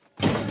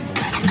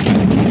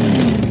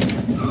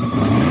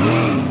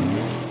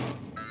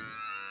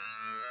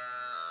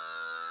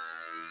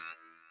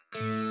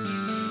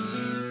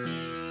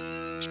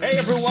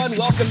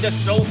everyone. Welcome to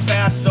So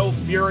Fast, So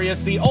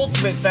Furious, the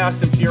ultimate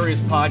Fast and Furious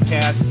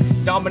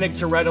podcast. Dominic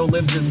Toretto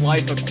lives his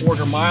life a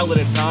quarter mile at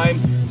a time,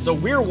 so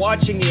we're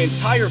watching the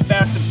entire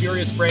Fast and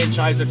Furious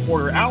franchise a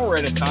quarter hour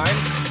at a time.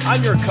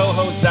 I'm your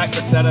co-host, Zach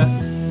Bassetta.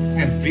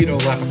 And Vito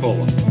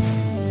Lapicola.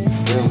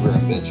 Vroom, vroom,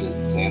 bitches.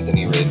 It's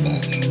Anthony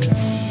Ridbench.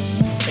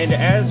 And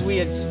as we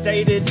had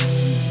stated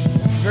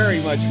very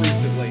much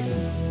recently,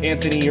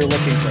 Anthony, you're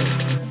looking great.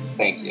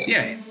 Thank you.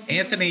 Yeah,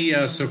 Anthony,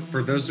 so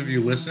for those of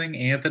you listening,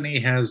 Anthony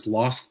has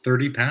lost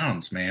 30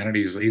 pounds, man, and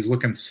he's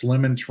looking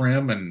slim and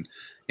trim and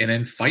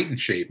in fighting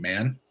shape,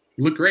 man.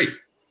 You look great.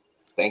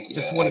 Thank you.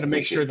 Just wanted to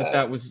make sure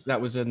that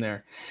was in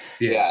there.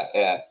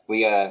 Yeah.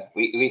 We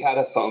had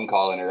a phone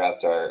call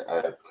interrupt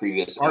our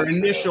previous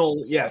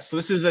initial. Yes, so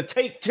this is a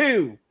take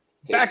two.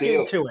 Back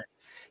into it.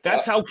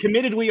 That's how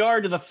committed we are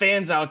to the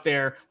fans out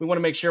there. We want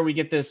to make sure we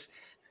get this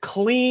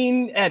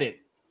clean edit.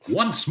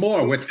 Once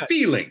more with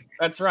feeling.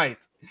 That's right.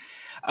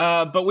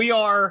 But we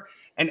are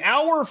an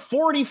hour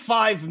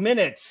 45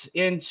 minutes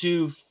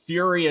into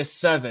Furious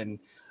 7.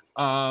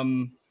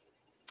 And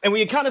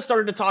we had kind of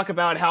started to talk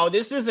about how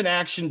this is an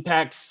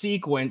action-packed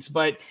sequence,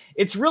 but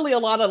it's really a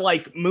lot of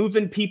like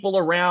moving people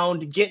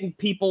around, getting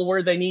people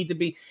where they need to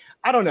be.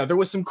 I don't know. There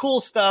was some cool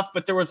stuff,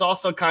 but there was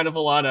also kind of a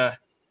lot of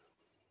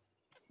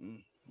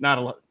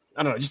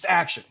just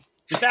action.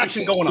 Just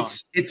action going on.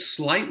 It's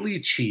slightly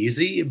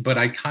cheesy, but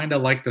I kind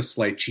of like the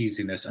slight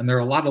cheesiness. And there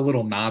are a lot of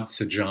little nods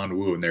to John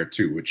Woo in there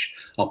too, which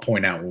I'll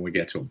point out when we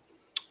get to him.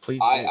 Please.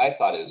 I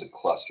thought it was a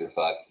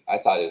clusterfuck. I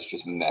thought it was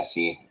just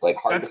messy, like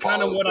hard That's to follow.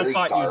 That's kind of what I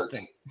thought you would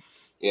think.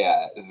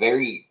 Yeah,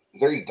 very,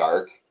 very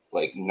dark,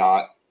 like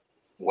not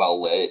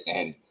well lit,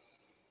 and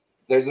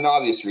there's an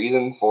obvious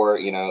reason for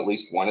at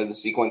least one of the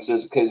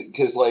sequences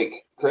because like,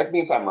 correct me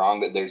if I'm wrong,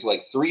 but there's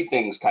like three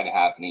things kind of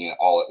happening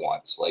all at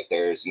once. Like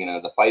there's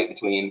the fight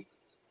between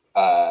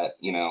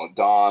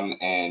Dom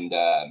and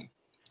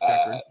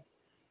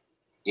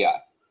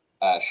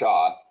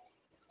Shaw.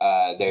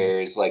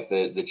 There's like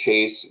the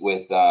chase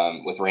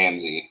with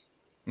Ramsey,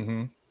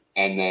 mm-hmm.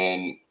 and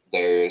then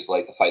there's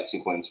like the fight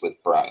sequence with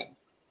Brian.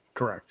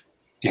 Correct.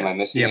 Am I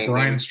missing anything?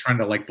 Brian's trying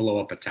to like blow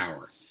up a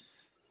tower.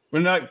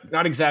 Well,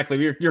 not exactly.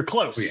 You're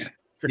close. Oh, yeah.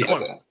 You're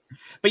close. Okay.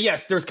 But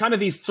yes, there's kind of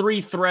these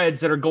three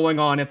threads that are going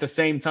on at the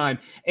same time,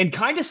 and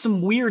kind of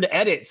some weird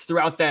edits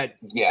throughout that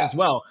as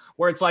well,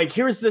 where it's like,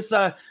 here's this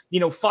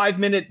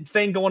 5-minute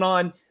thing going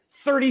on,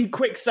 30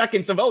 quick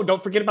seconds of, oh,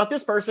 don't forget about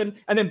this person,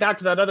 and then back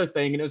to that other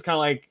thing, and it was kind of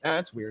like,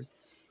 that's weird.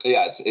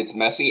 Yeah, it's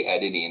messy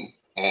editing,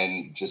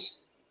 and just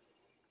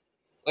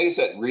like I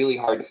said, really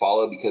hard to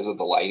follow because of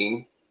the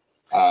lighting.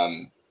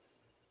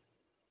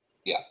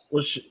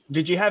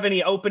 Did you have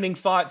any opening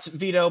thoughts,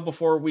 Vito,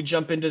 before we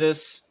jump into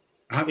this?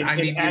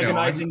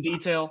 Agonizing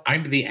detail.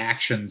 I'm the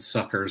action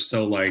sucker,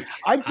 so like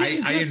I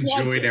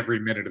enjoyed every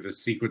minute of this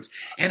sequence.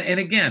 And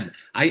again,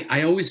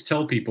 I always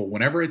tell people,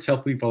 whenever I tell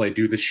people I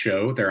do the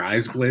show, their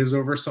eyes glaze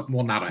over something.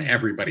 Well, not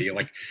everybody.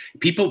 Like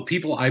people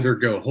either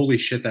go, "Holy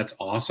shit, that's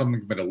awesome!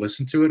 I'm going to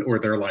listen to it," or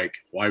they're like,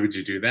 "Why would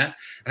you do that?"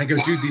 And I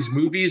go, "Dude, these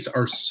movies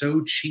are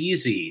so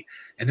cheesy,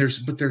 and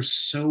they're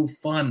so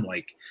fun.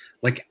 Like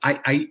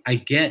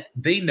I get,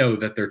 they know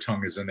that their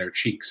tongue is in their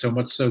cheek, so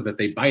much so that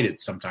they bite it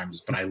sometimes,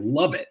 but I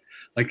love it.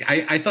 Like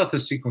I thought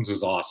this sequence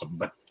was awesome,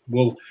 but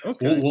we'll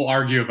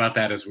argue about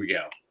that as we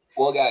go.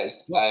 Well,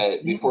 guys,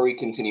 before we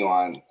continue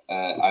on,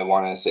 I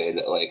want to say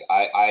that like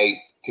I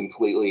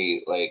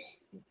completely like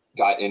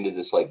got into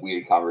this like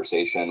weird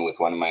conversation with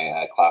one of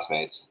my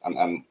classmates.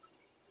 I'm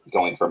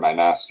going for my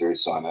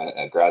master's, so I'm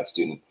a grad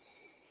student.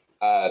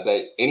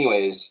 But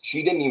anyways,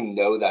 she didn't even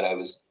know that I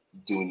was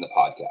doing the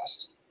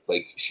podcast.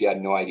 Like, she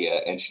had no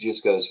idea. And she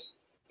just goes,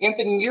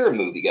 "Anthony, you're a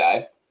movie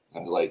guy." I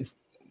was like,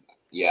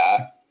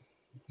 "Yeah."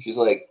 She's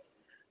like,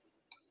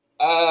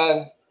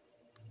 why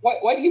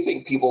do you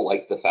think people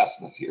like the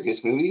Fast and the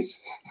Furious movies?"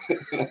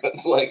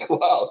 It's like,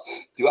 well,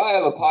 do I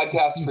have a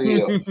podcast for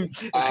you?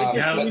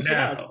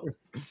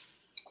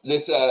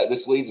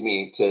 This leads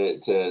me to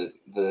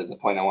the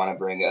point I want to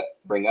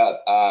bring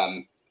up.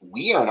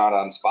 We are not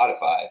on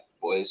Spotify,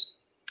 boys.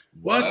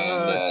 What?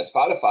 And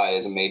Spotify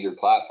is a major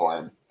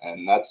platform,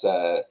 and that's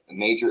a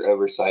major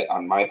oversight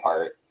on my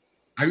part.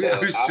 I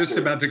was just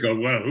about to go,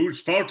 well, whose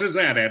fault is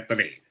that,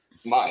 Anthony?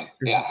 Mine.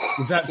 Yeah.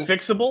 Is that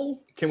fixable?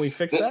 Can we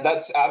fix that?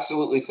 That's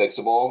absolutely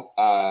fixable.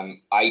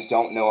 I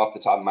don't know off the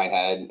top of my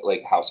head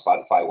like how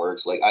Spotify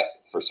works. Like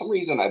for some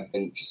reason I've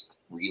been just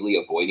really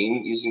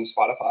avoiding using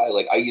Spotify.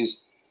 Like I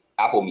use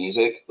Apple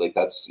Music, like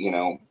that's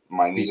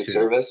my music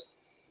service.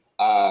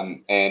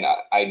 And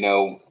I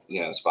know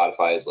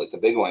Spotify is like the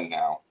big one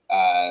now.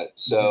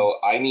 So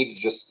I need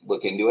to just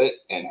look into it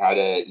and how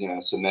to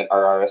submit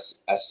our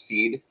RSS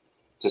feed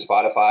to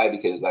Spotify,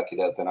 because that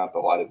could open up a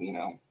lot of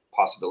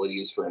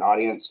possibilities for an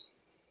audience.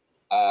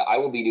 I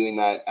will be doing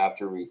that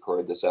after we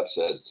record this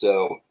episode.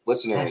 So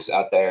listeners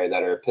out there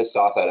that are pissed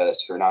off at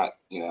us for not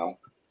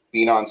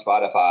being on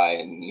Spotify,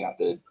 and you have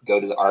to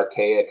go to the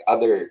archaic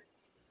other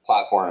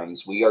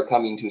platforms, we are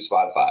coming to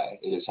Spotify.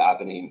 It is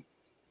happening.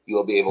 You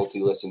will be able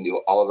to listen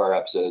to all of our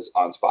episodes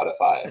on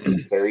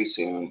Spotify very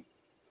soon.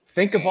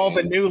 Think of all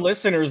the new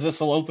listeners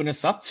this will open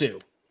us up to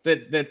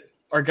that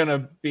are going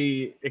to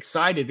be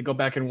excited to go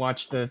back and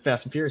watch the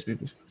Fast and Furious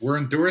movies. We're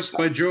endorsed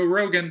by Joe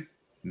Rogan.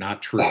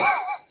 Not true.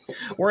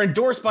 We're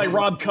endorsed by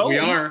Rob Cohen. We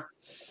are.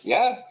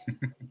 Yeah.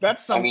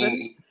 That's something. I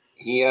mean,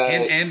 he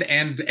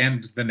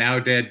and the now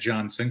dead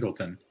John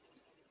Singleton.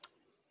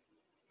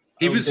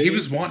 He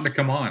was wanting to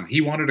come on.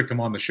 He wanted to come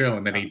on the show,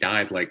 and then he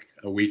died like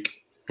a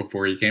week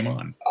before he came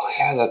on. Oh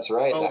yeah, that's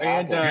right. Oh,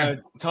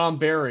 and Tom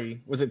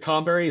Barry. Was it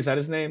Tom Barry? Is that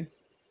his name?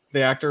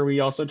 The actor we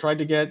also tried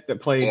to get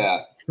that played.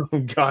 Yeah. Oh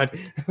God,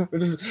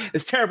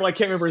 it's terrible. I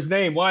can't remember his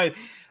name. Why?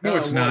 No,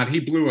 it's not. He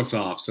blew us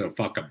off, so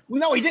fuck him.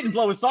 No, he didn't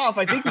blow us off.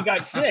 I think he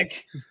got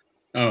sick.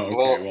 Oh,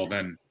 okay. Well,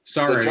 then,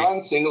 sorry. The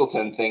John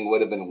Singleton thing would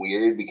have been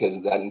weird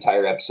because that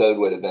entire episode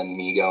would have been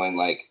me going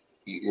like,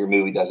 "Your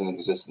movie doesn't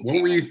exist."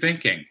 What were you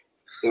thinking?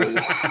 It was.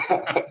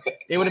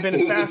 It would have been.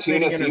 It was a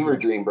tuna fever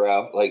dream,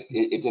 bro. Like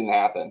it didn't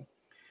happen.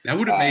 That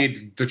would have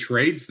made the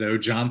trades, though.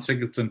 John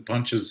Singleton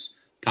punches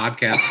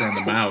podcaster in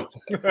the mouth.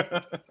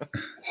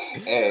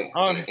 Hey,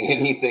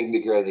 anything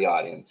to grow the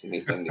audience.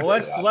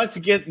 Let's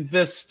get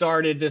this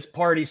started. This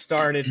party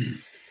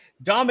started.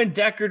 Dom and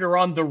Deckard are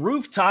on the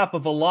rooftop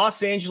of a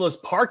Los Angeles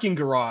parking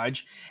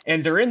garage,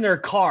 and they're in their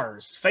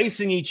cars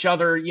facing each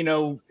other,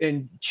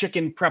 in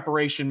chicken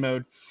preparation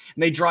mode.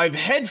 And they drive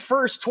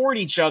headfirst toward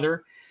each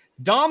other.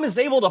 Dom is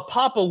able to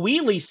pop a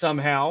wheelie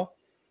somehow,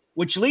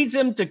 which leads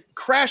him to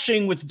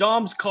crashing with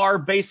Dom's car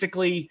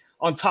basically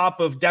on top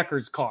of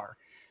Deckard's car.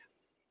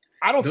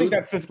 I don't think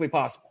that's physically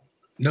possible.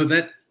 No,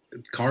 that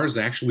cars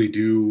actually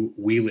do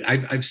wheelie.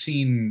 I've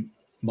seen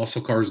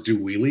muscle cars do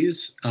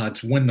wheelies.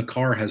 It's when the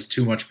car has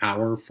too much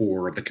power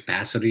for the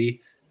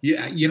capacity.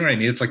 Yeah, you know what I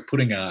mean? It's like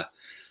putting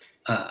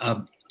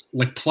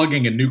like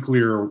plugging a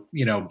nuclear,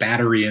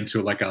 battery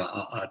into like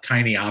a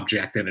tiny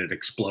object and it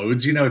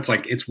explodes. It's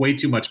like it's way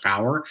too much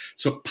power,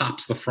 so it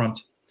pops the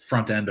front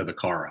end of the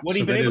car up. Would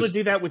he be able to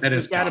do that with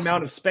that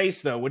amount of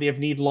space, though? Would he have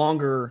need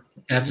longer?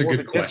 That's a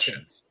good question.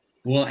 Distance?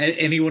 Well,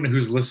 anyone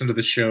who's listened to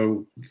the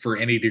show for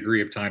any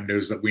degree of time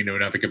knows that we know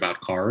nothing about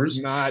cars.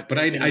 But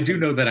I do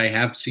know that I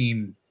have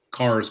seen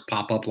cars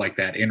pop up like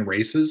that in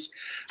races.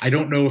 I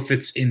don't know if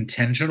it's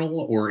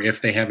intentional or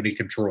if they have any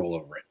control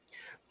over it.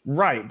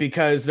 Right,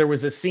 because there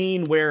was a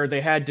scene where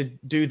they had to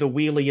do the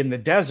wheelie in the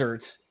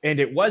desert, and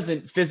it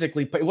wasn't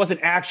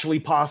actually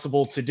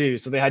possible to do.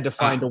 So they had to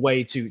find a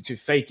way to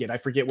fake it. I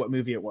forget what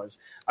movie it was.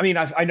 I mean,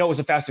 I know it was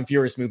a Fast and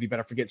Furious movie, but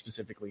I forget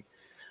specifically.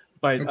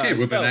 But okay,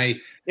 well then I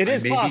may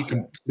be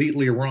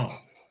completely wrong.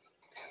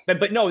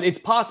 But no, it's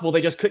possible. They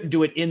just couldn't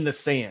do it in the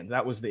sand.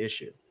 That was the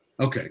issue.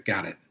 Okay,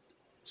 got it.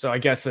 So I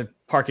guess a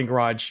parking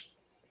garage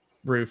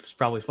roof is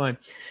probably fine.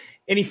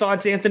 Any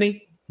thoughts,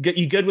 Anthony?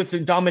 You good with the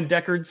Dom and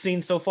Deckard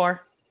scene so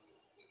far?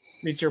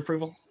 Meets your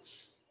approval?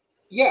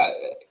 Yeah,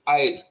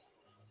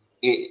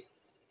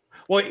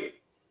 Well,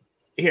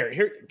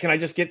 here. Can I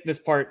just get this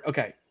part?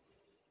 Okay.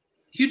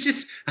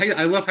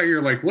 I love how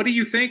you're like, what do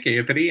you think,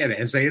 Anthony? And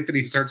as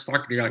Anthony starts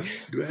talking, you're like,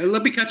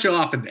 let me cut you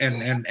off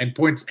and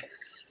points.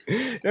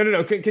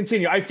 No.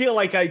 Continue. I feel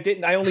like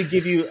I only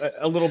give you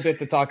a little bit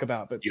to talk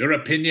about, but your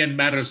opinion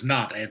matters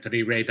not,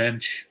 Anthony Ray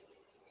Bench.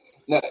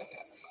 No,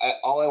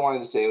 all I wanted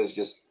to say was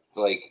just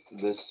like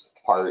this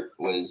part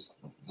was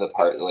the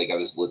part like I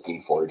was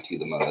looking forward to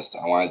the most.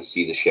 I wanted to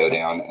see the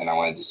showdown, and I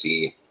wanted to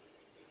see,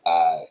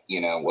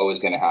 what was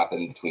going to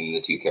happen between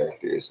the two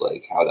characters,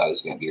 like how that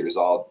was going to be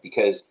resolved,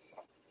 because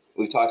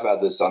we've talked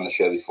about this on the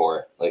show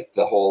before, like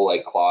the whole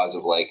like clause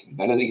of like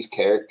none of these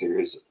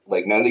actors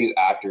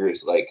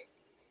like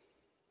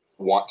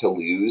want to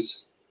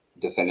lose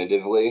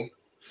definitively,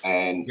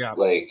 and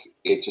like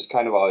it just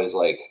kind of always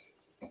like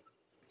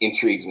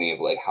intrigues me of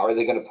like how are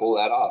they going to pull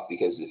that off,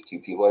 because if two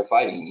people are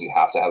fighting, you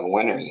have to have a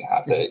winner. You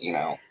have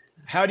to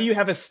how do you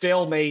have a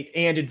stalemate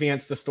and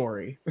advance the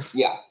story?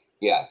 yeah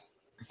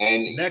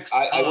and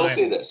I will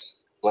say this,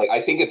 like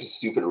I think it's a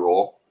stupid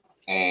rule,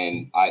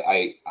 and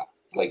I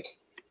like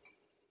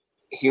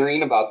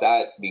hearing about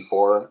that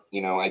before,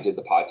 I did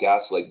the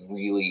podcast, like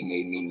really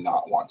made me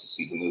not want to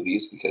see the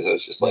movies, because I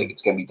was just like,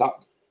 it's going to be done.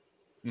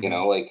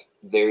 Mm-hmm. Like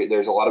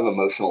there's a lot of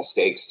emotional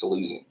stakes to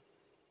losing.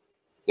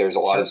 There's a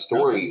lot of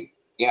story.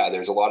 Yeah.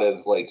 There's a lot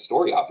of like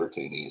story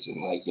opportunities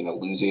and like,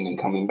 losing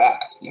and coming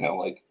back,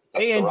 like.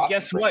 And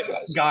guess what,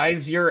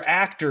 guys, you're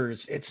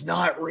actors. It's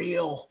not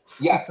real.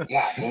 Yeah.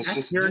 It's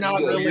just, you're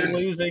not really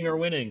losing or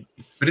winning.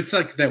 But it's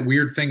like that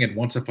weird thing in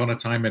Once Upon a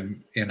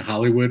Time in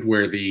Hollywood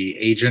where the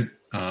agent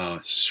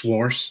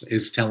Schwartz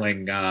is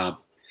telling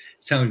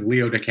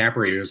Leo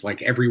DiCaprio is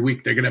like, every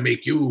week they're going to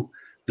make you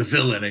the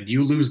villain and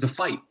you lose the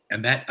fight,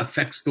 and that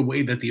affects the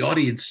way that the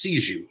audience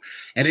sees you.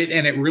 And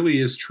it really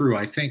is true.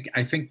 I think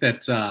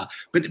that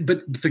but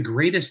the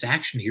greatest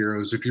action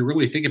heroes, if you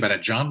really think about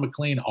it, John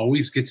McClane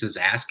always gets his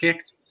ass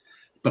kicked,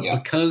 but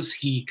because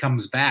he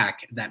comes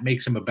back, that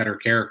makes him a better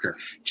character.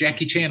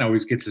 Jackie Chan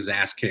always gets his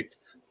ass kicked,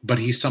 but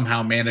he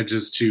somehow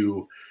manages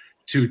to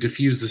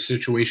diffuse the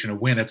situation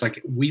and win. It's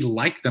like we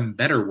like them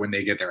better when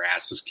they get their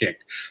asses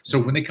kicked. So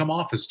when they come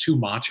off as too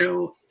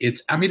macho,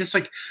 it's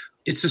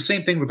the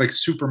same thing with like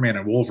Superman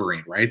and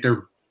Wolverine, right?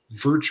 They're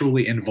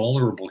virtually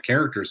invulnerable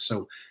characters.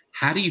 So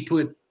how do you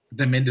put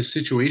them into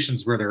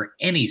situations where there are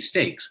any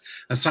stakes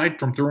aside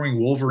from throwing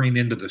Wolverine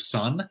into the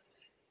sun?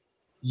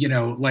 You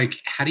know, like,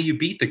 how do you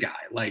beat the guy?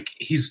 Like,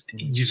 you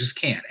just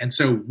can't. And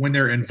so when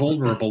they're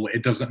invulnerable,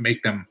 it doesn't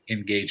make them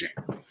engaging.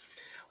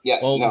 Yeah,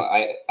 no,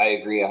 I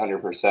agree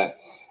 100%.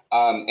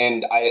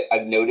 And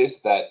I've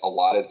noticed that a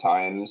lot of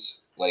times,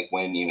 like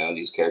when, you know,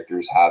 these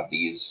characters have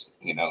these,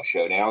 you know,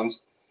 showdowns,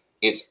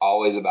 it's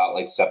always about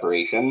like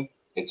separation.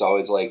 It's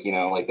always like, you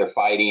know, like they're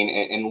fighting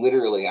and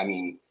literally, I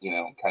mean, you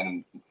know,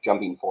 kind of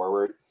jumping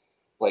forward,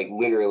 like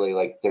literally,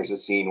 like there's a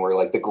scene where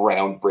like the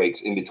ground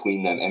breaks in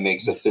between them and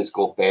makes a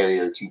physical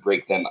barrier to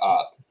break them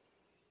up.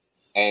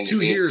 And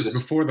 2 years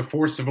before the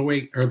Force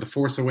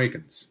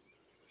Awakens,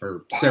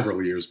 or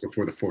several years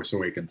before the Force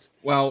Awakens.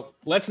 Well,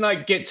 let's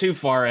not get too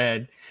far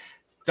ahead.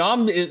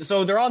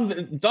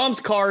 Dom's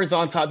car is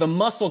on top. The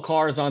muscle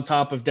car is on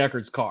top of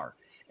Deckard's car,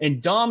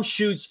 and Dom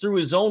shoots through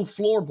his own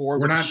floorboard.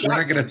 We're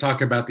not going to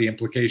talk about the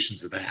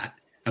implications of that.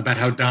 About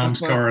how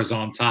Dom's car is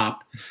on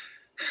top.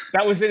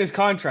 That was in his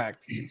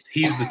contract.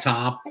 He's the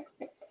top.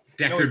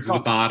 Deckard's the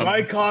bottom.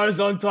 My car is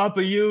on top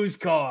of you's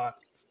car.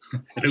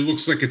 And it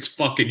looks like it's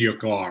fucking your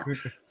car,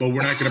 but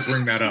we're not going to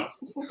bring that up.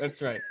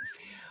 That's right.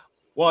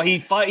 Well, he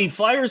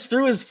fires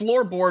through his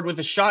floorboard with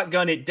a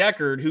shotgun at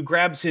Deckard, who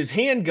grabs his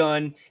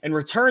handgun and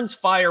returns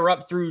fire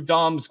up through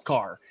Dom's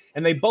car.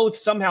 And they both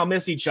somehow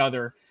miss each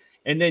other.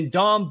 And then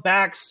Dom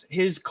backs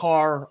his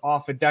car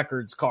off of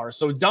Deckard's car.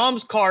 So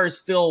Dom's car is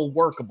still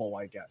workable,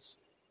 I guess.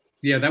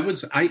 Yeah, that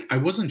was I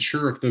wasn't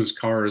sure if those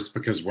cars,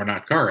 because we're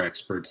not car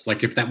experts,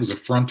 like if that was a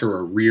front or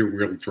a rear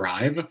wheel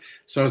drive.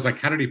 So I was like,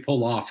 how did he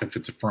pull off if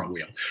it's a front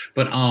wheel?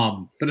 But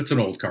it's an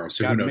old car,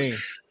 so who knows?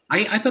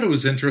 I thought it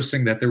was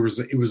interesting that it was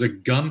a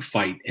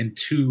gunfight in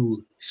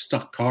two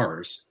stuck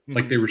cars. Mm-hmm.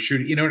 Like they were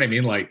shooting, you know what I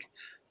mean? Like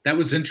that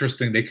was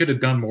interesting. They could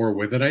have done more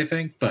with it, I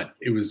think, but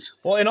it was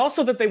and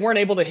also that they weren't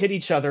able to hit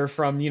each other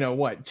from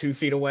 2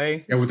 feet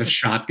away. Yeah, with a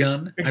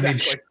shotgun. Exactly. I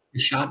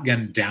mean,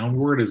 shotgun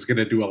downward is going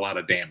to do a lot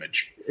of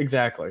damage.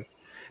 Exactly.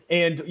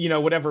 And,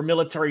 whatever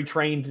military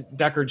trained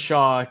Deckard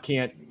Shaw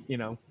can't,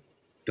 The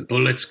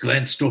bullets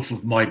glanced off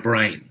of my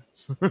brain.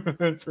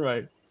 That's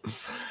right.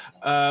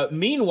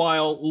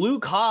 Meanwhile,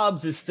 Luke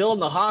Hobbs is still in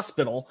the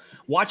hospital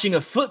watching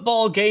a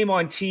football game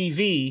on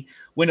TV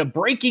when a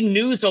breaking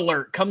news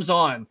alert comes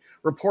on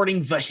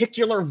reporting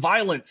vehicular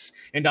violence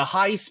and a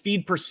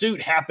high-speed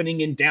pursuit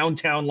happening in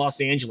downtown Los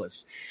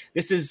Angeles.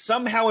 This is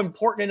somehow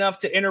important enough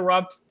to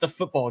interrupt the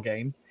football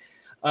game,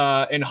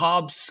 and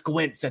Hobbs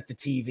squints at the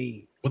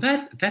TV.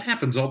 Well, that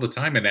happens all the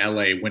time in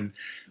LA when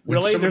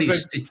really?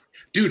 somebody's...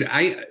 Dude,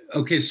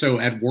 so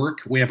at work,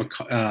 we have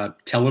a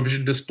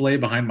television display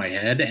behind my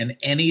head, and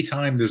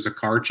anytime there's a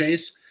car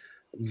chase,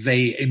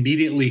 they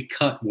immediately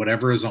cut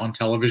whatever is on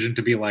television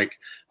to be like,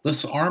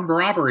 this armed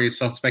robbery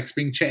suspect's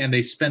being chased, and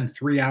they spend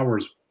 3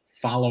 hours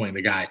following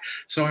the guy.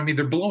 So, I mean,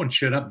 they're blowing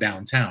shit up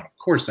downtown. Of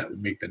course that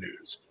would make the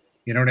news.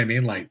 You know what I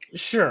mean? Like,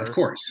 sure. Of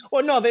course.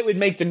 Well, no, they would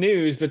make the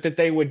news, but that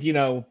they would,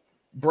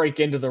 break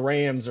into the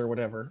Rams or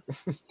whatever.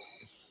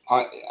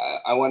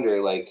 I wonder,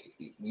 like,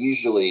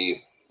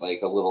 usually...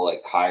 like a little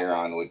like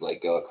chyron would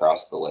like go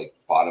across the like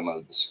bottom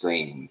of the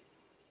screen.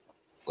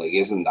 Like,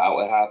 isn't that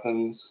what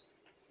happens?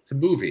 It's a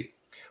movie.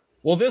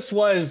 Well, this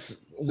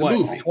was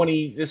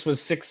this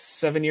was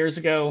 6-7 years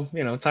ago.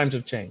 Times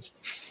have changed.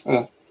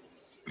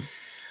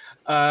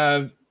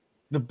 The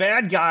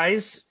bad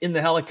guys in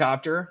the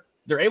helicopter,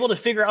 they're able to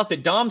figure out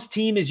that Dom's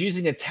team is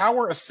using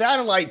a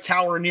satellite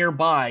tower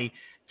nearby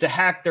to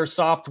hack their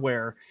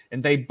software,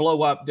 and they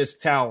blow up this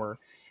tower.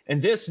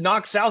 And this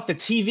knocks out the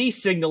TV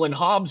signal in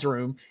Hobbs'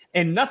 room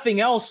and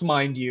nothing else,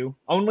 mind you,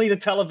 only the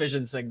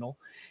television signal.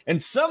 And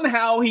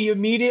somehow he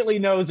immediately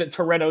knows that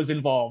Toretto's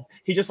involved.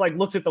 He just like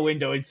looks at the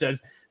window and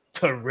says,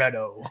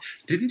 Toretto.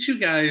 Didn't you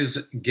guys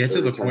get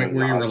to the point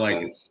where you were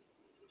like,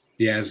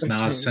 his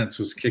Nas sense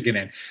was kicking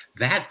in?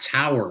 That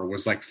tower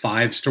was like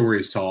 5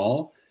 stories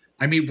tall.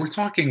 I mean, we're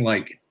talking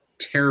like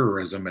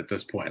terrorism at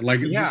this point. Like,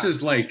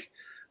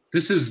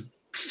 this is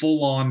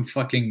full on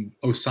fucking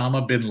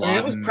Osama bin Laden.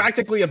 It was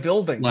practically a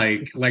building.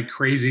 Like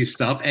crazy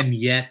stuff. And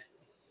yet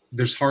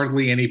there's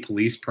hardly any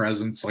police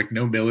presence. Like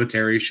no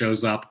military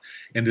shows up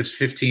in this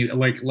 15,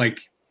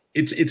 like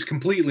it's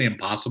completely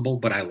impossible,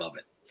 but I love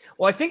it.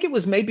 Well, I think it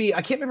was maybe,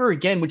 I can't remember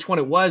again which one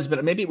it was,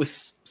 but maybe it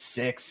was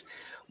 6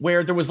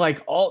 where there was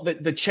like all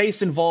the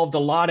chase involved a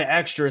lot of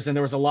extras and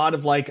there was a lot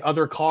of like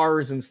other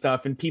cars and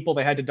stuff and people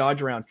they had to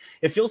dodge around.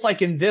 It feels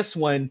like in this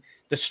one,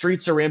 the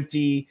streets are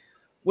empty,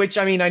 which,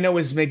 I mean, I know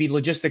is maybe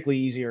logistically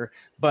easier,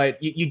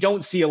 but you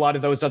don't see a lot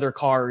of those other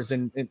cars.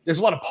 And there's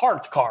a lot of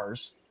parked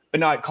cars, but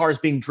not cars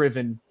being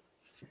driven.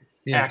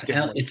 Yeah,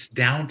 it's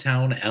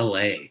downtown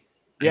LA.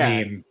 Yeah.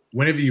 I mean,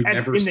 when have you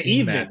ever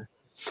seen that?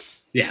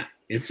 Yeah,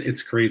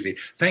 it's crazy.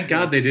 Thank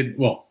God they didn't.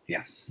 Well,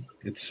 yeah,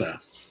 it's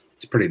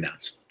pretty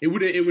nuts. It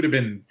would have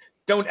been.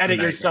 Don't edit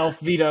yourself,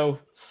 Vito.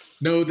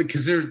 No,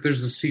 because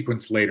there's a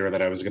sequence later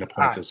that I was going to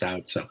point this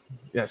out. So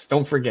yes,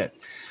 don't forget.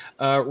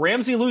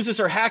 Ramsey loses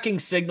her hacking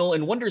signal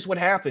and wonders what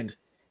happened.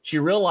 She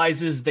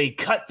realizes they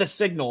cut the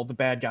signal, the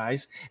bad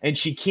guys, and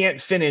she can't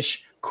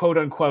finish, quote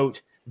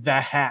unquote, the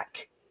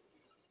hack.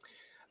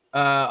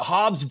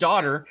 Hobbs'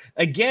 daughter,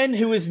 again,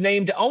 who is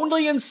named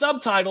only in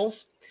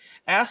subtitles,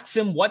 asks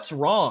him what's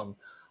wrong.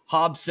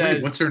 Hobbs says,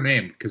 "Wait, what's her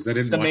name?" Because I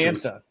didn't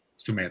Samantha. watch it.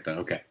 Samantha,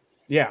 okay.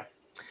 Yeah.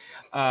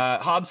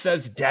 Hobbs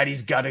says,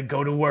 "Daddy's got to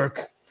go to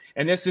work."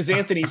 And this is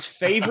Anthony's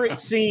favorite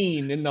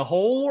scene in the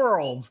whole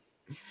world.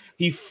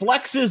 He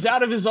flexes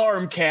out of his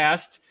arm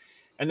cast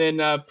and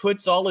then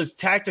puts all his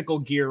tactical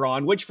gear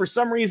on, which for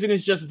some reason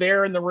is just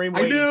there in the room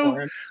waiting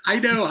for him. I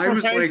know. I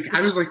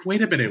was like,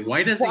 wait a minute.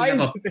 Why does he have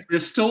a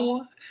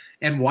pistol?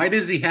 And why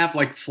does he have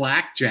like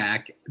flak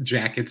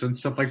jackets and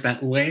stuff like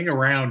that laying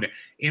around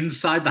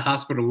inside the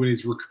hospital when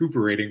he's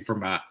recuperating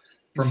from a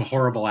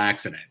horrible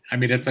accident? I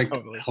mean, it's like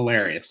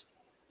hilarious.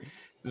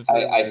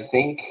 I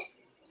think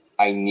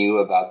I knew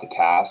about the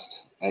cast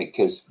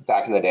because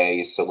back in the day I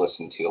used to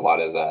listen to a lot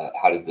of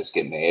How Did This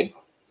Get Made?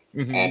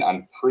 Mm-hmm. And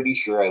I'm pretty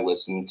sure I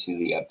listened to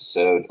the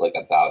episode like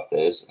about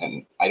this,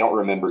 and I don't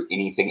remember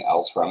anything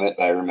else from it,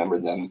 but I remember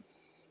them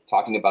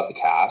talking about the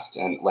cast,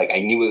 and like I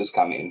knew it was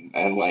coming,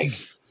 and like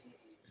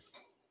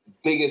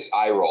biggest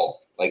eye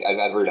roll like I've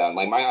ever done.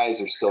 Like my eyes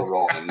are still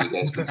rolling. You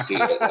guys can see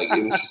it. Like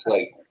it was just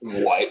like,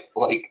 what?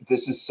 Like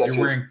this is such. You're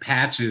wearing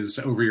patches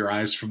over your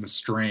eyes from the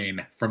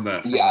strain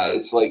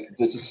it's like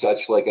this is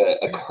such like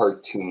a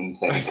cartoon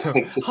thing.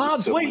 Like,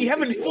 Hobbs, wait, you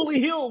haven't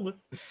fully healed.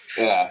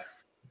 Yeah.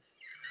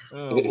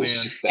 Oh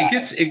man,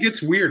 it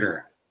gets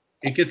weirder.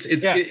 It gets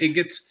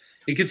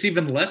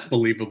even less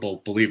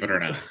believable. Believe it or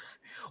not.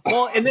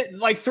 Well, and then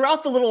like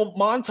throughout the little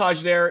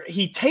montage there,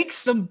 he takes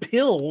some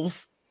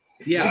pills.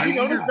 Yeah, did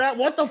you notice that?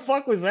 What the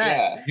fuck was that?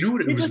 Yeah. You know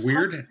what? It was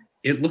weird.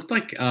 It looked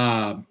like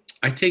I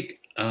take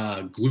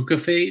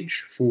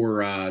glucophage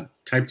for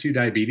type 2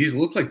 diabetes. It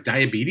looked like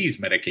diabetes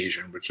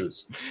medication, which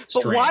was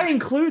strange. But why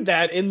include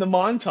that in the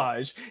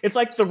montage? It's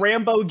like the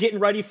Rambo getting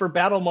ready for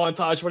battle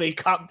montage when he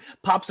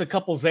pops a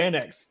couple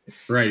Xanax.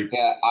 Right.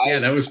 Yeah,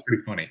 that was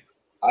pretty funny.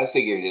 I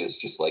figured it was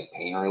just like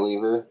pain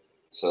reliever.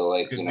 So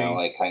like, could be.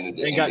 Like kind of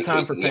to indicate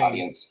time for to the pain.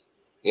 Audience.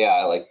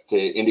 Yeah, like to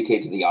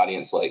indicate to the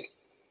audience like,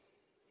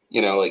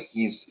 like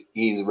he's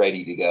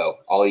ready to go.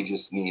 All he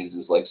just needs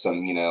is like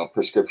some,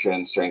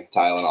 prescription strength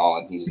Tylenol,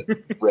 and he's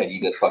ready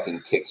to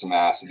fucking kick some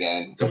ass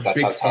again. It's a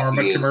big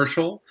pharma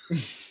commercial.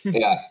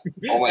 Yeah.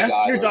 Oh my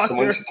God.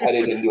 Someone should cut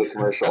it into a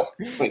commercial.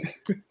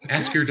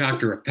 Ask your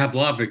doctor if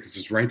Pavlovix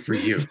is right for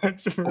you.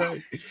 That's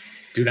right.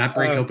 Do not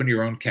break open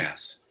your own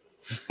cast.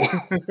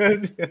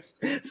 Yes.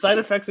 Side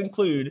effects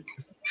include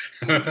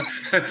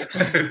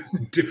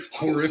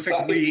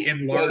horrifically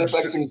enlarged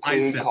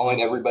biceps.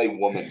 Calling everybody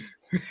woman.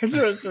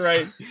 That's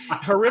right.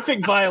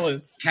 Horrific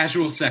violence.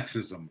 Casual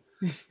sexism.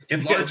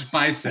 Enlarged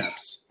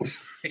biceps.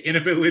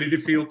 Inability to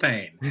feel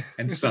pain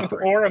and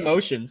suffering. Or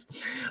emotions.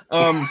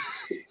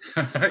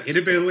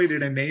 Inability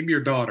to name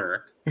your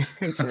daughter.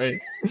 That's right.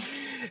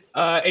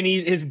 And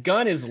his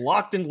gun is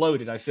locked and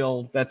loaded. I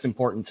feel that's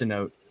important to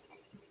note.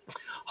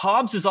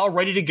 Hobbs is all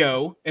ready to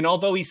go, and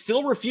although he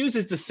still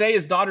refuses to say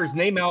his daughter's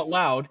name out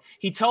loud,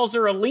 he tells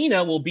her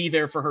Alina will be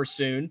there for her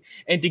soon,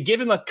 and to give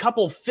him a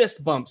couple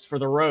fist bumps for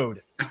the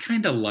road. I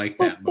kind of like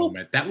that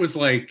moment. I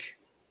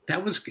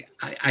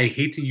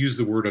hate to use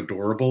the word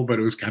adorable, but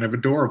it was kind of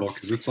adorable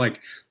because it's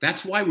like,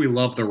 that's why we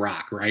love The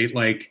Rock, right?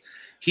 Like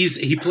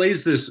he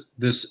plays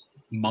this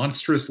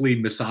monstrously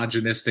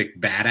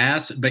misogynistic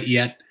badass, but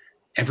yet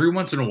every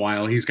once in a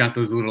while he's got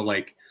those little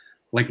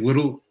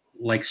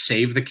like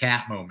save the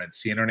cat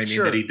moments, you know what I mean?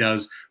 Sure. That he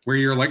does where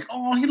you're like,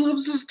 oh, he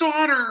loves his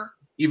daughter,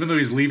 even though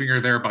he's leaving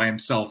her there by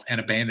himself and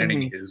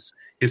abandoning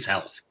his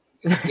health.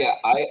 Yeah,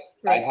 I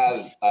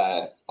have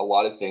a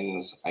lot of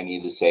things I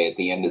need to say at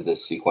the end of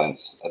this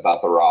sequence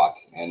about The Rock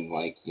and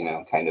like,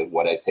 kind of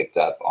what I picked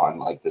up on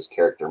like this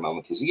character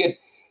moment. Because he had,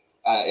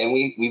 and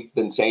we've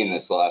been saying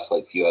this the last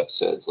like few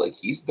episodes, like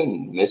he's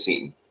been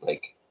missing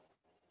like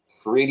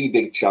pretty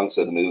big chunks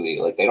of the movie.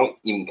 Like they don't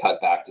even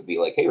cut back to be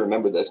like, hey,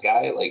 remember this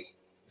guy? Like,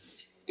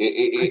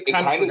 it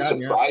kind of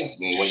surprised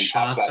me when he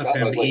popped back up.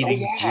 I was like,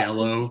 eating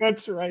Jello.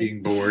 That's right.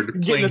 Being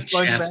bored, playing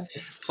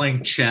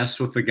chess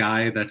with the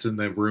guy that's in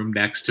the room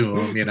next to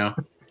him.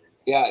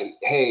 Yeah.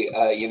 Hey,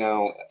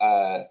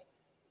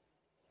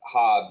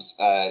 Hobbs.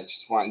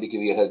 Just wanting to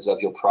give you a heads up.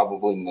 You'll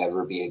probably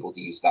never be able to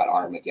use that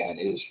arm again.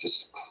 It is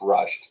just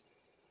crushed.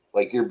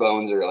 Like your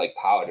bones are like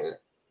powder.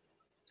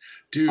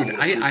 Dude,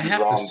 I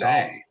have to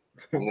say.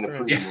 I'm going to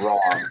prove you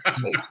wrong.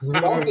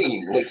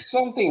 Like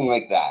something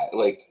like that.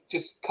 Like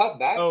just cut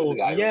back to the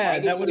guy. Yeah,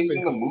 that would have been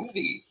in the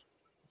movie.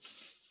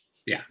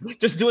 Yeah,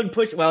 just doing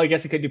push. Well, I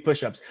guess he could do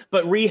push-ups,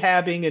 but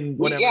rehabbing and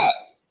whatever. Yeah,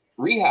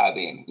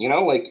 rehabbing.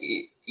 Like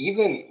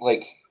even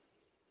like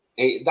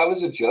that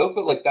was a joke,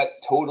 but like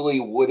that totally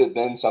would have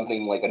been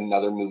something like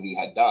another movie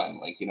had done.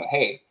 Like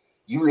hey,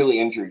 you really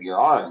injured your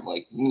arm.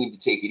 Like you need to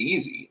take it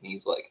easy. And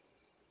he's like,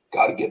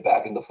 got to get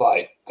back in the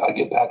fight.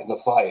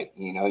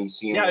 You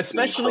see him. Yeah,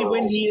 especially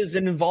when he is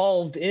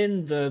involved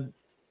in the,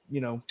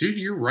 Dude,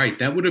 you're right.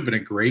 That would have been a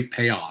great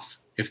payoff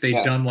If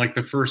they'd done like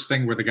the first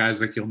thing where the guy's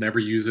like, you'll never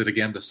use it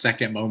again, the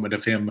second moment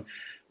of him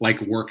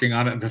like working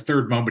on it, and the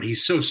third moment,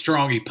 he's so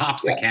strong, he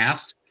pops the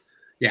cast.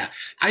 Yeah.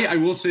 I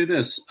will say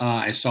this.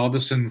 I saw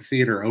this in the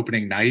theater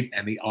opening night,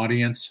 and the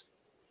audience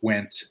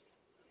went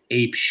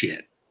ape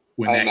shit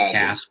when that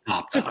cast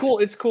popped up.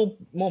 It's a cool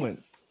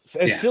moment.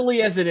 As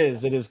silly as it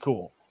is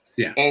cool.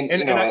 Yeah. And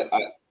you know,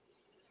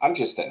 I'm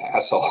just an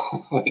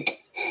asshole.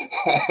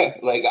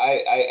 like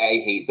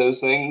I hate those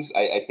things.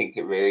 I think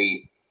they're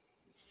very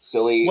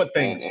silly. What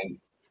things? And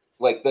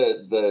like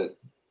the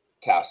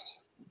cast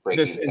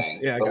breaking thing.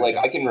 Yeah, but like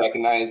I can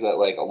recognize that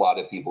like a lot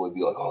of people would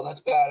be like, oh, that's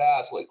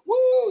badass. Like,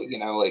 woo, you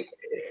know, like.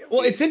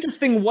 Well, it's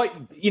interesting what,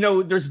 you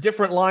know, there's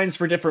different lines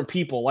for different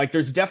people. Like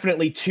there's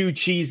definitely too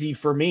cheesy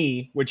for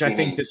me, which I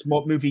think this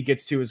movie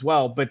gets to as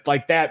well. But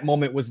like that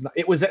moment was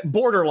at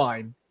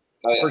borderline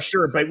for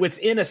sure. But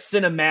within a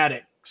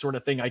cinematic sort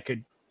of thing, I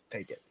could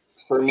take it.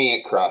 For me,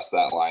 it crossed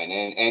that line.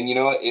 And you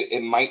know what?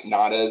 It might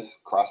not have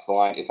crossed the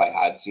line if I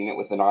had seen it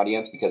with an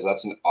audience, because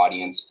that's an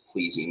audience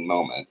pleasing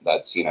moment.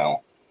 That's, you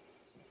know,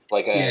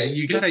 like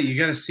you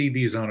gotta see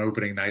these on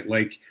opening night.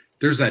 Like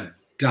there's a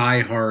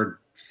diehard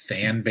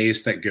fan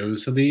base that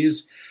goes to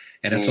these,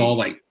 and it's all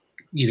like,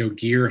 you know,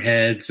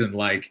 gearheads and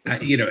like,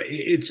 you know,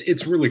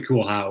 it's really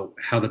cool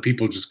how the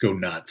people just go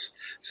nuts.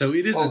 So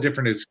it is a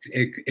different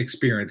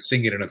experience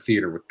seeing it in a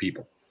theater with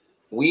people.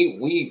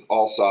 We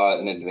all saw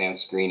an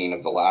advanced screening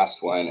of the last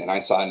one, and I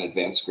saw an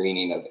advanced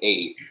screening of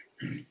 8.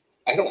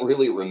 I don't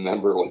really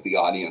remember what the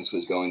audience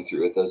was going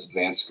through at those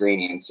advanced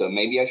screenings, so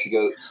maybe I should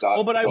go stop.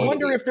 Well, but I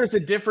wonder if there's a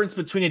difference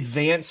between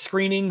advanced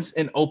screenings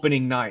and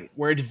opening night,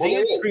 where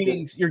advanced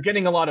screenings, you're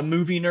getting a lot of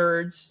movie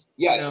nerds.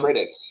 Yeah, you know?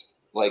 Critics.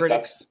 Like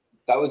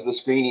that was the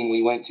screening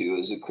we went to. It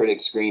was a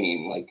critic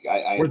screening. Like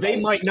where they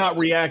might not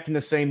react in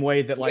the same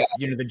way that like,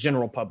 you know, the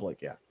general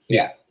public. Yeah.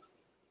 Yeah.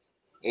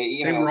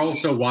 They were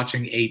also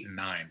watching 8 and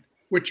 9,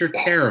 which are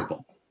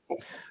terrible.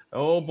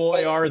 Oh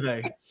boy, are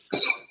they.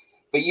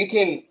 But you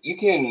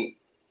can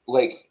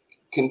like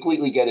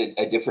completely get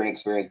a different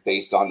experience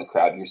based on the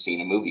crowd you're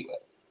seeing a movie with.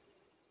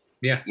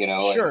 Yeah. You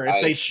know, sure.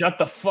 If they shut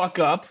the fuck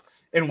up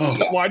and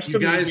watch the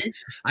guys,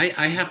 movie.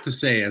 I have to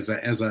say, as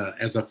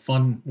a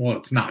fun, well,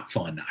 it's not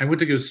fun. I went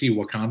to go see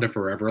Wakanda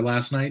Forever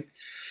last night.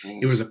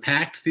 It was a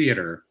packed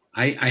theater.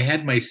 I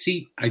had my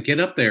seat. I get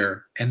up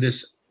there, and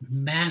this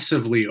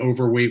massively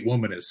overweight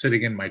woman is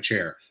sitting in my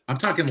chair. I'm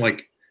talking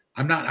like,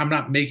 I'm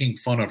not making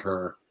fun of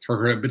her for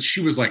her, but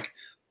she was like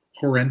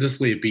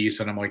horrendously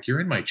obese, and I'm like, you're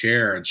in my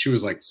chair, and she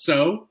was like,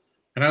 so,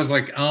 and I was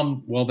like,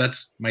 well,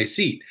 that's my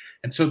seat.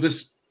 And so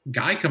this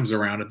guy comes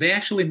around, and they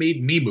actually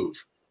made me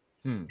move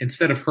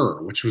instead of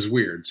her, which was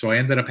weird. So I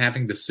ended up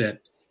having to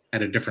sit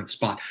at a different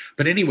spot.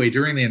 But anyway,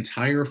 during the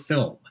entire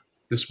film,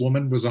 this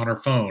woman was on her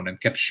phone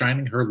and kept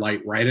shining her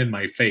light right in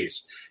my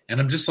face, and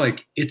I'm just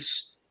like,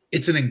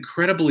 it's an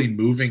incredibly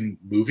moving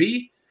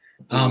movie.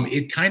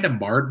 It kind of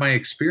marred my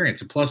experience,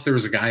 and plus there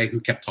was a guy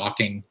who kept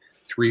talking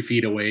 3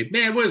 feet away.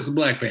 Man, where's the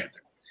Black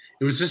Panther?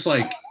 It was just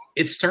like,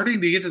 it's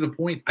starting to get to the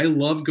point. I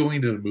love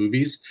going to the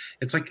movies.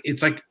 It's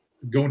like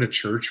going to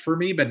church for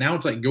me, but now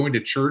it's like going to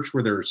church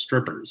where there are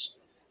strippers.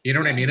 You know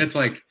what I mean?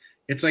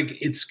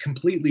 It's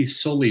completely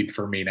sullied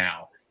for me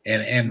now.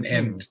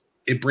 And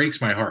it breaks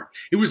my heart.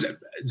 It was,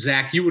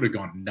 Zach, you would have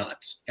gone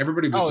nuts.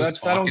 Everybody was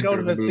just talking. I don't go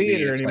to the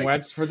theater anymore.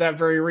 That's for that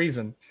very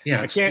reason.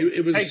 Yeah. I can't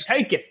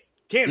take it.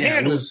 Can't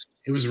handle it.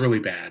 It was really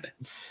bad.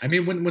 I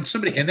mean, when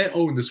somebody, and then,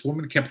 and this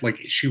woman kept like,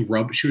 she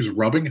was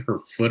rubbing her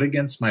foot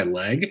against my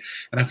leg.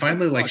 And I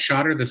finally like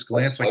shot her this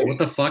glance, like, what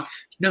the fuck?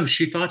 No,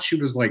 she thought she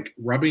was like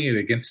rubbing it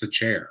against the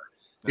chair.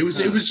 It was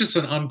just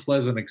an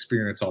unpleasant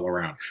experience all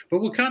around.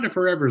 But Wakanda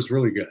Forever is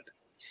really good.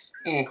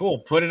 Cool.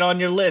 Put it on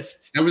your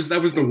list. That was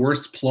the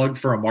worst plug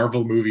for a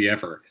Marvel movie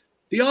ever.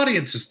 The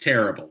audience is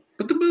terrible,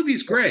 but the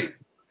movie's great.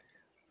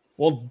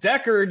 Well,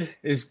 Deckard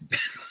is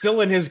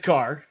still in his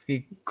car.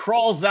 He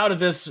crawls out of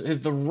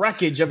the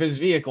wreckage of his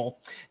vehicle,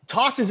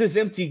 tosses his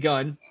empty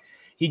gun.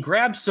 He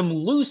grabs some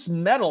loose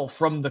metal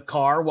from the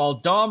car while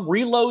Dom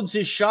reloads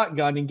his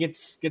shotgun and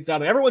gets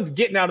out of. Everyone's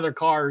getting out of their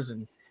cars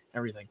and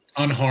everything.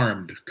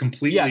 Unharmed,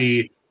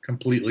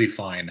 completely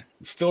fine.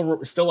 Still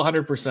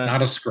 100%.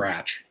 Not a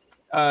scratch.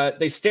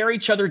 They stare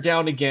each other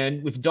down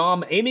again, with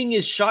Dom aiming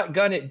his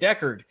shotgun at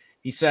Deckard.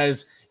 He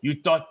says, "You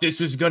thought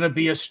this was going to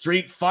be a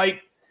street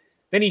fight?"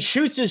 Then he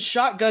shoots his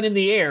shotgun in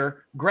the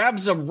air,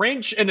 grabs a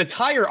wrench and a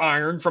tire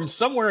iron from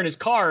somewhere in his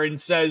car, and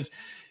says,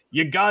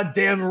 "You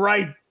goddamn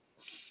right."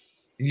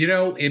 You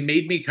know, it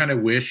made me kind of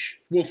wish,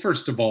 well,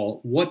 first of all,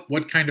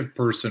 what kind of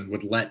person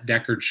would let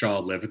Deckard Shaw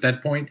live at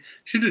that point?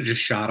 Should have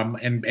just shot him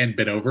and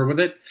been over with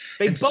it.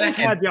 They both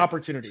had the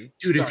opportunity.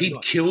 Dude, if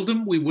he'd killed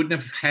him, we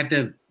wouldn't have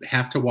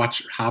to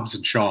watch Hobbs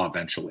and Shaw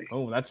eventually.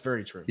 Oh, that's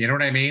very true. You know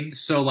what I mean?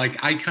 So,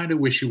 like, I kind of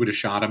wish you would have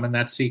shot him in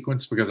that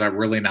sequence, because I'm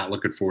really not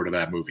looking forward to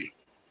that movie.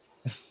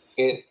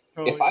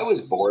 If I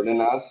was bored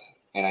enough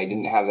and I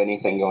didn't have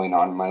anything going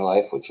on in my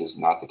life, which is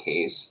not the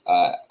case,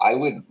 I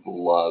would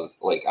love,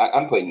 like,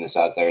 I'm putting this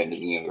out there into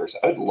the universe.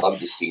 I would love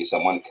to see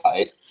someone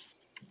cut,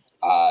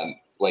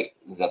 like,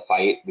 the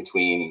fight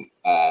between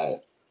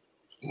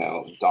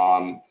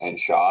Dom and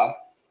Shaw,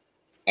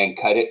 and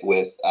cut it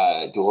with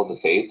Duel of the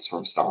Fates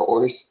from Star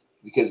Wars,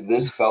 because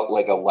this felt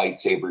like a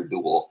lightsaber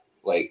duel.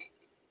 Like,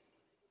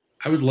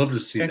 I would love to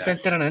see that. But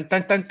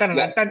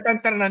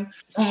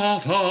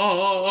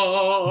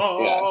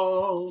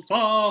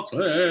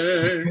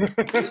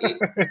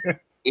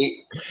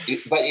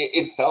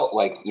it felt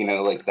like,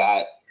 like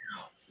that.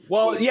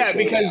 Well, yeah,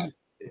 because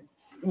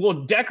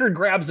Deckard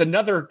grabs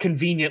another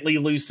conveniently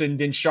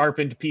loosened and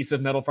sharpened piece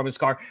of metal from his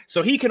car,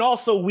 so he can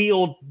also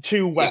wield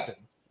two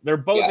weapons. They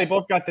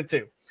both got the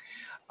two.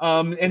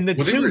 And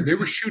they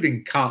were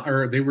shooting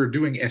or they were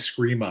doing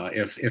eskrima.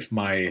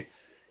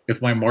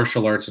 If my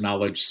martial arts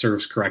knowledge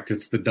serves correct,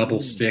 it's the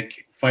double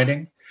stick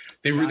fighting.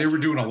 They were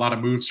doing a lot of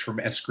moves from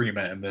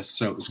eskrima in this,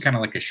 so it was kind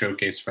of like a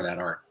showcase for that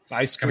art.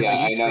 I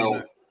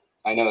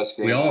know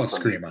eskrima. We all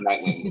eskrima.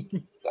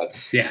 Nightwing.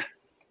 That's yeah.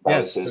 That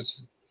was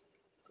his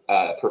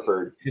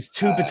preferred. His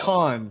two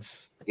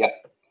batons. Yeah.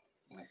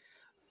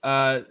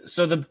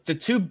 So the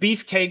two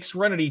beefcakes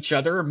run at each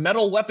other,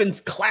 metal weapons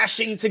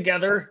clashing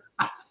together.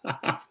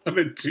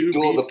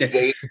 Duel of the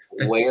Fates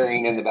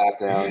blaring in the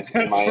background.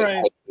 That's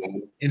right.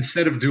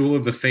 Instead of Duel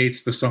of the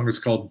Fates, the song is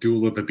called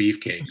Duel of the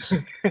Beefcakes.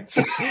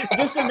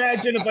 Just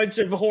imagine a bunch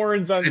of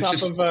horns on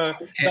top of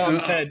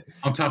Dom's head.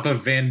 On top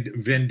of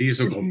Vin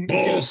Diesel going,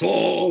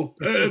 Basel,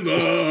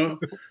 Bella,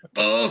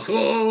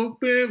 Basel,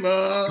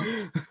 Bella,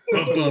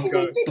 bum,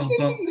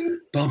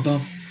 bum,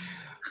 bum.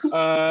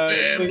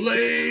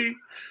 Family.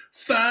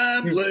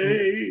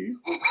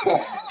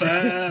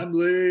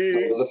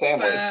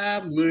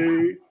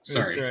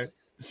 Sorry.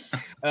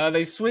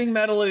 They swing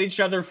metal at each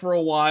other for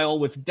a while,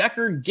 with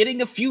Deckard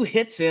getting a few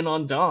hits in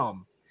on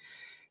Dom.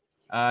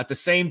 At the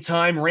same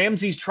time,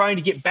 Ramsey's trying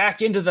to get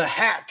back into the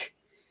hack.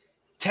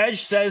 Tej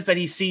says that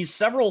he sees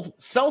several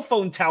cell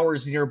phone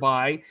towers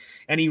nearby,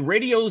 and he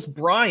radios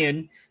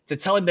Brian to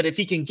tell him that if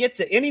he can get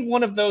to any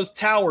one of those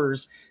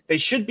towers, they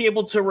should be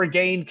able to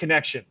regain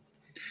connection.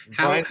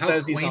 How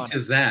quaint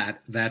is that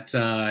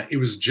it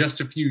was just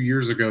a few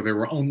years ago, there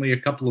were only a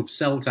couple of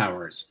cell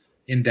towers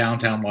in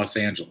downtown Los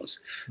Angeles.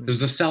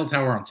 There's a cell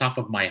tower on top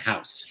of my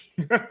house.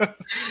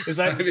 Is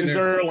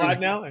there a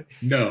lot now?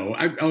 No.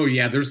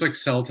 There's like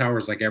cell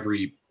towers like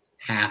every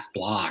half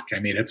block. I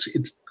mean,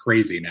 it's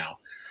crazy now.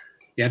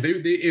 Yeah,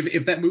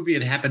 if that movie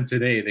had happened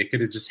today, they could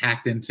have just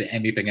hacked into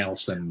anything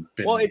else and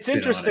been. Well, it's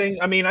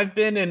interesting. I mean, I've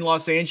been in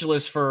Los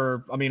Angeles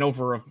for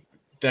over a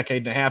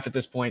decade and a half at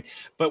this point.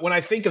 But when I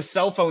think of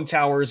cell phone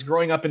towers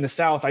growing up in the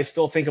South, I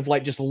still think of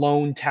like just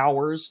lone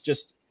towers,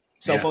 just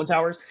cell phone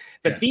towers.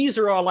 But these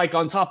are all like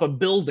on top of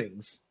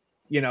buildings,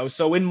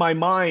 So in my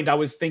mind, I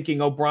was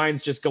thinking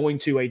O'Brien's just going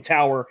to a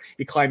tower,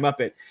 you climb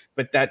up it.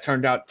 But that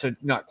turned out to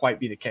not quite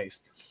be the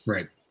case.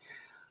 Right.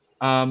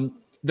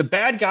 The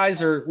bad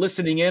guys are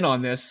listening in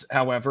on this,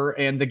 however,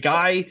 and the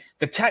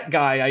tech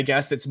guy, I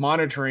guess, that's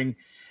monitoring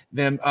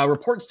them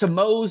reports to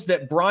Mose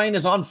that Brian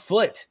is on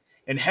foot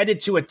and headed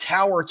to a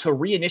tower to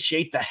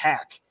reinitiate the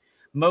hack.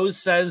 Mose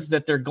says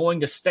that they're going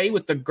to stay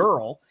with the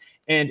girl,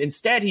 and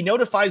instead he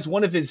notifies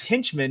one of his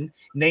henchmen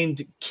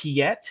named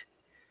Kiet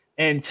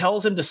and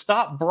tells him to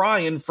stop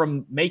Brian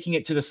from making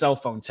it to the cell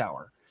phone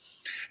tower.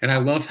 And I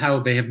love how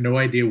they have no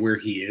idea where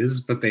he is,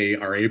 but they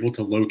are able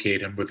to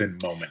locate him within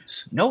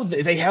moments. No,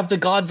 they have the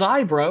God's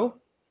eye, bro.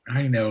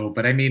 I know,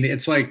 but I mean,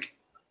 it's like,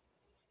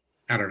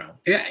 I don't know.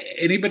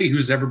 Anybody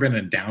who's ever been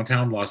in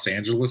downtown Los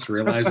Angeles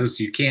realizes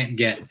you can't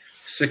get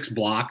 6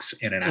 blocks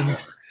in an hour.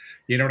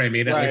 You know what I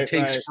mean? It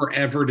takes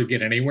forever to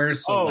get anywhere.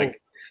 So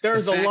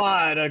there's a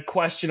lot of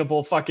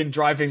questionable fucking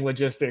driving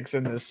logistics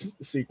in this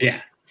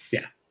sequence.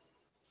 Yeah.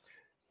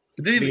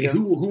 But then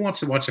who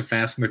wants to watch a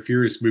Fast and the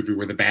Furious movie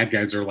where the bad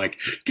guys are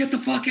like, get the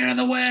fuck out of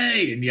the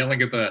way, and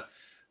yelling at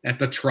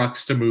the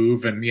trucks to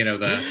move, and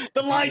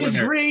the light is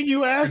green,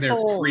 you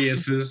asshole. And their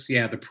Priuses,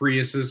 the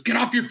Priuses, get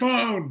off your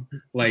phone,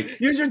 like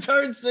use your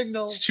turn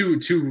signal. It's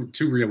too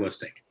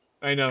realistic.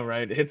 I know,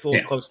 right? It hits a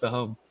little close to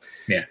home.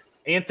 Yeah.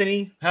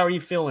 Anthony, how are you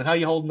feeling? How are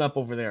you holding up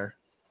over there?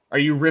 Are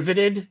you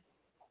riveted?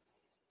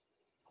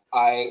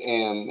 I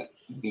am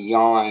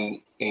beyond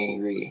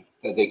angry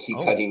that they keep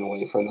cutting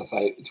away from the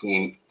fight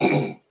between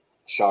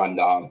Shaw and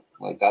Dom.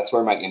 Like, that's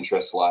where my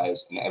interest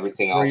lies, and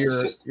everything else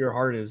is just your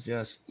heart is.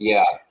 Yes.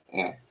 Yeah.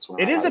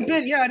 It is a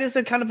bit. Yeah, it is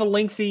a kind of a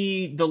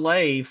lengthy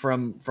delay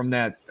from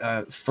that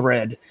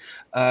thread.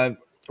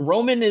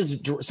 Roman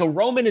is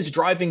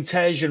driving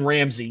Tej and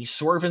Ramsey,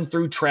 swerving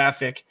through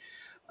traffic.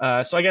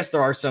 So I guess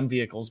there are some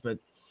vehicles, but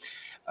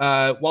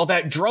while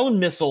that drone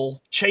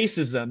missile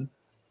chases them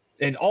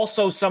and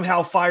also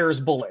somehow fires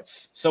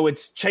bullets. So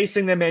it's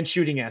chasing them and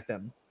shooting at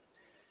them.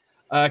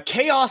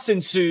 Chaos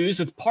ensues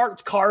with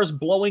parked cars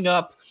blowing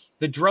up,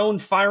 the drone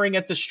firing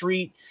at the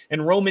street,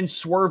 and Roman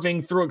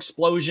swerving through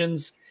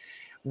explosions.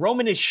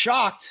 Roman is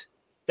shocked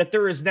that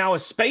there is now a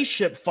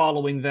spaceship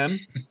following them.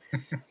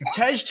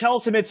 Tej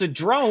tells him it's a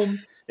drone,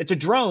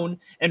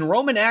 and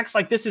Roman acts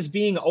like this is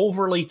being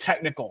overly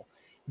technical.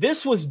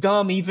 This was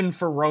dumb even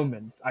for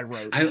Roman, I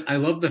wrote. I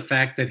love the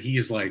fact that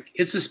he's like,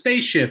 it's a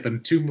spaceship,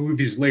 and 2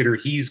 movies later,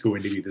 he's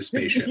going to be the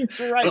spaceship. That's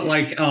right. But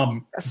like,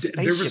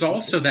 there was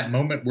also that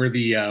moment where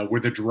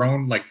the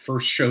drone like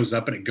first shows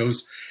up and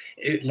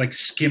it like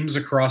skims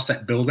across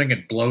that building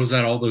and blows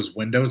out all those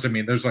windows. I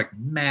mean, there's like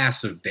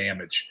massive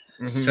damage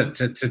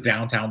to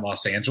downtown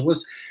Los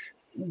Angeles,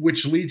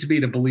 which leads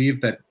me to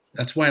believe that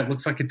that's why it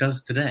looks like it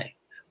does today.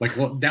 Like,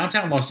 well,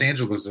 downtown Los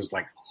Angeles is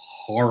like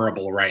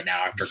horrible right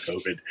now after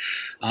COVID.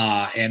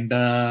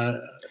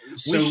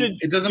 So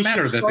it doesn't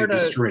matter that they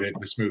destroyed it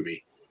in this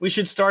movie. We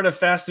should start a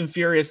Fast and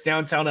Furious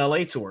downtown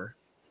LA tour,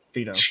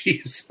 Vito.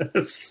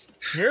 Jesus.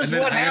 Here's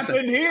what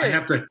happened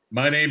here.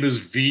 My name is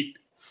Vito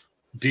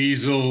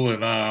Diesel,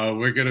 and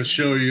we're going to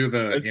show you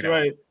the... That's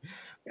right.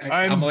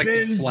 I'm like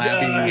Vin's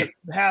flabby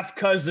half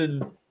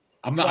cousin.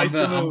 I'm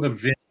the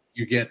Vin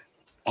you get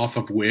off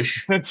of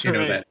Wish. That's right. You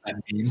know that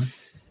meme?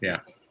 Yeah.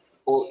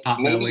 Well,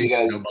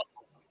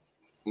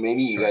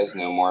 maybe you guys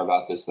know more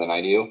about this than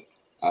I do.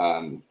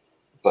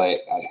 But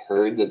I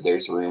heard that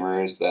there's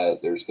rumors that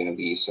there's going to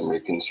be some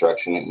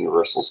reconstruction at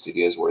Universal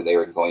Studios where they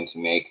are going to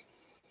make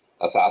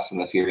a Fast and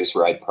the Furious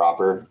ride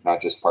proper,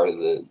 not just part of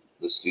the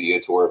studio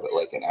tour, but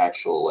like an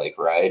actual like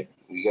ride.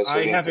 You guys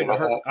I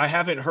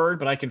haven't heard,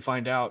 but I can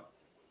find out.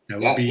 That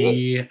would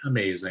be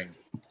amazing.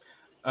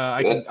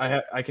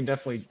 I can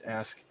definitely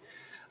ask.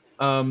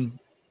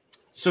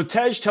 So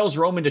Tej tells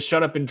Roman to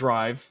shut up and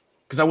drive,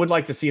 because I would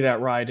like to see that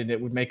ride, and it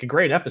would make a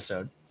great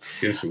episode.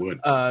 Yes, it would.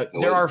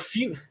 There are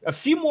a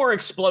few more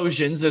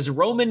explosions as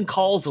Roman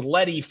calls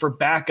Letty for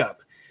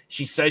backup.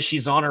 She says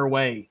she's on her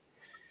way.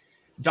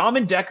 Dom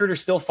and Deckard are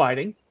still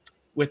fighting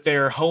with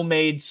their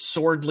homemade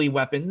swordly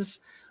weapons.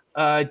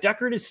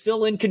 Deckard is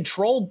still in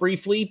control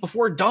briefly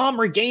before Dom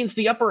regains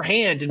the upper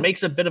hand and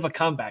makes a bit of a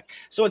comeback.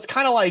 So it's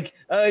kind of like,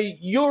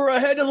 you're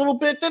ahead a little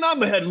bit, then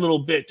I'm ahead a little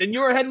bit. Then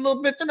you're ahead a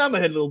little bit, then I'm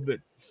ahead a little bit.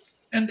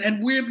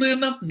 And weirdly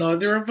enough,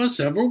 neither of us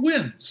ever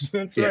wins.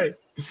 That's right.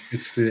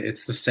 It's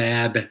the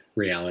sad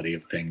reality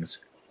of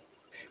things.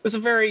 It was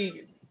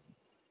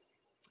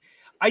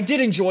I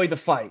did enjoy the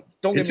fight.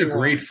 Don't get me wrong. It's a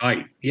great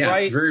fight. Yeah,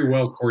 right? It's very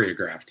well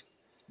choreographed.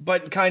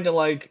 But kind of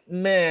like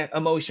meh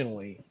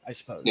emotionally, I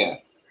suppose. Yeah,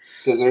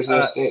 because there's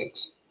no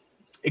stakes.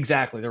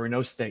 Exactly, there were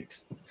no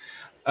stakes.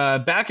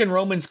 Back in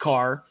Roman's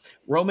car,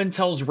 Roman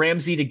tells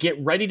Ramsey to get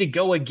ready to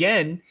go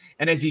again,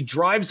 and as he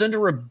drives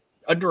under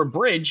a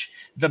bridge,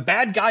 the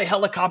bad guy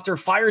helicopter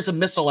fires a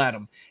missile at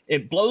him.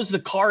 It blows the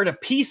car to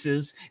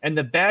pieces, and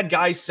the bad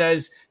guy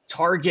says,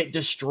 "Target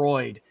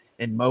destroyed,"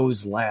 and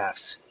Mose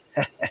laughs.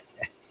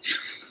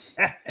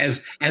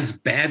 As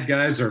bad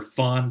guys are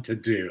fun to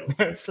do.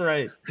 That's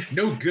right.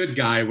 No good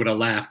guy would have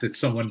laughed at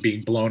someone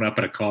being blown up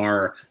in a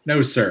car.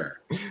 No, sir.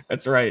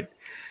 That's right.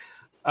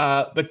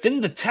 But then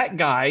the tech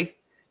guy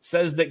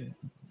says that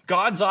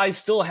God's Eye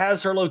still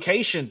has her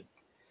location.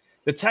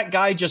 The tech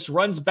guy just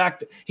runs back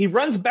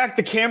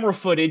the camera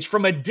footage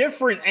from a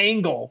different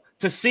angle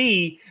to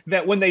see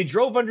that when they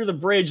drove under the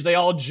bridge, they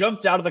all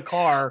jumped out of the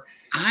car.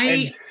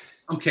 I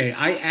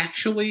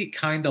actually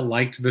kind of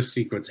liked this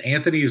sequence.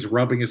 Anthony is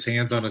rubbing his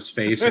hands on his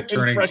face and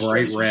turning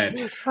bright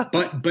red.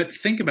 But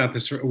think about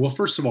this. Well,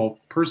 first of all,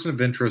 Person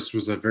of Interest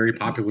was a very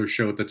popular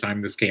show at the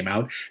time this came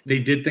out. They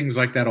did things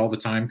like that all the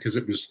time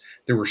because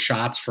there were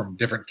shots from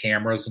different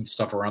cameras and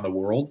stuff around the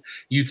world.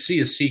 You'd see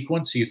a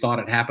sequence, you thought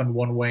it happened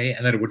one way,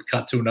 and then it would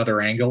cut to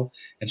another angle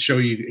and show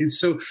you.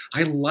 So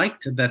I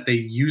liked that they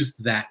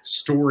used that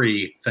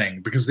story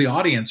thing because the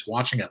audience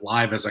watching it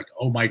live is like,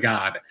 oh my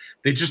God,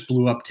 they just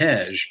blew up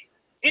Tej.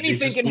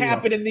 Anything can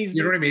happen in these.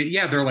 You know what I mean?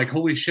 Yeah, they're like,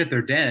 holy shit,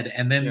 they're dead.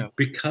 And then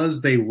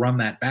because they run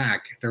that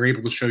back, they're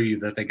able to show you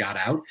that they got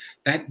out.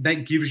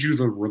 That gives you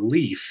the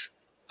relief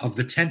of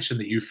the tension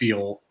that you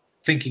feel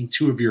thinking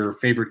 2 of your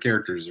favorite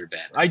characters are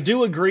dead. I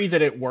do agree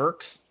that it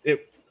works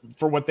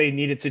for what they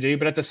needed to do.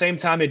 But at the same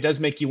time, it does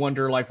make you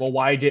wonder, like, well,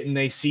 why didn't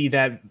they see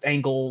that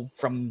angle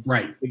from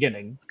the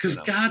beginning? Because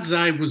God's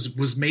Eye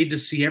was made to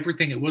see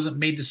everything. It wasn't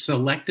made to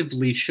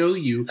selectively show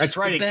you. That's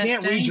right. It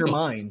can't read your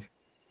mind.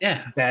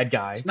 Yeah, bad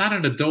guy. It's not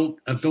an adult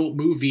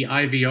movie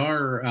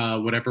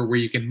IVR whatever where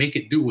you can make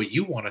it do what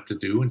you want it to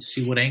do and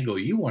see what angle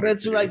you want it to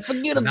do. That's right.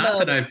 Forget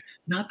about it.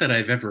 Not that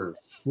I've ever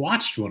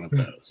watched one of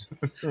those.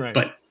 Right.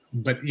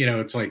 But you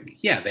know, it's like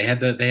they had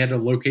to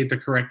locate the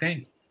correct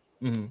angle.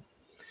 Mm-hmm.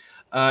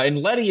 And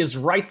Letty is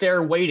right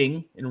there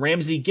waiting, and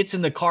Ramsey gets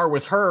in the car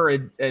with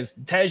her as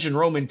Tej and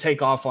Roman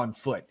take off on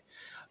foot.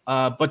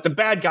 But the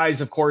bad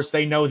guys, of course,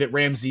 they know that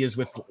Ramsey is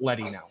with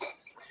Letty now.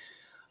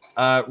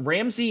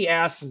 Ramsey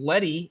asks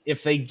Letty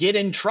if they get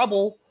in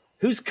trouble,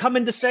 who's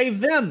coming to save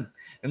them?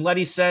 And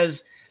Letty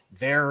says,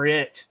 they're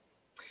it.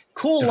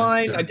 Cool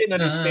line. I didn't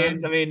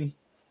understand. I mean,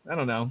 I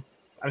don't know.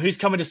 Who's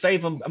coming to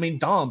save them? I mean,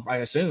 Dom, I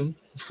assume.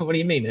 What do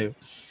you mean, who?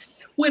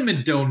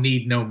 Women don't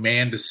need no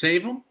man to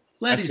save them.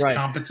 Letty's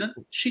competent.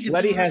 She can.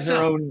 Letty has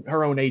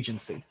her own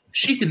agency.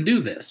 She can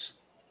do this.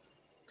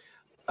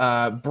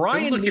 Brian,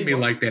 don't look at me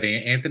like that.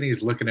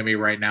 Anthony's looking at me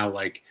right now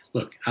like,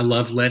 look, I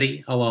love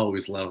Letty. I'll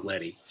always love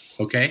Letty.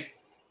 Okay.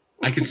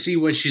 I can see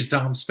why she's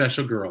Dom's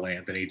special girl,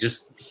 Anthony.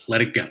 Just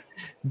let it go.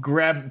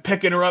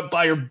 Picking her up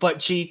by her butt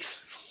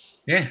cheeks.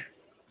 Yeah.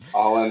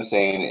 All I'm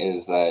saying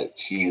is that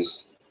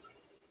she's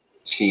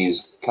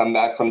come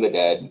back from the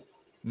dead,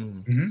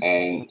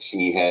 and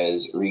she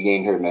has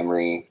regained her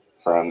memory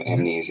from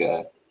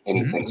amnesia.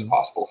 Anything's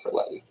possible for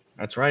Letty.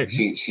 That's right.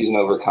 She's an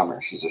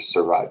overcomer. She's a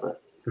survivor.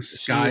 The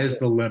sky is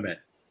the limit.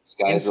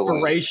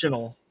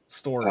 Inspirational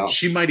story.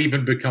 She might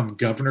even become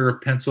governor of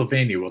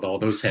Pennsylvania with all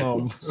those head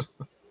wounds.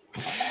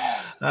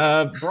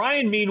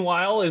 Brian,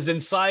 meanwhile, is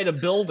inside a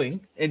building,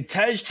 and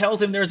Tej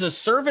tells him there's a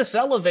service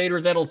elevator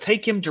that'll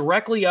take him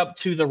directly up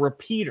to the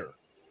repeater,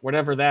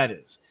 whatever that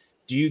is.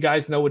 Do you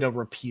guys know what a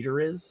repeater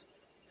is?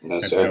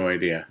 No, sir. I have no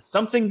idea.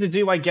 Something to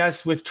do, I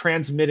guess, with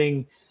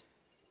transmitting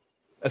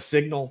a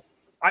signal.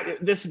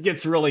 This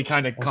gets really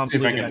kind of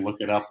complicated. See if I can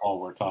look it up while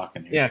we're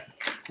talking here. Yeah,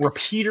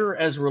 repeater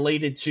as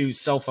related to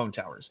cell phone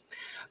towers.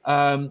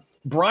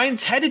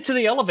 Brian's headed to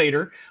the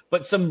elevator,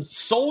 but some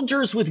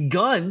soldiers with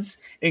guns,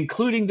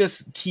 including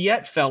this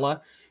Kiet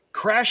fella,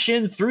 crash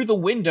in through the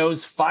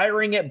windows,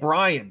 firing at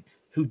Brian,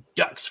 who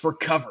ducks for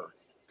cover.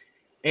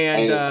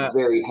 And it's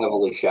very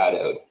heavily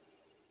shadowed.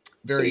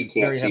 So you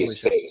can't see his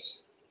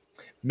face.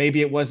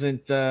 Maybe it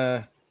wasn't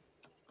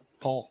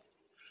Paul.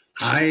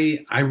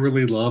 I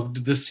really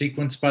loved this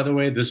sequence, by the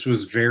way. This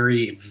was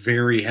very,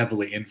 very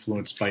heavily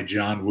influenced by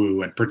John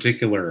Woo, in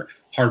particular,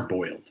 Hard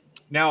Boiled.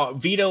 Now,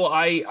 Vito,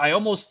 I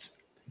almost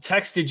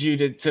texted you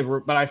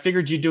to, but I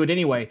figured you'd do it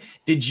anyway.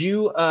 Did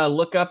you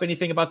look up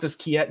anything about this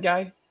Kiet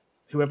guy?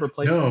 Whoever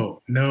plays him?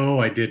 No,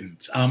 I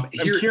didn't. I'm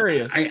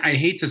curious. I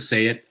hate to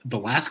say it. The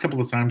last couple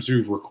of times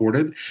we've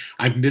recorded,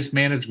 I've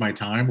mismanaged my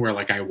time where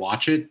like I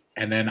watch it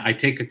and then I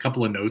take a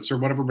couple of notes or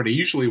whatever, but I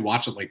usually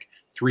watch it like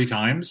 3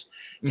 times.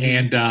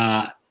 And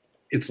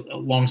it's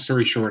long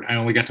story short, I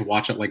only got to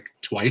watch it like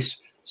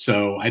twice.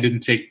 So I didn't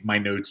take my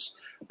notes,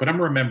 but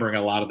I'm remembering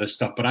a lot of this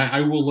stuff, but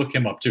I will look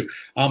him up too.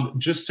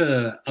 Just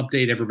to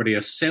update everybody,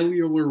 a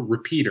cellular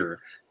repeater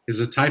is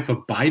a type of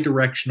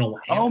bidirectional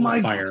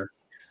amplifier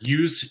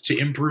used to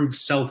improve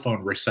cell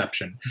phone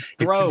reception.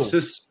 It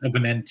consists of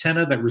an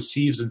antenna that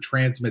receives and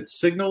transmits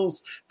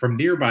signals from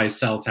nearby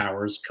cell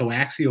towers,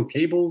 coaxial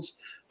cables,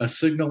 a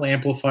signal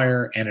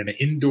amplifier, and an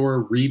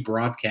indoor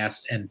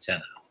rebroadcast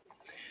antenna.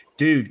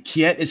 Dude,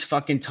 Kiet is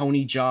fucking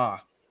Tony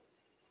Jaa.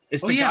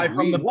 It's the guy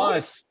from the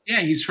bus.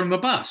 Yeah, he's from the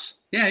bus.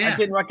 Yeah. I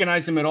didn't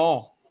recognize him at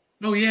all.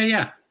 Oh,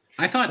 yeah.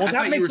 I thought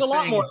that makes a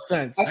lot more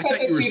sense. I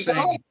thought you were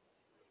saying...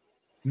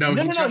 No.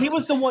 He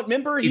was the one.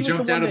 Remember, he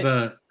jumped out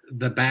of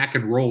the back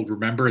and rolled.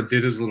 Remember, and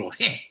did his little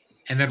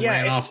and then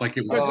ran off like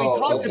it was. Because we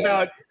talked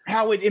about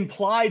how it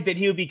implied that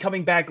he would be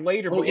coming back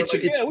later. But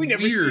we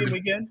never see him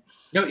again.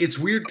 No, it's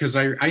weird because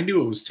I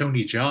knew it was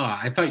Tony Jaa.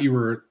 I thought you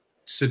were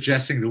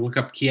suggesting to look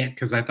up Kiet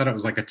because I thought it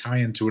was like a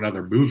tie-in to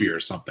another movie or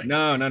something.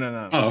 No.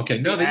 Oh, okay.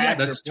 No,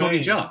 that's Tony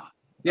Jaa.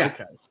 Yeah.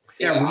 Okay.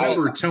 Yeah,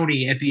 remember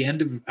Tony at the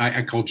end of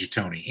I called you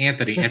Tony.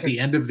 Anthony at the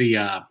end of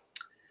the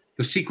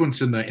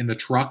sequence in the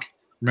truck.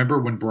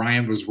 Remember when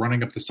Brian was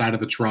running up the side of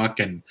the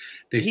truck and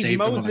they saved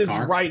him in the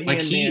car?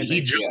 Right-hand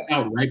he jumped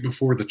out right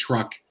before the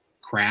truck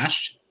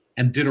crashed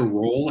and did a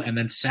roll and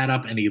then sat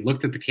up and he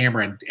looked at the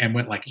camera and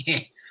went like,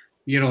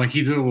 like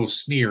he did a little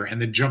sneer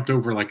and then jumped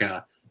over like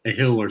a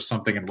hill or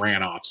something and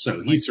ran off.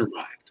 So he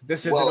survived.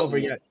 This isn't over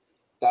yet.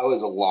 That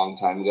was a long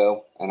time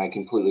ago, and I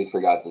completely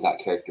forgot that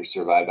character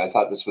survived. I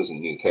thought this was a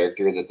new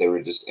character that they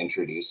were just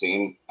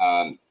introducing.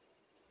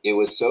 It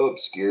was so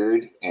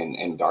obscured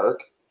and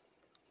dark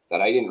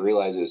that I didn't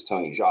realize it was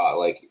Tony Jaa.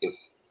 Like, if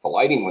the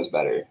lighting was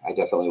better, I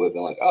definitely would have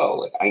been like, oh,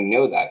 like I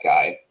know that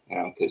guy,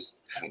 because.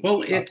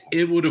 Well,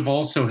 it would have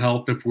also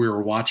helped if we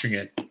were watching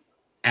it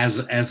as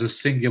a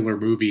singular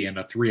movie in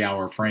a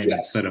 3-hour frame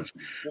instead of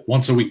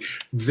once a week.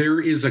 There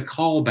is a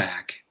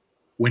callback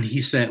when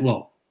he said,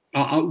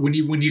 when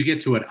you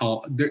get to it,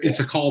 it's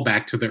a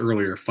callback to the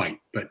earlier fight.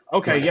 But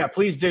okay,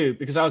 please do,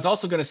 because I was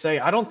also going to say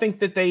I don't think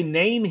that they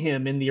name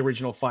him in the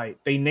original fight.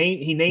 He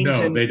names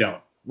him. No, they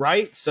don't.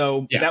 Right,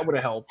 so that would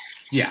have helped.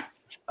 Yeah.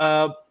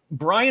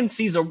 Brian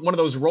sees one of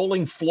those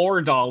rolling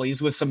floor dollies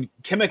with some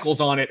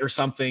chemicals on it or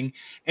something.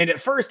 And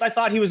at first I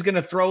thought he was going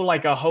to throw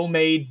like a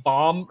homemade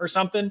bomb or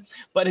something.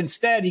 But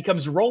instead he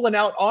comes rolling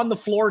out on the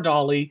floor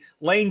dolly,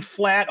 laying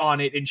flat on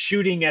it and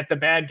shooting at the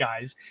bad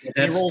guys.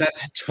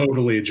 That's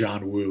totally a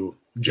John Woo.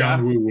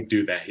 John Woo would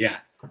do that. Yeah.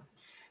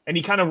 And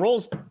he kind of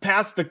rolls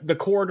past the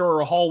corridor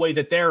or hallway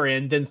that they're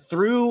in, then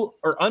through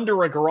or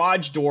under a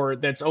garage door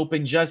that's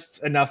open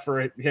just enough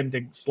for him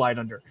to slide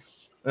under.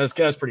 That's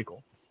pretty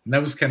cool. And that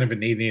was kind of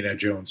an Indiana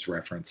Jones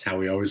reference,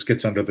 how he always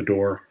gets under the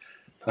door.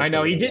 I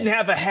know. He didn't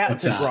have a hat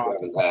to drop.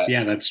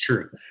 Yeah, that's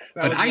true.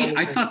 But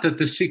I thought that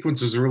this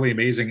sequence was really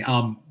amazing.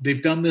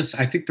 They've done this.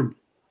 I think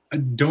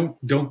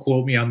don't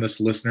quote me on this,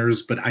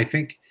 listeners, but I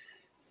think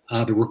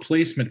the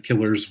Replacement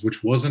Killers,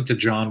 which wasn't a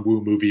John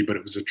Woo movie, but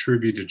it was a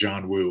tribute to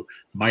John Woo,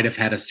 might have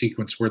had a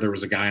sequence where there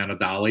was a guy on a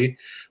dolly.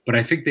 But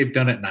I think they've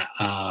done it.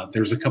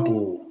 There's a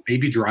couple.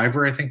 Baby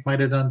Driver, I think,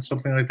 might have done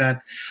something like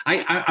that.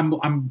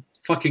 I'm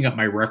fucking up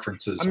my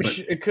references. But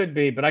sure it could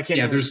be, but I can't.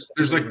 Yeah,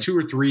 there's like 2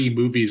 or 3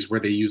 movies where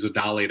they use a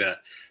dolly to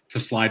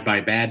slide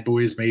by bad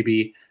boys.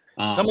 Maybe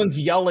someone's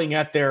yelling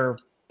at their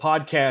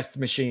podcast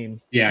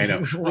machine. Yeah, I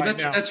know. Well,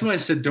 that's why I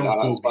said don't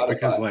quote me,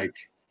 because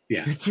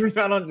yeah,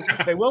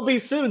 they will be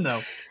soon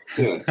though.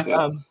 Soon.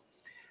 Yeah.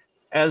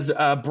 As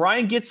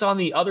Brian gets on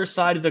the other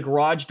side of the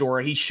garage door,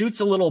 he shoots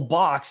a little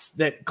box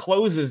that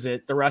closes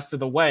it the rest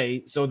of the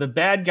way. So the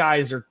bad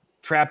guys are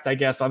trapped, I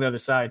guess, on the other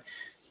side.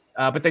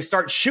 But they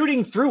start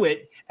shooting through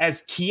it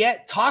as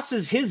Kiet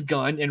tosses his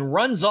gun and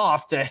runs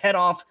off to head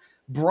off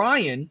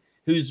Brian,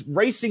 who's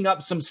racing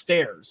up some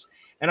stairs.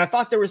 And I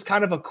thought there was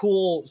kind of a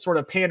cool sort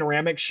of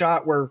panoramic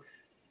shot where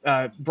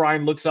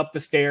Brian looks up the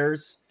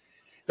stairs.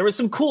 There was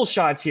some cool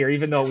shots here,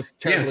 even though it was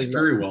terribly. Yeah, it's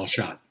very well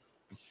shot.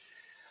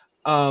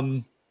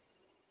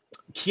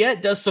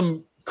 Kiet does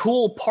some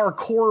cool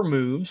parkour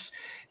moves,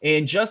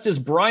 and just as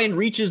Brian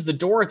reaches the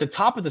door at the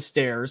top of the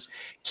stairs,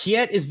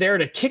 Kiet is there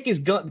to kick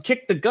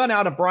the gun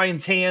out of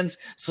Brian's hands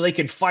so they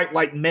can fight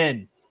like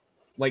men,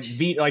 like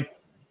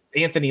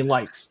Anthony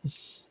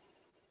likes.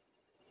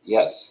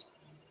 Yes,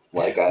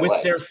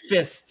 with their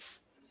fists.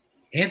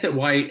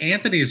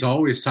 Anthony's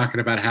always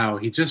talking about how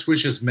he just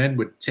wishes men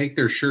would take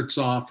their shirts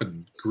off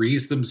and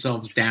grease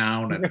themselves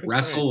down and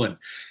wrestle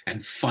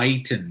and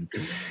fight and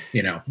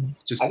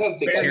just I don't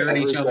think I've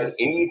ever said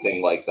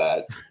anything like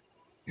that.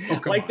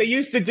 Like they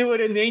used to do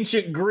it in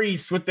ancient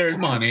Greece with their.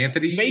 Come on,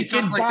 Anthony, you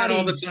talk like that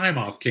all the time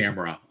off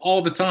camera,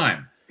 all the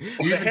time.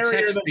 You even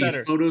text me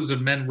photos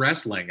of men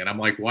wrestling, and I'm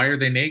like, why are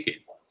they naked?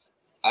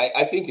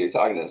 I think you're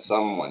talking to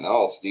someone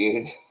else,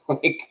 dude.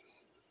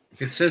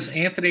 It says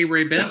Anthony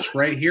Ray Bench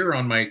right here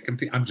on my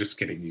computer. I'm just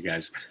kidding, you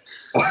guys.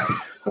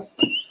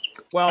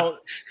 Well,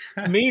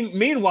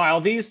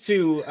 meanwhile, these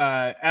two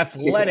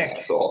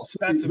athletic. What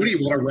do you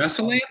want to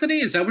wrestle, Anthony?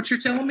 Is that what you're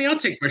telling me? I'll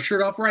take my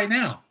shirt off right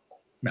now.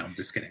 No, I'm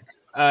just kidding.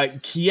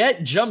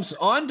 Kiet jumps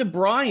onto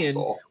Brian,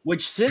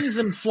 which sends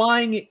him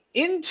flying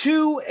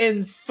into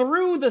and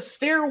through the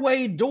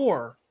stairway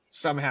door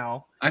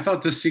somehow. I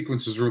thought this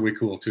sequence was really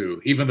cool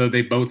too, even though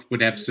they both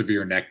would have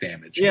severe neck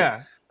damage.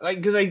 Yeah.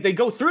 Because they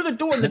go through the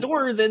door, and the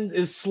door then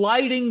is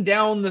sliding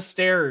down the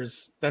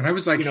stairs. And I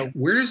was like,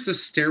 where's the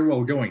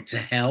stairwell going? To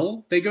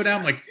hell? They go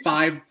down like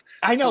 5.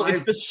 I know,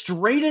 it's the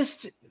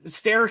straightest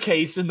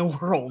staircase in the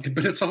world.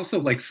 But it's also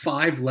like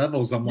 5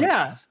 levels. I'm like,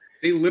 yeah.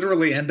 They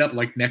literally end up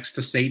like next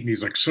to Satan.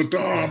 He's like,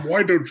 Saddam,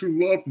 why don't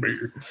you love me?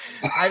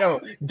 I know.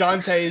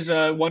 Dante's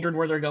wondering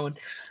where they're going.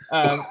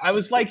 I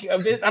was like, I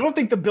don't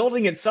think the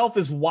building itself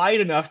is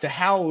wide enough to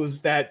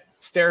house that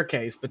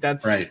staircase, but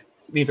that's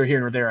neither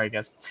here nor there, I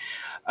guess.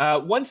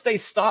 Once they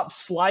stop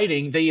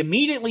sliding, they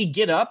immediately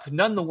get up,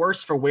 none the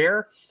worse for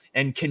wear,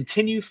 and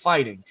continue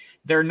fighting.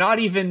 They're not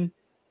even,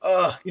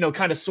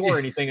 kind of sore or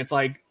anything. It's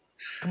like,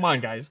 come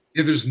on, guys.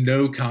 Yeah, there's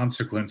no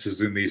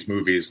consequences in these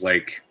movies.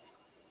 Like,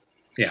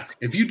 yeah,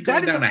 if you'd go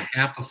down a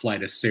half a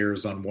flight of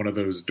stairs on one of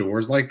those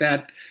doors like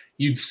that,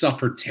 you'd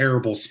suffer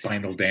terrible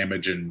spinal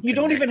damage. And you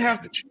don't even have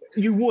to.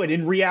 You would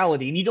in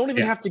reality, and you don't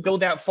even have to go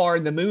that far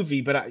in the movie.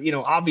 But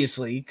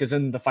obviously, because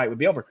then the fight would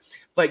be over.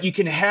 But you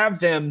can have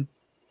them.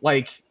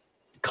 Like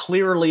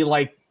clearly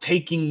like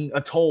taking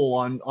a toll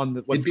on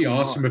the what's It'd be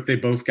awesome if they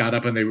both got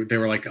up and they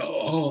were like,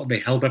 oh, they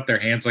held up their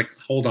hands like,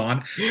 hold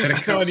on. Then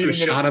it cuts to a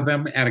shot of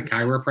them at a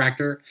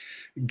chiropractor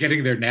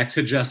getting their necks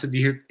adjusted.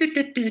 You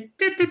hear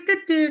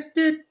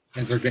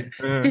as they're getting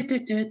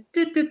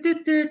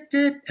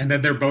and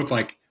then they're both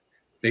like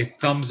they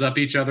thumbs up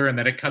each other and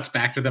then it cuts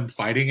back to them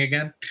fighting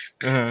again.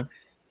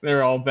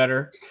 They're all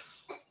better.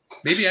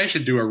 Maybe I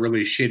should do a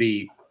really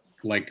shitty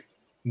like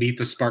Meet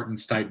the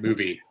Spartans type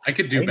movie. I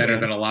could do better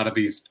than a lot of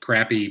these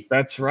crappy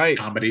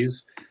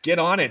comedies. Get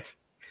on it.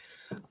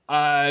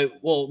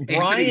 Well,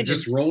 Brian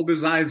just rolled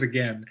his eyes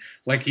again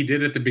like he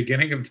did at the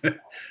beginning of the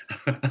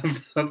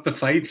of the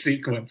fight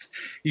sequence.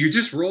 You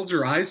just rolled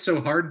your eyes so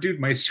hard, dude,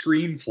 my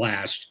screen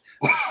flashed.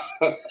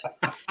 I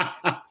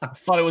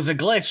thought it was a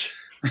glitch.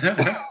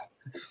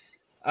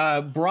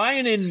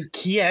 Brian and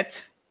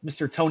Kiet,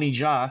 Mr. Tony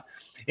Jaa,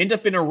 end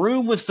up in a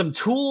room with some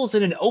tools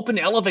and an open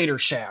elevator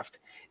shaft.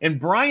 And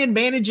Brian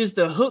manages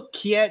to hook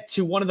Kiet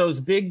to one of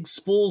those big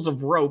spools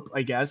of rope,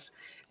 I guess,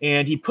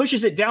 and he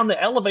pushes it down the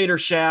elevator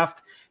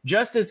shaft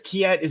just as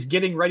Kiet is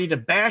getting ready to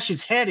bash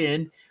his head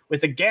in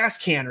with a gas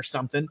can or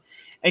something.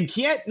 And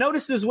Kiet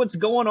notices what's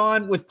going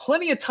on with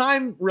plenty of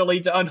time, really,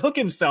 to unhook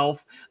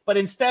himself, but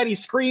instead he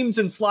screams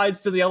and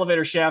slides to the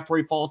elevator shaft where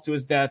he falls to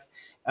his death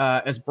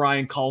as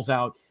Brian calls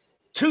out,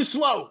 "Too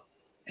slow!"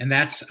 And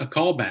that's a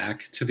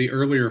callback to the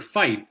earlier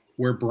fight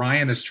where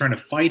Brian is trying to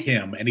fight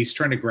him and he's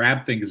trying to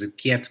grab things and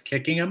Kiet's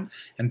kicking him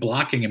and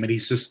blocking him and he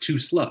says too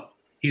slow.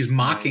 He's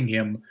mocking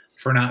him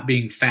for not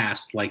being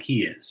fast like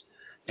he is.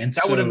 And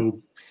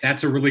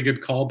that's a really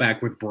good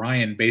callback with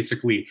Brian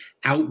basically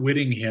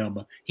outwitting him.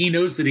 He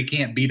knows that he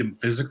can't beat him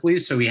physically,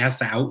 so he has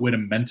to outwit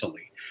him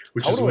mentally,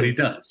 which is what he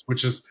does,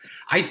 which is,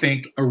 I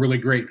think, a really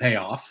great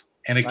payoff.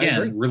 And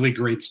again, really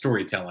great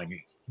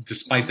storytelling,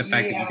 despite the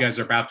fact that you guys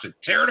are about to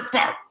tear it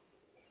apart.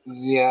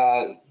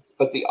 Yeah,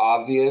 but the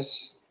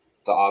obvious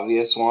the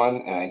obvious one,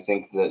 and I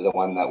think the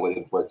one that would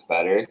have worked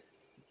better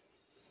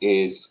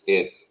is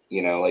if,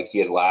 you know, like he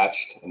had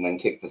latched and then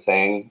kicked the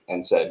thing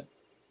and said,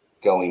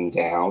 "Going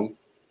down."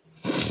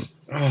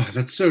 Oh,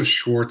 that's so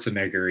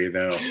Schwarzenegger-y,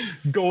 though.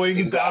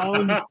 Going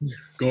down.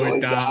 Going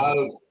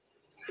down.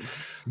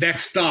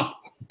 Next up,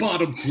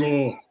 bottom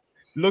floor.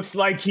 Looks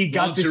like he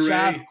got lingerie, the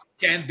shaft.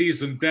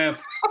 Candies and death.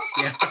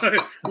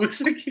 Yeah, looks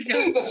like he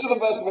got. That's the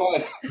best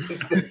one.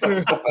 That's the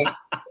best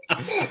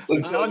one.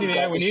 I'm telling you,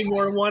 man, we need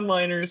more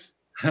one-liners.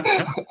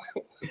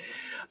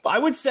 I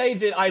would say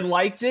that I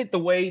liked it the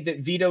way that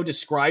Vito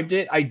described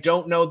it. I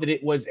don't know that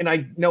it was, and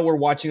I know we're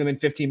watching them in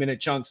 15-minute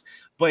chunks,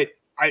 but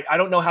I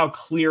don't know how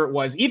clear it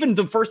was. Even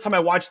the first time I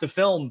watched the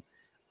film,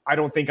 I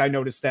don't think I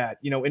noticed that,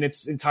 you know, in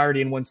its entirety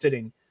in one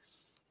sitting.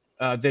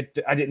 That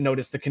I didn't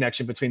notice the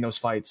connection between those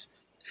fights.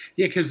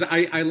 Yeah, because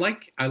I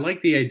like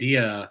the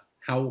idea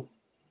how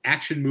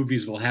action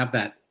movies will have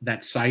that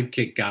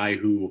sidekick guy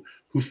who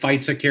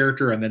fights a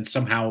character and then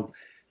somehow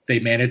they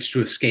manage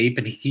to escape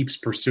and he keeps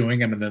pursuing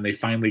him and then they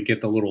finally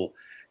get the little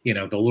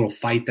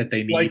fight that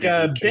they need. Like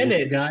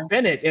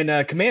Bennett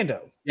in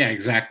Commando. Yeah,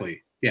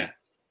 exactly. Yeah.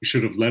 You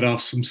should have let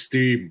off some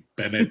steam,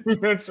 Bennett.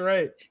 That's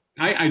right.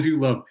 I do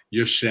love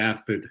 "You're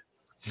shafted,"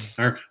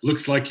 or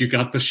 "Looks like you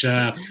got the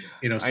shaft."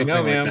 You know, something I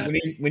know, like man.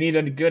 that. We need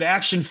a good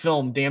action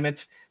film. Damn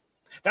it,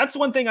 that's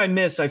one thing I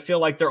miss. I feel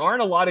like there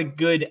aren't a lot of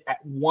good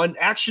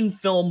action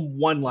film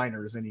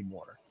one-liners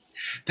anymore.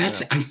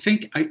 That's. I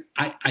think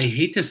I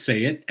hate to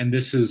say it, and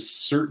this is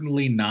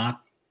certainly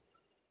not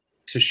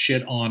to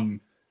shit on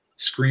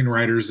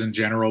screenwriters in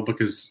general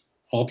because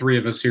all three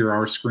of us here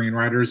are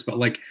screenwriters, but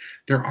like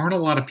there aren't a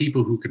lot of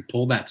people who can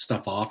pull that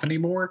stuff off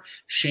anymore.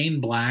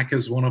 Shane Black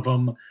is one of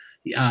them.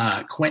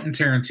 Quentin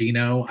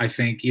Tarantino, I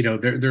think, you know,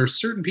 there are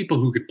certain people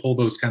who could pull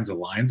those kinds of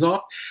lines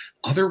off.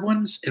 Other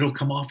ones, it'll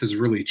come off as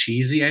really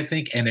cheesy, I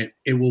think, and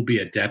it will be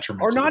a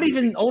detriment. Or not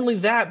even only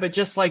that, but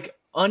just like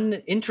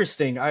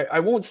uninteresting. I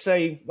won't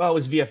say, well, it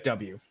was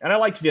VFW, and I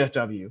liked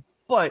VFW,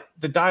 but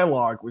the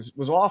dialogue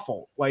was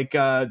awful. Like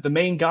the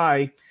main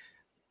guy,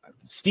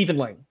 Stephen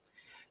Lang.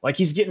 Like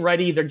he's getting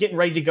ready, they're getting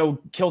ready to go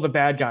kill the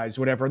bad guys,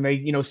 whatever. And they,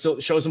 you know, still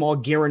shows them all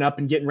gearing up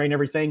and getting ready and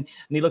everything. And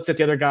he looks at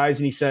the other guys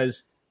and he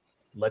says,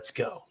 "Let's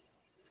go."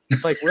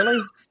 It's like,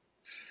 really?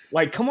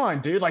 Like, come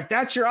on, dude. Like,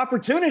 that's your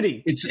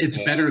opportunity. It's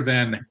better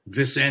than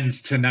 "This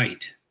ends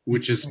tonight,"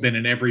 which has been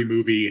in every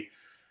movie.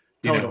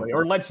 Totally.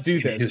 Or "Let's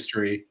do this."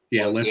 History.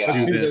 Yeah, let's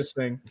do this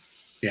thing.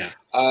 Yeah.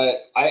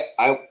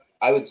 I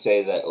would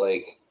say that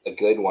like a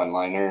good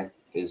one-liner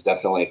is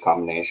definitely a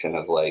combination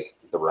of like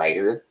the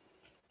writer,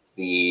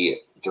 the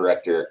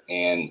director,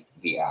 and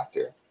the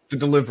actor. The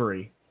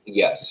delivery.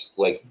 Yes,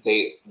 like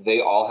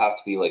they all have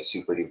to be like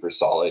super duper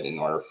solid in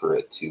order for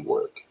it to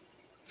work.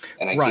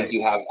 And I think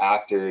you have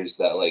actors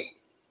that like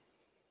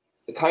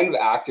the kind of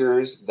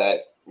actors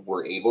that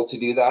were able to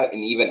do that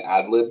and even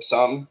ad-lib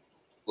some,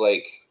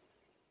 like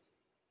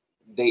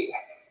they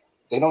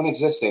don't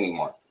exist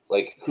anymore.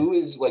 Like who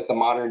is like the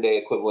modern day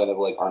equivalent of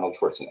like Arnold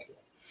Schwarzenegger?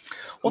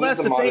 Well,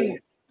 that's the thing.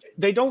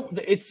 They don't.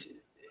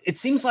 It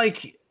seems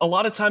like a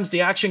lot of times the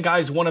action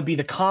guys want to be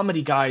the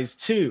comedy guys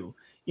too.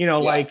 You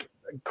know, like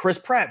Chris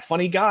Pratt,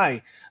 funny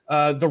guy.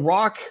 The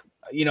Rock,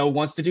 you know,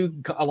 wants to do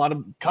a lot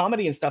of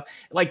comedy and stuff.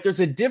 Like there's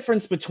a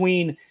difference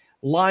between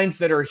lines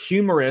that are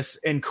humorous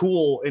and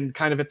cool and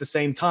kind of at the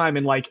same time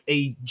and like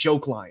a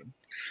joke line.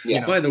 Yeah.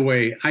 You know? By the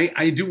way,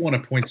 I do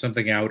want to point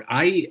something out.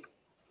 I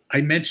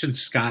mentioned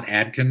Scott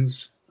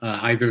Adkins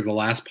either the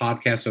last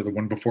podcast or the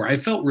one before. I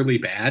felt really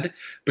bad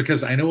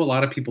because I know a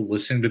lot of people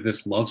listening to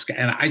this love Scott,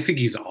 and I think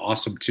he's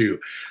awesome too.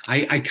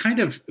 I kind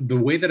of, the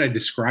way that I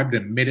described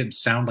him made him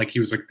sound like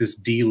he was like this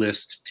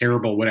D-list,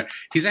 terrible, whatever.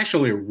 He's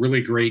actually a really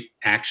great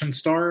action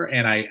star,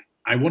 and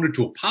I wanted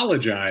to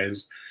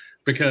apologize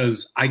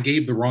because I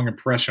gave the wrong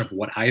impression of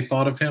what I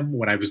thought of him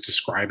when I was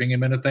describing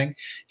him in a thing.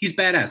 He's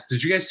badass.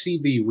 Did you guys see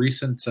the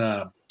recent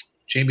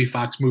Jamie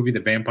Foxx movie, the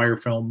vampire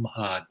film,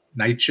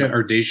 Night Shift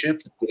or Day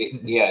Shift?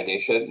 Yeah,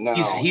 Day Shift. No,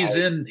 he's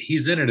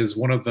in it as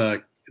one of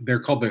the.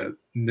 They're called the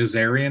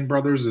Nazarian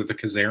brothers or the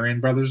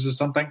Khazarian brothers or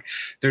something.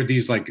 They're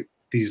these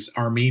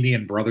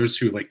Armenian brothers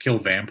who like kill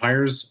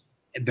vampires.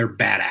 They're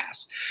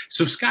badass.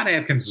 So Scott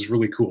Adkins is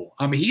really cool.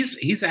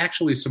 He's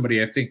actually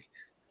somebody I think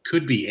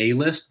could be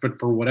A-list, but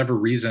for whatever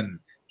reason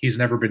he's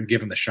never been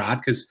given the shot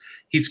because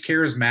he's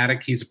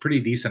charismatic. He's a pretty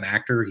decent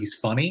actor. He's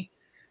funny.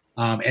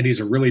 And he's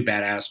a really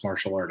badass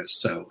martial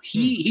artist. So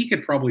he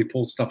could probably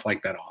pull stuff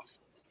like that off.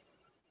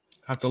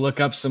 Have to look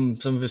up some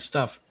of his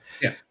stuff.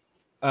 Yeah.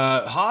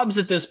 Hobbs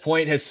at this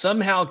point has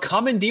somehow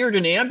commandeered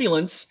an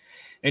ambulance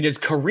and is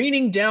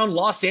careening down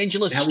Los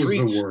Angeles streets.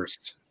 That was the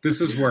worst.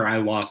 This is where I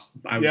lost.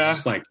 I was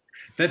just like,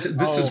 this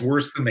is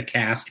worse than the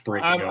cast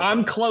breaking over.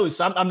 I'm close.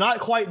 I'm not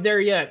quite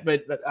there yet,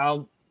 but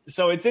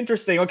so it's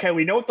interesting. Okay,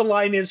 we know what the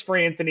line is for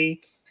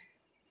Anthony.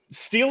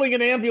 Stealing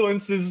an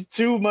ambulance is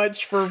too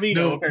much for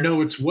Vito.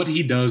 No, it's what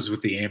he does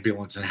with the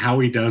ambulance and how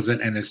he does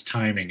it and his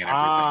timing and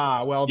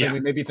everything. Then we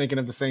may be thinking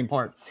of the same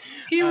part.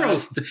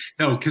 Heroes,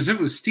 no, because if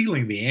it was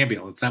stealing the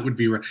ambulance, that would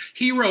be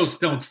heroes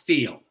don't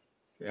steal.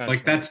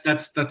 Like that's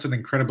an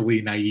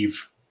incredibly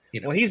naive.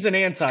 Well, he's an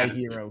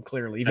anti-hero,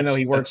 clearly, even though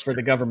he works for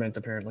the government,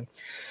 apparently.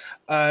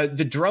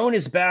 The drone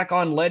is back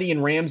on Letty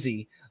and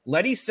Ramsey.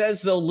 Letty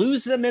says they'll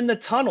lose them in the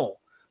tunnel,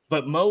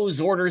 but Mose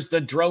orders the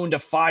drone to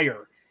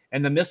fire,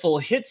 and the missile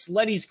hits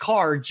Letty's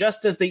car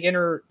just as they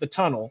enter the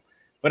tunnel.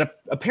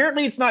 But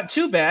apparently it's not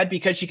too bad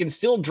because she can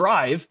still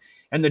drive,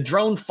 and the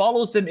drone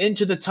follows them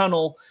into the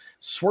tunnel,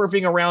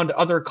 swerving around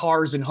other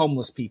cars and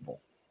homeless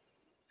people.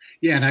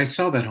 Yeah, and I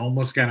saw that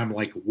homeless guy, and I'm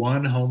like,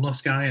 one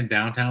homeless guy in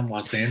downtown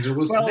Los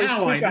Angeles? Well,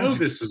 now I know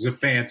this is a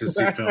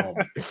fantasy film.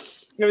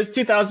 It was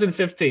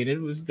 2015. It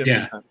was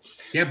different time.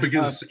 Yeah,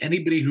 because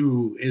anybody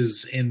who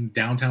is in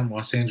downtown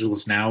Los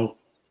Angeles now,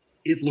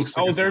 it looks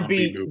like a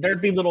zombie movie.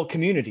 There'd be little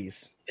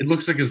communities. It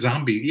looks like a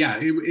zombie. Yeah,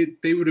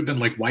 they would have been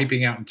like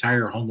wiping out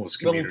entire homeless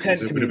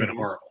communities. It would have been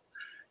horrible.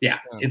 Yeah,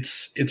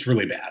 it's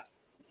really bad.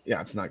 Yeah,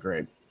 it's not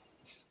great.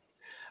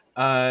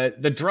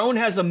 The drone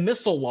has a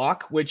missile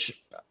lock, which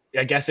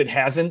I guess it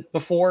hasn't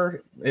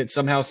before. It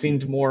somehow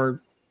seemed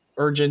more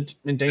urgent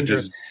and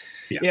dangerous.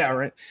 Yeah,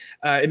 right.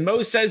 And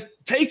Mose says,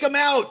 take him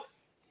out.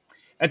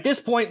 At this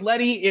point,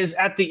 Letty is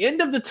at the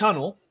end of the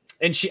tunnel,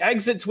 and she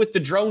exits with the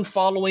drone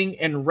following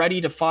and ready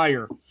to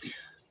fire.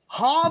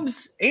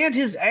 Hobbs and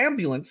his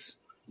ambulance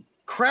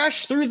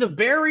crash through the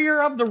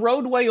barrier of the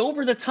roadway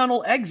over the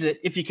tunnel exit,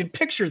 if you can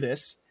picture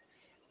this,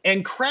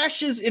 and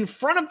crashes in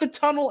front of the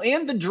tunnel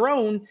and the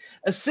drone,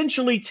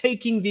 essentially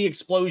taking the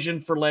explosion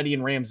for Letty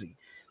and Ramsey.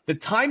 The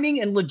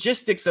timing and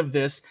logistics of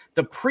this,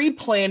 the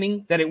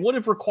pre-planning that it would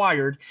have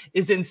required,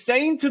 is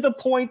insane to the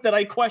point that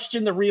I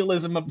question the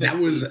realism of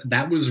this.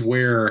 That was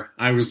where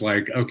I was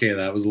like, okay,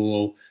 that was a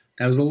little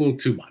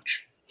too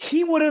much.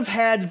 He would have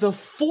had the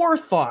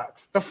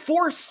forethought, the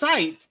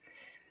foresight,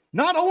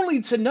 not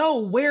only to know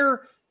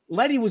where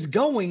Letty was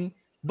going,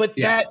 but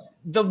that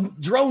the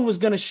drone was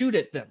going to shoot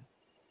at them.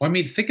 Well, I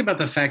mean, think about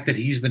the fact that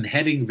he's been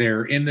heading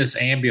there in this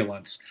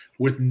ambulance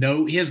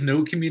he has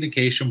no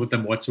communication with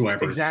them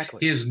whatsoever.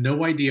 Exactly. He has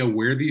no idea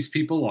where these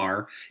people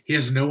are. He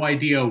has no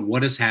idea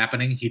what is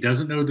happening. He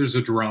doesn't know there's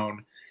a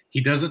drone. He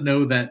doesn't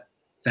know that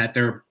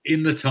they're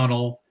in the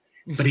tunnel,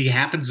 but he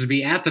happens to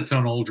be at the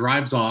tunnel,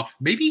 drives off.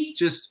 Maybe he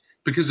just,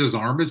 because his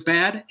arm is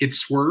bad, it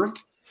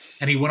swerved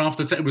and he went off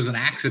it was an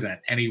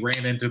accident and he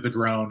ran into the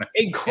drone.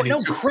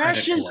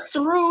 Crashes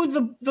through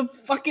the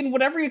fucking,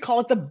 whatever you call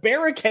it, the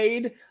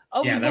barricade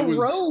of the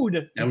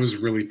road. That was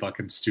really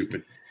fucking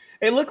stupid.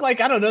 It looked like,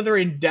 I don't know, they're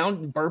in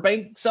down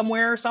Burbank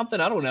somewhere or something.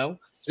 I don't know.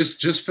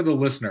 Just for the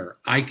listener,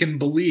 I can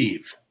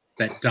believe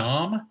that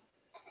Dom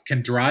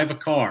can drive a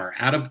car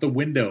out of the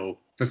window,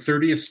 the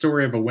 30th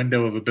story of a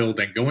window of a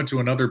building, go into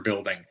another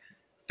building,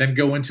 then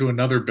go into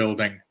another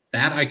building.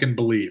 That I can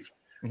believe.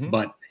 Mm-hmm.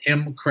 But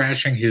him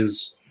crashing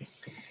his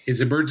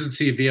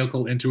emergency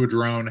vehicle into a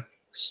drone,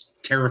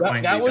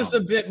 terrifying. That was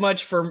a bit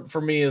much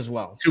for me as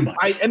well. Too much.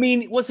 I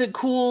mean, was it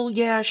cool?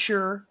 Yeah,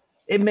 sure.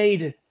 It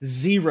made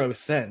zero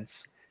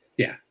sense.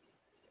 Yeah.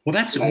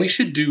 Well, we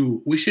should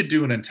do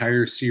an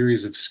entire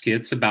series of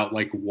skits about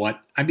like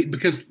what I mean,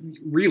 because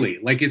really,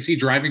 like, is he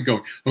driving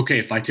going, okay,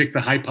 if I take the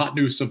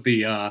hypotenuse of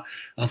the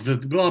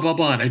blah blah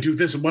blah and I do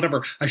this and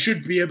whatever, I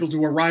should be able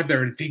to arrive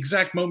there at the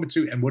exact moment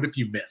too. And what if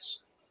you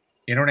miss?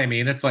 You know what I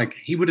mean? It's like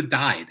he would have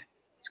died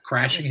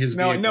crashing his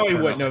vehicle. No, he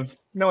wouldn't have.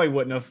 No, he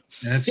wouldn't have.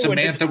 And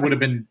Samantha would have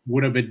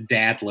been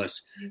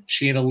dadless.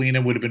 She and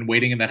Alina would have been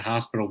waiting in that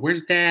hospital.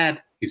 Where's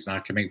Dad? He's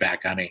not coming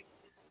back, honey.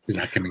 He's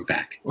not coming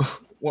back.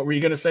 What were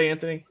you going to say,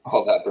 Anthony?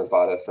 All that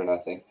bravado for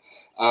nothing.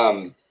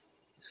 I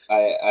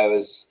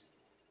was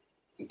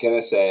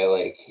going to say,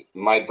 like,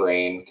 my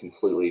brain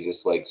completely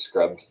just, like,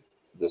 scrubbed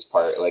this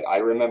part. Like, I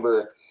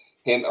remember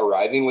him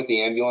arriving with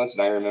the ambulance,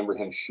 and I remember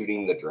him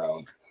shooting the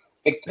drone.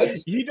 Like,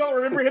 you don't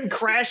remember him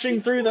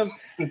crashing through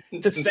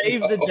to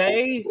save the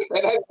day?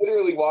 And I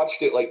literally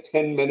watched it, like,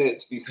 10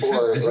 minutes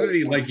before. Doesn't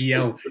he, like,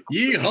 yell,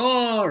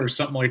 yeehaw, or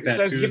something like that?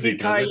 Says,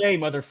 yippee-ki-yay,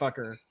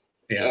 motherfucker.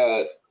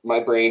 Yeah. My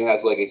brain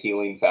has like a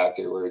healing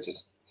factor where it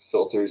just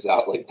filters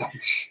out like dumb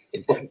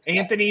shit. Like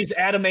Anthony's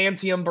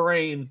adamantium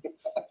brain.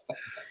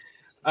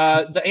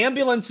 The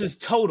ambulance is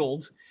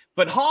totaled,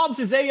 but Hobbs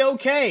is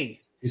A-okay.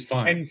 He's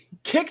fine. And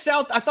kicks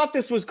out. I thought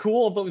this was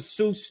cool, although it was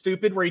so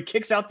stupid, where he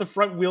kicks out the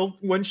front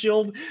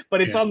windshield, but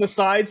it's on the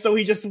side, so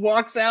he just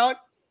walks out.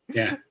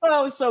 Yeah.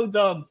 Oh, so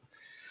dumb.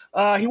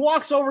 He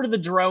walks over to the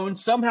drone,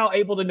 somehow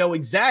able to know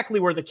exactly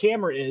where the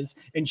camera is,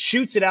 and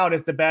shoots it out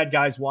as the bad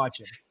guys watch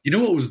him. You know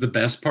what was the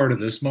best part of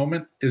this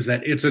moment is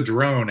that it's a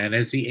drone, and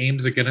as he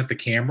aims again at the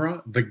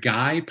camera, the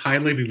guy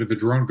piloting the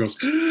drone goes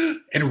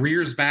and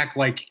rears back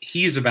like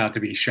he's about to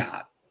be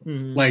shot.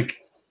 Mm-hmm.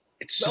 Like,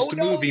 it's just a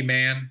movie,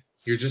 man.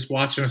 You're just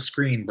watching a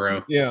screen,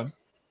 bro. Yeah.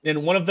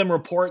 And one of them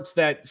reports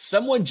that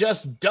someone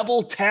just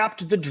double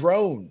tapped the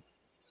drone.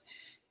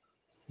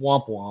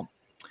 Womp womp.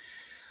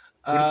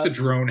 What if the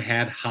drone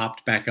had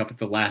hopped back up at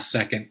the last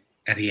second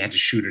and he had to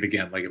shoot it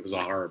again like it was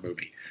a horror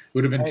movie? It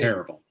would have been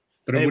terrible.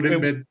 But it would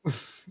have been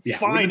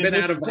fine. Would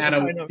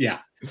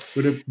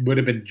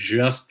have been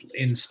just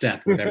in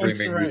step with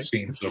everything we've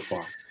seen so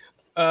far.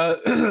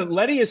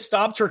 Letty has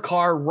stopped her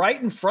car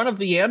right in front of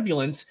the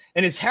ambulance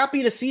and is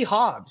happy to see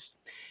Hobbs.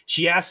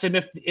 She asks him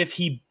if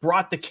he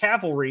brought the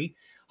cavalry.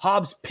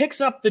 Hobbs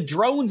picks up the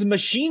drone's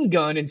machine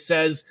gun and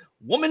says,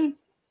 "Woman,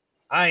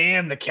 I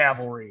am the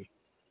cavalry."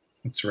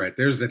 That's right.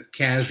 There's that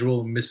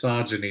casual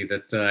misogyny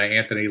that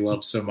Anthony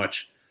loves so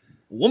much.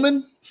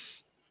 Woman.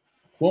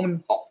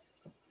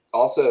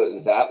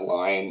 Also, that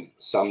line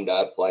summed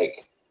up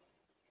like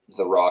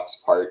The Rock's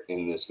part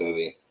in this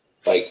movie.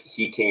 Like,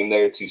 he came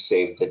there to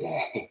save the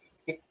day.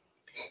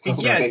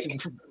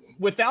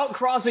 Without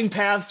crossing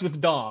paths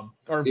with Dom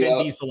or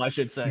Vin Diesel, I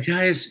should say.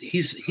 Guys,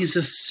 he's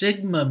a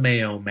Sigma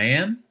male,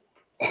 man.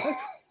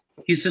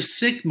 He's a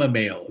Sigma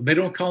male. They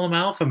don't call them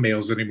alpha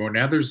males anymore.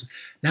 Now there's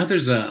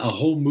a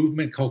whole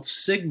movement called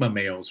Sigma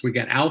males. We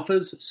got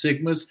alphas,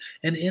 sigmas,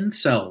 and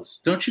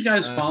incels. Don't you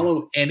guys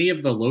follow any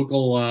of the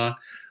local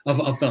of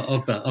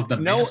the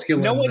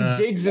masculine? No one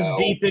digs as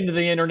deep into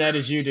the internet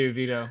as you do,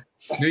 Vito.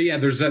 No, yeah,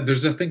 there's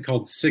a thing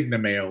called Sigma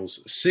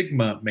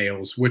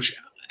males, which,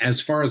 as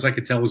far as I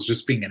could tell, is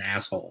just being an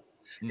asshole.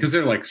 Because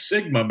they're like,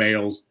 Sigma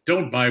males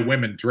don't buy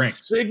women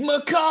drinks.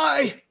 Sigma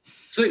Chi.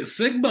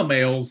 Sigma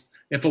males.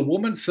 If a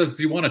woman says,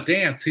 "Do you want to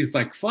dance?" He's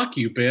like, "Fuck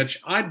you, bitch.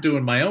 I'm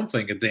doing my own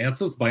thing and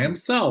dances by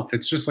himself."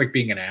 It's just like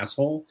being an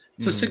asshole.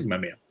 It's a Sigma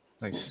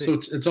male. So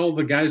it's all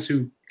the guys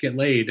who get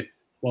laid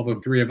while the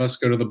three of us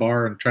go to the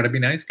bar and try to be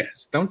nice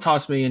guys. Don't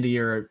toss me into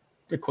your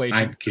equation.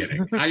 I'm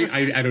kidding.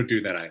 I don't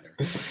do that either.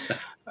 So.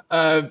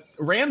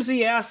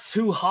 Ramsey asks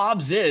who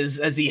Hobbs is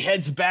as he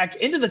heads back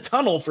into the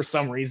tunnel for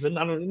some reason.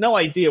 No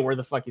idea where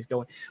the fuck he's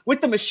going. With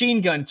the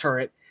machine gun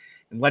turret.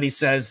 And Letty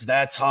says,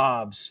 "That's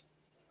Hobbs."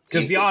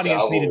 Because the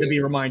audience needed to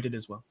be reminded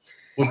as well.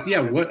 Well, yeah,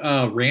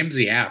 what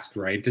Ramsey asked,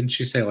 right? Didn't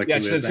she say, like,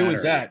 she says, "Who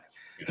is that?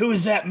 Who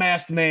is that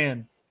masked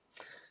man?"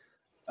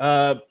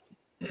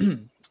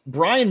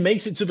 Brian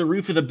makes it to the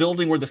roof of the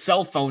building where the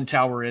cell phone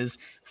tower is,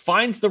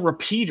 finds the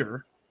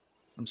repeater.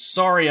 I'm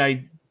sorry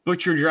I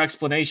butchered your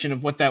explanation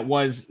of what that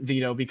was,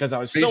 Vito, because I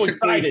was so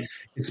excited.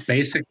 It's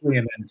basically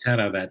an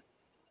antenna that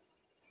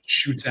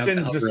shoots out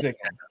sends the signal.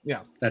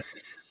 Yeah.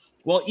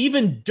 Well,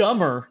 even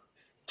dumber,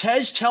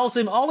 Tej tells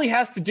him all he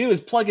has to do is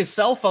plug his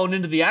cell phone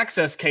into the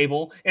access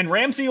cable, and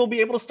Ramsey will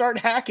be able to start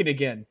hacking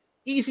again.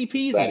 Easy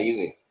peasy. That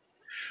easy.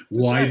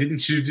 Why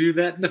didn't you do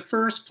that in the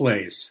first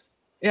place?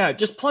 Yeah,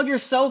 just plug your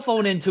cell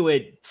phone into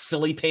it,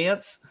 silly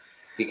pants.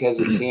 Because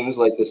it seems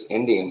like this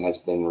ending has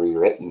been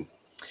rewritten.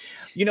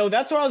 You know,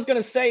 that's what I was going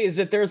to say, is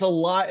that there's a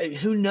lot.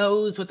 Who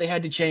knows what they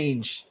had to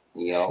change?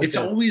 Yeah, it's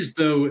always,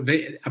 though,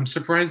 I'm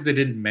surprised they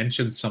didn't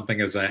mention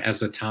something as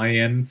a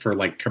tie-in for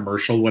like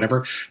commercial,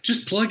 whatever.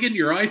 Just plug in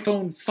your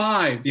iPhone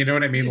 5, you know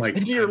what I mean? Like,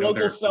 into your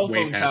local cell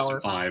phone tower.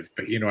 5,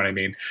 but you know what I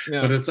mean? Yeah.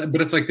 But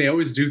it's like they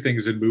always do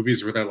things in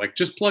movies where they're like,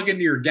 just plug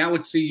into your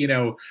Galaxy,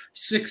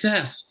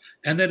 6S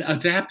and then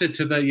adapt it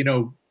to the,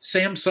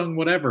 Samsung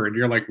whatever. And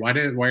you're like, why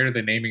are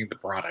they naming the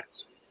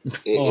products? I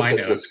know.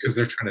 It's because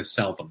they're trying to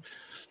sell them.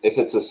 If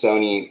it's a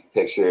Sony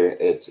picture,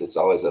 it's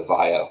always a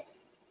Vio.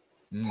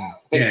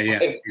 Yeah,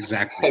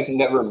 exactly. I've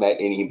never met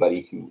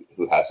anybody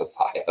who has a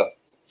Vio.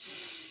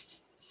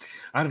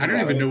 I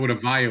don't even know what a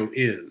Vio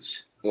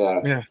is.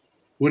 Yeah.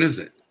 What is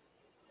it?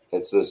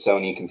 It's a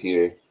Sony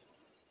computer.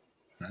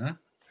 Huh?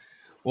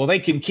 Well, they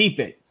can keep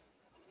it.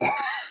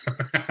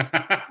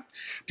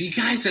 The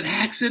guys that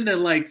hacks into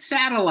like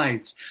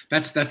satellites.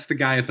 That's the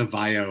guy at the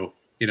Vio.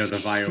 The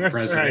Vio that's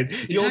president.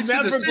 Right. You'll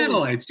never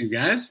satellites, you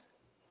guys.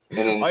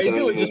 And all you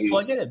do is just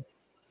plug it in.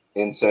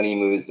 In Sony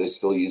movies, they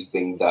still use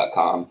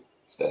Bing.com.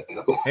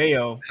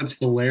 Hey-o. That's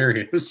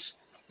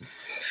hilarious.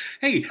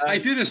 Hey, I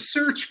did a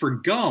search for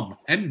gum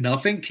and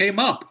nothing came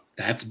up.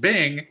 That's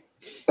Bing.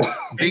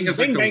 Bing is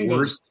like the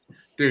worst.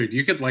 Dude,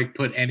 you could like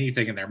put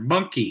anything in there.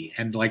 Monkey.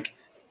 And like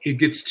it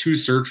gets 2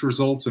 search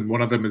results and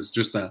one of them is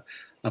just a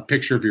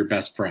picture of your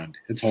best friend.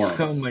 It's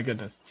horrible. Oh my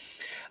goodness.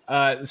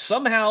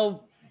 Somehow.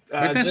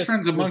 My best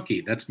friend's a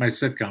monkey. That's my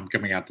sitcom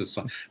coming out this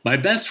summer. My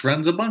best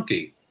friend's a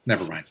monkey.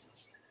 Never mind.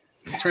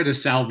 I tried to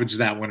salvage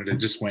that one and it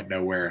just went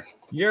nowhere.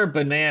 You're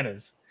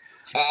bananas.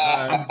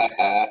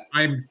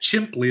 I'm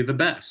chimply the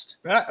best.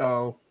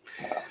 Uh-oh.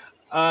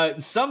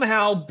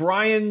 Somehow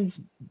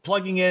Brian's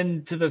plugging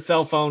into the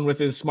cell phone with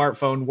his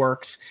smartphone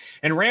works,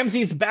 and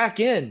Ramsey's back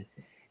in.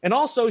 And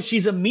also,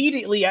 she's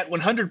immediately at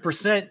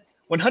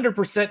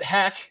 100%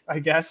 hack, I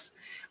guess,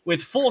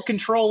 with full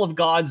control of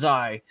God's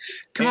eye.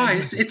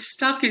 Guys, it's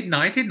stuck at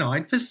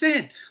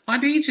 99%. I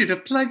need you to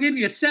plug in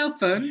your cell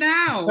phone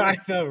now. I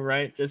know,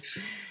 right? Just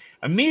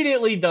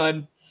immediately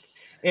done.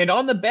 And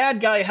on the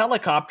bad guy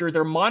helicopter,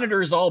 their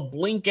monitors all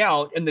blink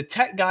out, and the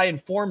tech guy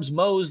informs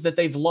Mose that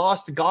they've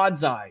lost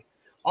God's eye.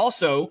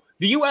 Also,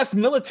 the U.S.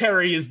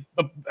 military is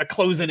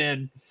closing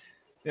in.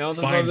 That's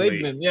how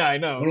they've been. Yeah, I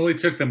know. It only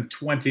took them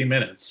 20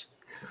 minutes.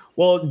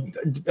 Well,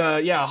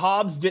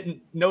 Hobbs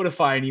didn't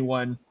notify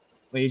anyone.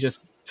 He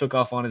just took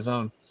off on his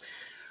own.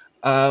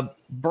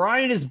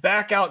 Brian is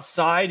back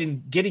outside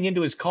and getting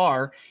into his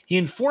car. He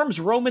informs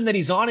Roman that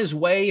he's on his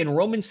way, and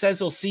Roman says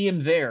he'll see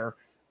him there,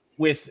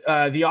 with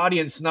the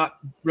audience not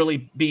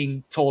really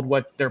being told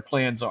what their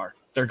plans are.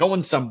 They're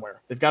going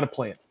somewhere. They've got a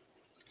plan.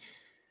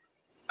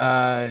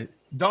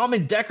 Dom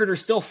and Deckard are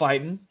still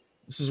fighting.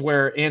 This is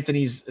where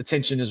Anthony's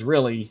attention is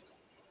really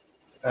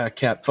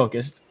kept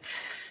focused.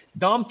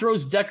 Dom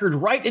throws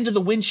Deckard right into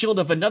the windshield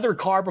of another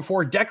car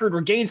before Deckard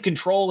regains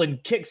control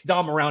and kicks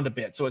Dom around a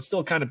bit. So it's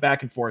still kind of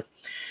back and forth.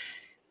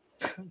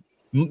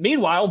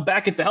 Meanwhile,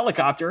 back at the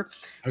helicopter,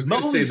 I was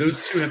going to say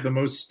those two have the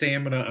most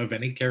stamina of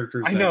any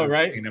characters I know, I've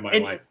right? seen in my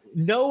and life.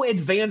 No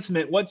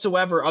advancement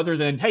whatsoever other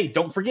than, hey,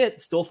 don't forget,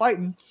 still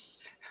fighting.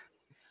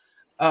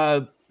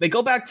 They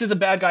go back to the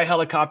bad guy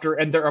helicopter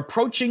and they're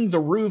approaching the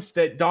roof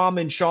that Dom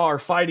and Shaw are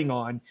fighting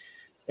on,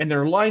 and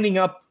they're lining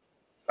up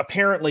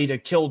apparently to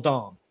kill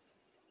Dom.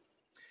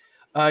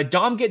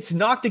 Dom gets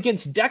knocked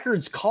against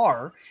Deckard's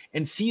car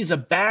and sees a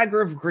bag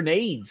of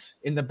grenades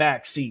in the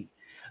back seat.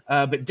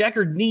 But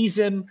Deckard knees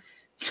him.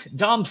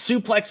 Dom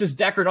suplexes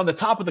Deckard on the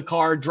top of the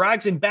car,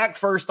 drags him back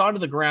first onto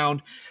the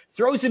ground,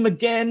 throws him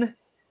again,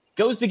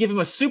 goes to give him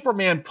a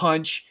Superman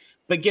punch,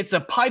 but gets a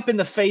pipe in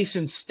the face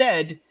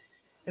instead.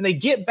 And they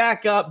get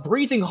back up,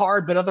 breathing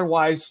hard, but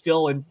otherwise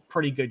still in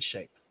pretty good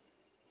shape.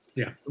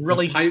 Yeah,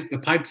 really.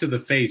 The pipe to the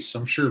face.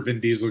 I'm sure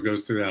Vin Diesel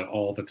goes through that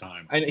all the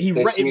time. And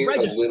they smeared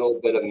a little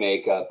bit of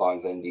makeup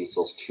on Vin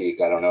Diesel's cheek.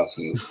 I don't know if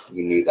you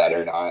knew that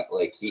or not.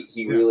 Like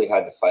he really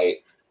had to fight,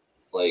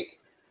 like,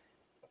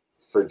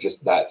 for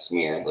just that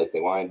smear. Like, they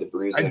wanted to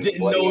bruise him,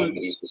 bloody him,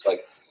 but he's just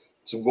like,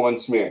 it's one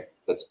smear.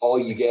 That's all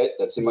you get.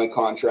 That's in my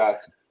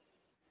contract.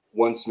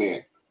 One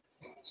smear.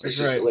 So it's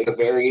just like a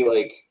very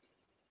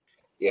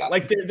yeah.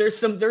 Like there's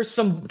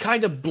some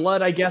kind of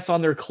blood, I guess,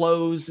 on their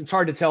clothes. It's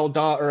hard to tell.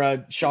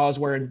 Shaw's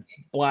wearing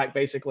black,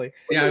 basically.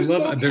 Yeah, I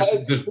love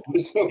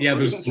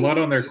there's blood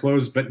on their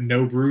clothes, but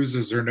no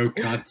bruises or no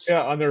cuts.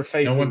 Yeah, on their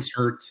faces. No one's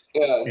hurt.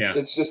 Yeah,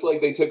 it's just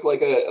like they took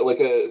like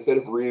a bit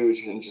of rouge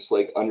and just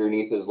like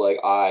underneath his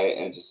eye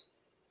and just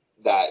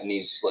that, and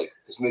he's just like,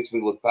 this makes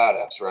me look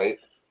badass, right?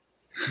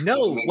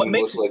 No, what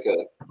makes look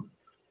like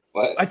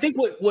what? I think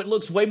what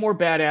looks way more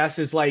badass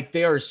is like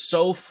they are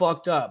so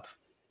fucked up,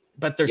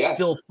 but they're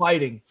still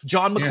fighting.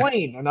 John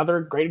McClane,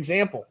 another great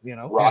example,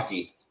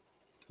 Rocky,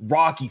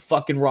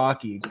 fucking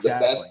Rocky.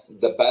 Exactly.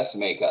 The best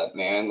makeup,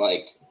 man.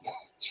 Like,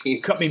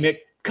 jeez. Cut me, Mick.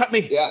 Cut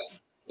me. Yeah.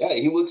 Yeah,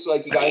 he looks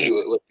like you gotta do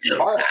it with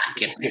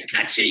Rock, if we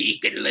cut you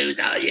can lose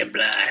all your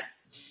blood.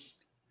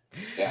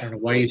 Yeah. I don't know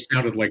why you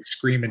sounded like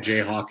Screaming Jay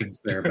Hawkins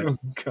there, but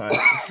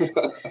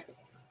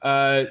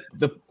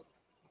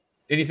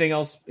anything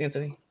else,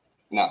 Anthony?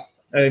 No.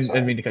 I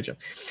didn't mean to cut you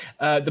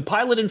off. The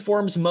pilot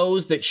informs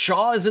Mose that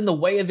Shaw is in the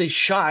way of his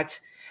shot,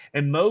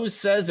 and Mose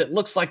says it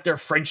looks like their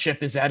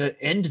friendship is at an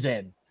end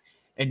then,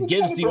 and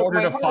gives the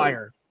order to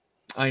fire.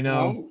 I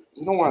know.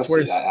 You don't want to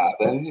see that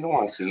happen. You don't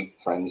want to see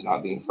friends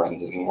not being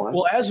friends anymore.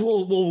 Well, as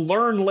we'll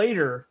learn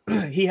later,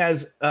 he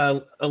has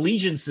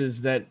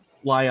allegiances that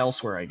lie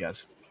elsewhere, I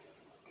guess.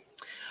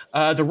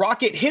 The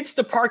rocket hits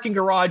the parking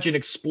garage and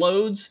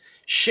explodes,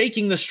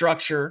 shaking the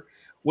structure,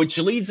 which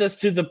leads us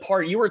to the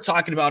part you were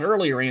talking about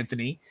earlier,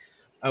 Anthony,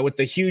 with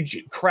the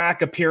huge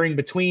crack appearing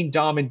between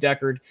Dom and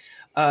Deckard.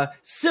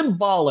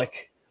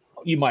 Symbolic,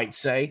 you might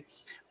say.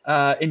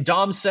 And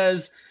Dom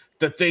says,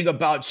 the thing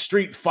about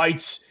street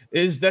fights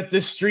is that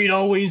the street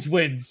always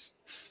wins.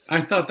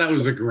 I thought that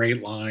was a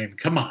great line.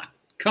 Come on.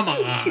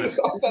 I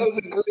thought that was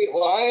a great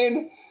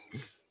line.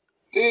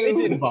 Dude. It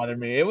didn't bother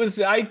me.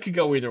 I could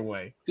go either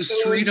way. The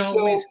street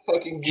always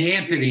fucking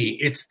Anthony,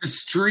 it's the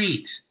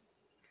street.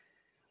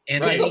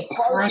 And he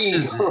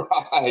crushes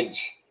it.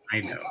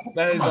 I know.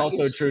 That is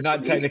also true.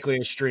 Not technically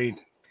a street.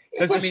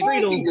 Because the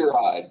street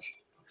garage.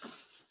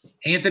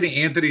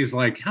 Anthony's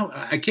like,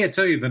 I can't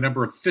tell you the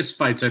number of fist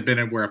fights I've been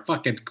in where a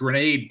fucking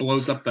grenade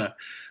blows up the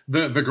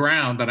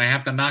ground and I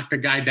have to knock the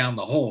guy down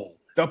the hole.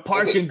 The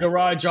parking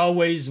garage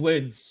always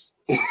wins.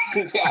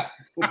 Yeah.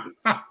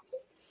 What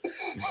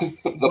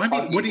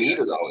do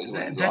you always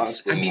wins?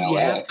 That's. I mean, you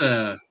have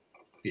to.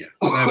 Yeah,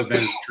 that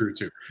is true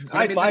too.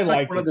 I mean, it's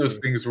like one of those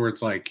things where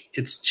it's like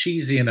it's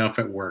cheesy enough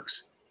it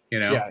works.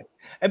 Yeah,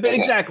 but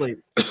exactly.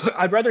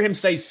 I'd rather him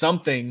say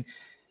something,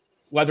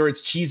 whether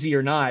it's cheesy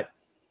or not,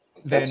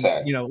 than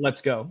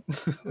let's go.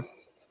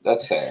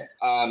 That's fair.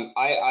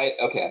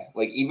 Okay.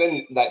 Like,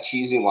 even that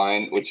cheesy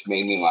line, which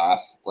made me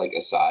laugh, like,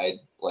 aside,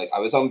 like, I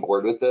was on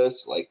board with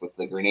this, like, with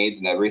the grenades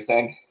and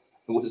everything.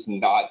 I was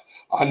not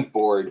on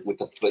board with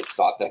the foot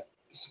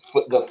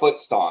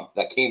stomp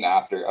that came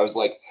after. I was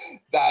like,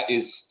 that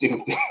is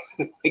stupid.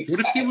 Like, what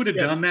if he would have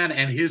done that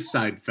and his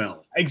side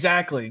fell?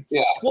 Exactly.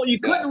 Yeah. Well, you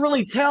couldn't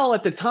really tell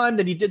at the time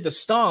that he did the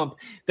stomp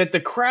that the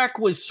crack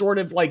was sort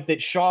of like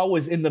that Shaw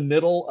was in the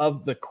middle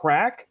of the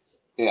crack.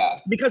 Yeah.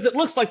 Because it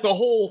looks like the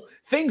whole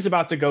thing's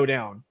about to go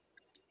down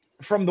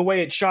from the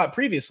way it shot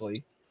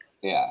previously.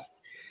 Yeah.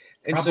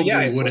 And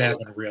probably would have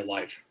in real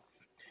life.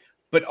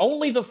 But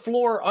only the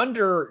floor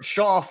under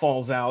Shaw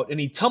falls out, and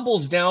he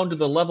tumbles down to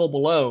the level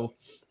below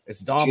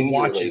as Dom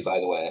watches. By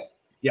the way.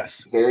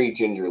 Yes. Very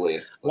gingerly.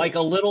 Like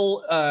a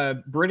little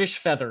British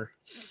feather.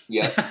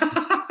 Yeah.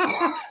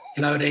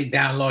 Floating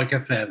down like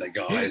a feather,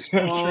 guys.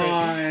 That's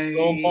right.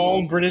 Little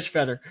bald British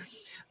feather.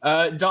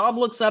 Dom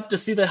looks up to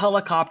see the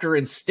helicopter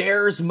and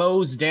stares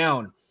Mose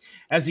down.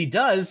 As he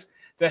does,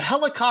 The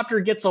helicopter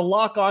gets a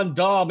lock on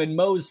Dom, and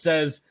Mose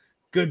says,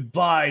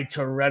 "Goodbye,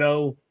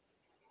 Toretto."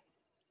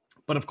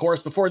 But of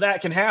course, before that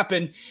can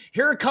happen,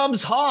 here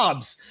comes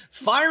Hobbs,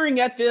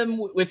 firing at them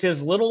with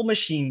his little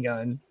machine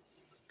gun.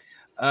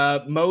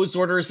 Mose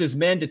orders his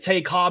men to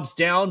take Hobbs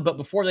down, but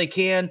before they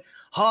can,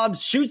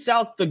 Hobbs shoots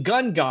out the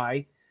gun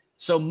guy.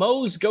 So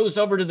Mose goes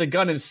over to the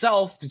gun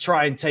himself to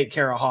try and take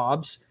care of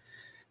Hobbs.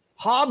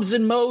 Hobbs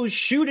and Mose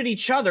shoot at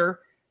each other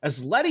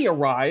as Letty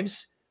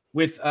arrives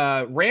with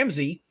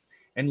Ramsey,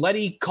 and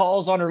Letty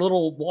calls on her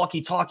little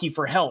walkie-talkie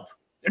for help.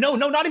 No,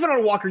 not even on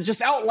a walker,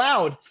 just out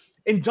loud.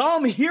 And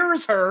Dom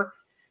hears her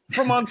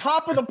from on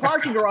top of the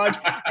parking garage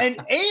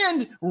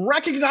and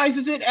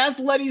recognizes it as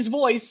Letty's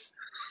voice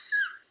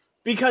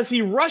because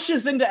he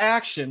rushes into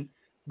action,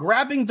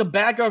 grabbing the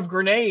bag of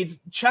grenades,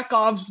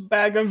 Chekhov's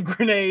bag of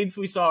grenades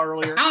we saw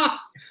earlier.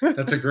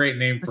 That's a great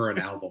name for an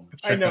album.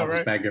 Chekhov's I know,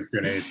 right? Bag of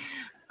Grenades.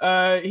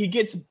 He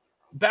gets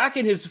back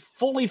in his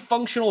fully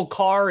functional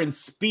car and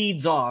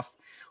speeds off.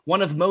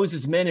 One of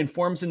Mose's men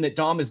informs him that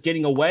Dom is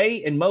getting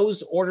away, and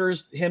Mose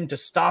orders him to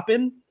stop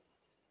him.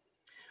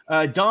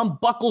 Dom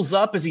buckles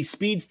up as he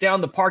speeds down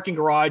the parking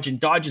garage and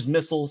dodges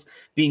missiles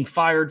being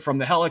fired from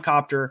the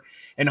helicopter.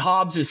 And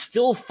Hobbs is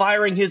still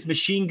firing his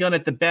machine gun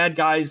at the bad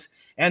guys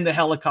and the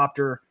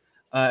helicopter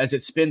as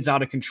it spins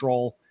out of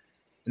control.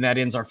 And that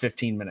ends our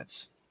 15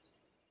 minutes.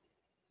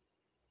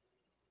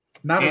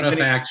 Not enough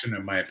action,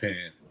 in my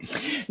opinion.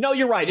 No,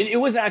 you're right. It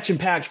was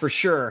action-packed for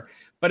sure.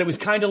 But it was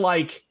kind of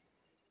like,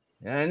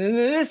 and then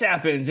this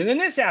happens, and then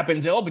this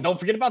happens. Oh, but don't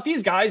forget about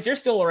these guys. They're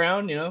still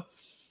around, you know.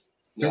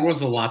 There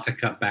was a lot to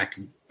cut back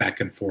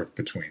and forth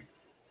between.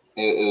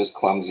 It was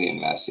clumsy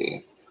and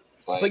messy.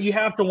 But you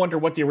have to wonder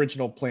what the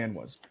original plan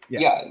was.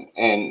 Yeah,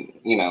 and,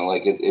 you know,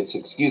 like, it's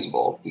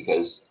excusable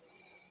because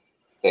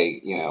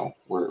they, you know,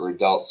 were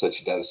dealt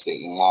such a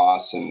devastating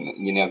loss, and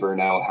you never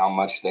know how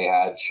much they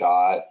had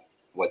shot,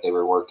 what they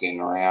were working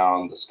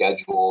around, the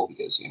schedule,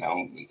 because, you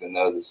know, even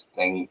though this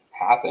thing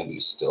happened,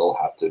 you still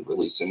have to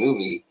release a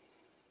movie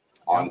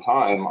on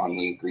time, on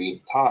the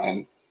agreed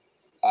time.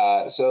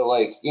 So,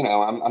 like, you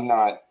know, I'm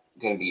not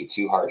going to be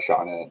too harsh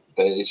on it,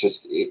 but it's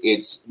just,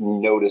 it's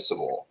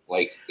noticeable.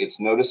 Like, it's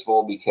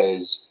noticeable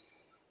because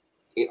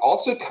it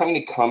also kind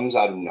of comes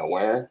out of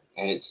nowhere,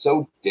 and it's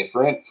so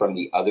different from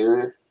the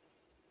other,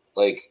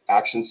 like,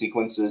 action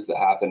sequences that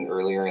happened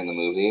earlier in the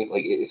movie.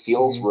 Like, it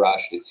feels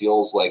rushed. It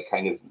feels like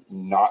kind of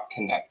not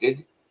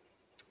connected.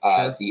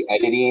 Sure. The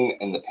editing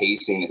and the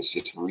pacing is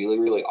just really,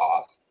 really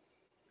off.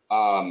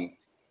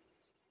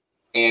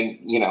 And,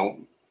 you know,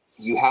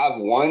 you have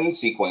one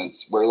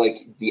sequence where, like,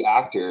 the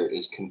actor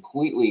is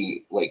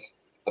completely, like,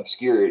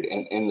 obscured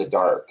and in the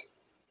dark.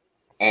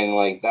 And,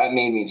 like, that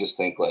made me just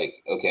think, like,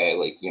 okay,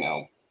 like, you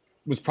know.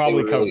 It was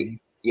probably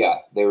Cody. Yeah,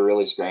 they were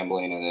really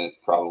scrambling, and it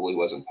probably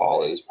wasn't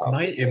Paul. It was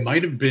probably it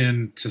might have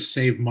been to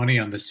save money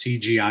on the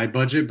CGI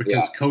budget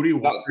because Cody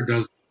Walker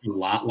does a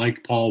lot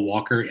like Paul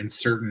Walker in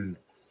certain,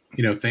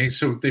 you know, things.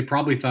 So they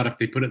probably thought if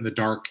they put it in the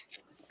dark,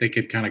 they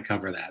could kind of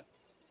cover that.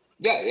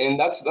 Yeah, and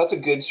that's a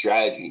good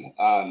strategy.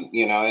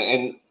 You know,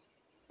 and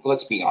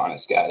let's be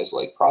honest, guys,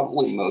 like,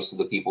 probably most of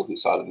the people who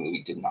saw the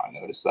movie did not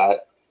notice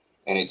that,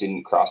 and it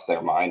didn't cross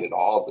their mind at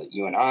all. But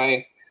you and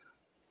I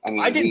mean,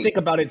 I didn't think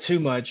about it too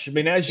much. I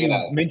mean, as you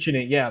mention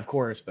it, yeah, of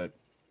course, but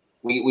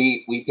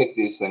we pick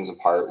these things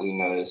apart. We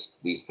noticed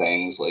these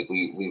things. Like,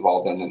 we've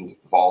all been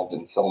involved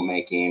in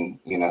filmmaking,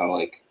 you know,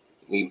 like,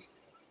 we've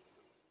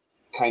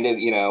kind of,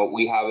 you know,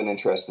 we have an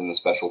interest in the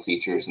special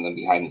features and the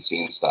behind the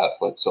scenes stuff.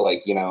 Like, so,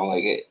 like, you know,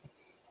 like, it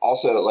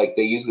also, like,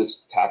 they use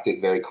this tactic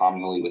very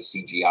commonly with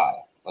CGI,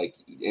 like,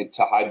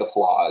 to hide the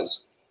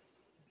flaws.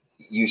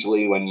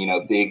 Usually when, you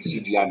know, big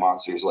CGI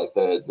monsters, like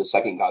the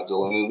second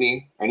Godzilla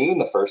movie, and even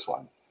the first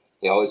one,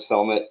 they always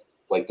film it,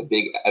 like, the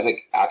big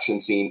epic action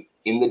scene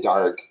in the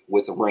dark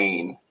with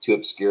rain to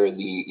obscure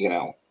the, you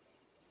know,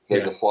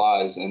 the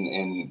flaws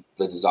in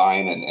the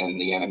design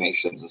and the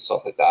animations and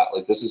stuff like that.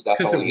 Like, this is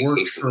definitely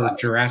because it worked for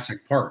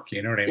Jurassic Park.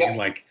 You know what I mean?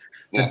 Like,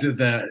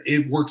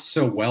 it works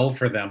so well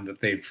for them that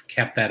they've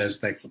kept that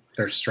as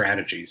their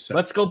strategy. So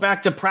let's go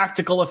back to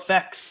practical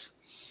effects.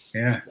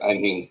 Yeah, I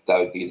mean, that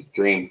would be the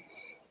dream.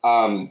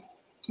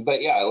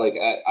 But yeah, like,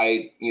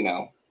 I you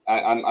know,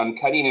 I'm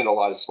cutting it a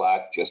lot of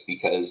slack just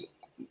because,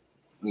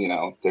 you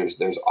know, there's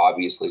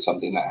obviously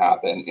something that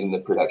happened in the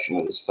production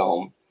of this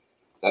film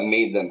that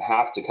made them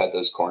have to cut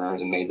those corners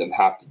and made them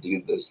have to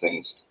do those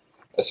things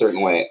a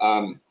certain way.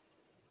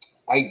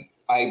 I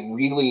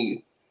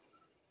really,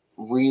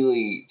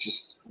 really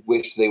just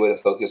wish they would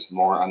have focused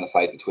more on the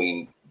fight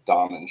between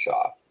Dom and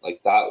Shaw. Like,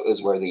 that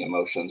was where the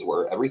emotions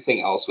were.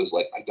 Everything else was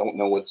like, I don't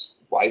know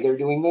why they're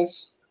doing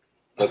this.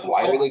 Like,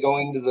 why are they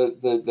going to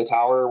the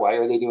tower? Why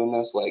are they doing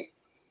this? Like,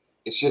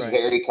 it's just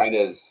very kind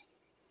of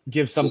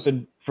give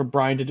something for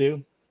Brian to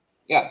do.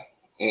 Yeah,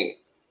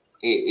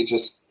 it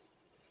just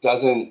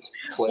doesn't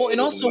play. Well,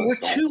 and also we're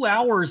 2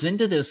 hours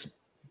into this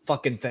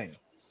fucking thing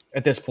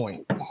at this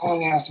point.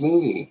 Long ass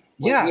movie.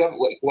 Like, we have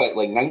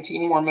like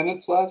 19 more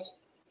minutes left.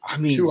 I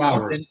mean, 2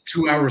 hours.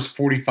 2 hours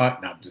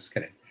 45. No, I'm just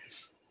kidding.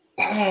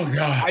 Oh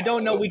God! I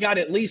don't know. We got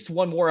at least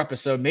one more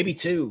episode, maybe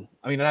two.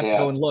 I mean, I have to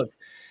go and look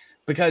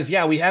because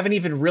we haven't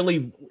even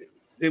really.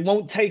 It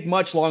won't take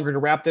much longer to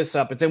wrap this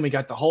up, but then we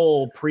got the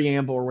whole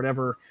preamble or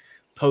whatever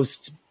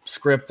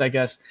postscript, I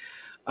guess.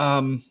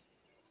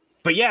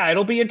 But yeah,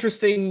 it'll be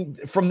interesting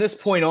from this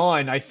point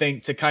on, I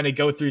think, to kind of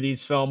go through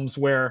these films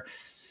where,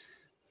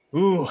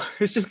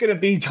 it's just going to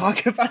be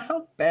talking about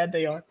how bad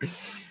they are.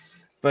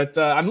 But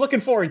I'm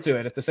looking forward to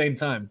it at the same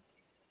time.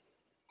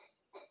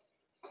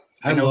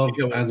 I love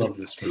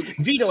this movie.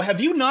 Vito, have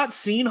you not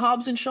seen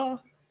Hobbs and Shaw?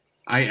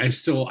 I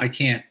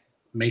can't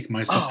make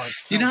myself.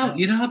 So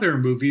you know how there are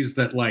movies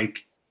that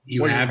like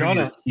you have in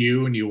your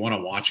queue and you want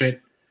to watch it.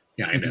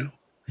 Yeah, I know.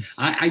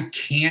 I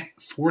can't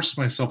force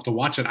myself to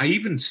watch it. I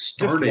even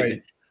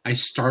started. I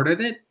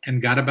started it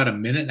and got about a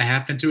minute and a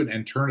half into it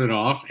and turned it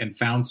off and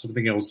found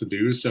something else to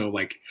do. So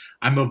like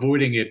I'm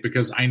avoiding it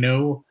because I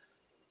know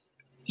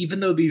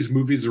even though these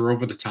movies are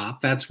over the top,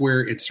 that's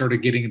where it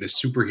started getting into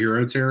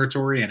superhero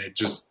territory, and it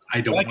just I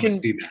don't want to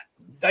see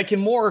that. I can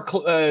more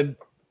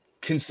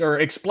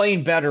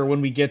explain better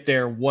when we get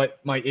there what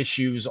my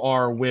issues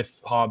are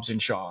with Hobbs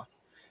and Shaw.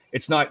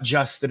 It's not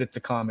just that it's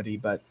a comedy,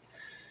 but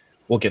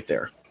we'll get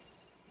there.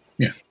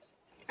 Yeah.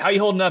 How you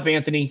holding up,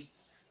 Anthony?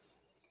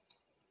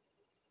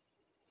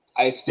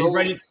 Are you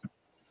ready?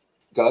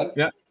 Go ahead.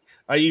 Yeah.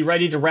 Are you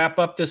ready to wrap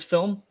up this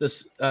film,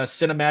 this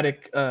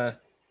cinematic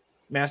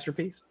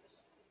masterpiece?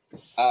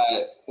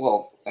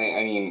 Well,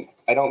 I mean,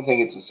 I don't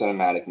think it's a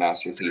cinematic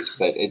masterpiece,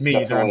 but it's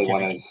definitely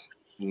one of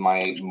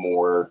my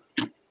more,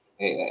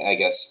 I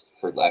guess,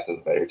 for lack of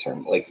a better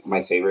term, like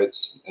my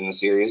favorites in the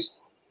series.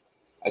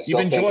 You've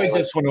enjoyed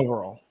this one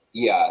overall.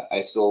 Yeah,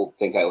 I still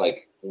think I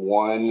like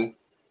 1,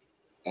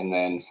 and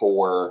then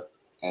 4,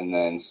 and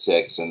then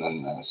 6, and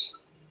then this.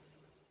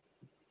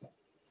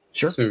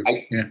 Sure. So,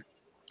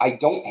 I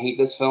don't hate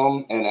this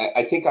film, and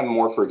I think I'm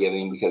more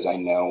forgiving because I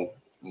know,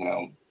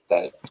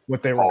 that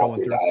what they were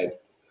going through. Died.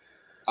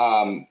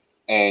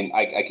 And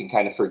I can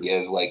kind of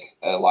forgive like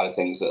a lot of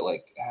things that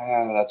like,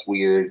 that's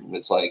weird.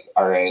 It's like,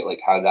 all right,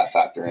 like how did that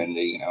factor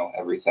into,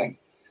 everything?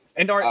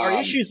 And our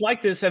issues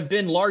like this have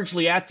been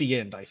largely at the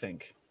end, I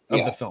think,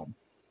 of the film.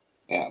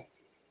 Yeah.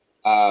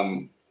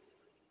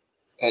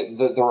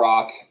 The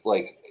Rock,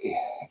 like,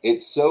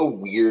 it's so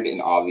weird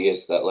and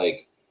obvious that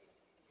like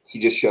he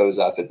just shows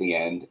up at the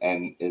end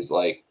and is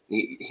like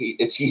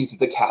he's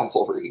the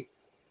cavalry.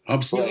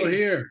 I'm still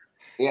here.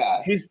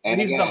 Yeah, he's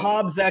the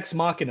Hobbs ex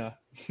machina.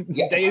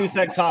 Yeah. Deus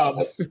ex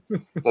Hobbs.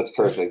 That's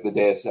perfect. The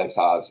Deus ex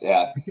Hobbs.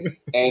 Yeah,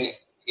 and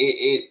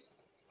it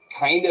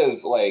kind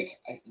of like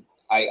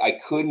I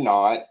could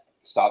not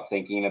stop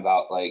thinking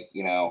about like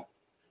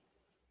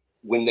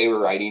when they were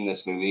writing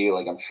this movie.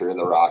 Like I'm sure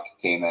The Rock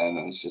came in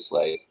and was just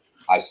like,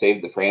 I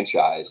saved the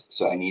franchise,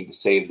 so I need to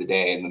save the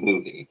day in the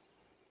movie.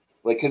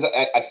 Like because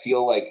I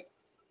feel like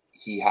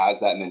he has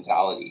that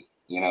mentality.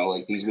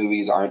 Like these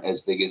movies aren't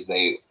as big as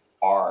they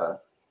are.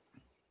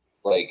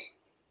 Like,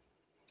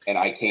 and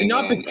I came in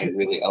and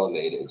really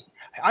elevated.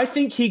 I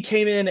think he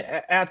came in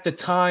at the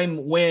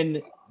time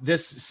when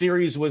this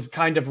series was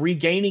kind of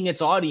regaining its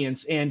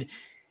audience. And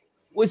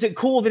was it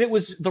cool that it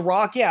was The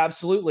Rock? Yeah,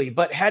 absolutely.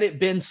 But had it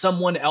been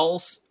someone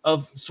else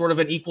of sort of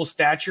an equal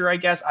stature, I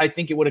guess, I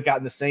think it would have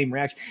gotten the same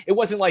reaction. It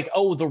wasn't like,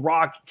 oh, The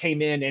Rock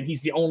came in and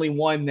he's the only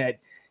one that,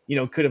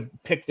 could have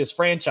picked this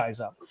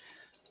franchise up.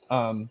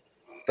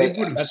 It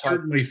would have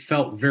certainly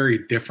felt very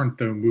different,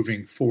 though,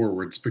 moving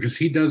forwards, because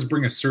he does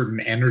bring a certain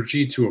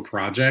energy to a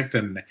project.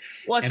 And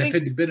if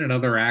it had been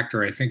another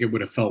actor, I think it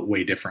would have felt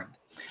way different.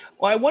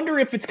 Well, I wonder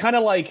if it's kind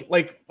of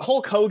like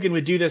Hulk Hogan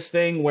would do this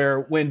thing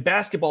where when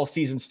basketball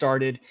season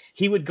started,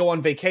 he would go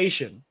on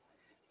vacation,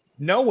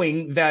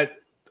 knowing that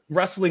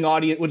wrestling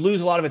audience would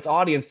lose a lot of its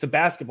audience to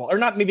basketball, or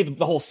not maybe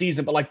the whole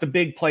season, but like the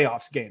big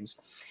playoffs games.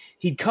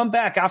 He'd come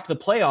back after the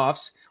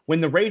playoffs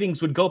when the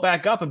ratings would go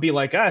back up and be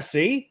like,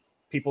 see?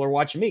 People are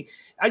watching me.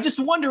 I just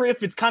wonder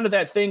if it's kind of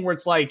that thing where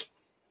it's like,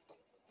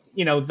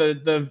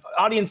 the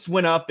audience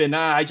went up and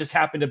I just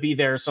happened to be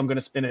there, so I'm going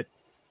to spin it.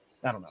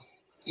 I don't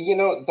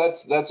know.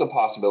 That's a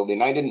possibility,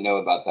 and I didn't know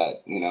about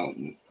that.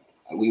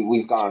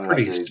 We've gone on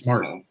record.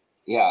 Smart.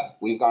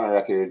 We've gone on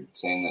record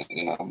saying that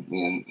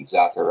me and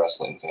Zach are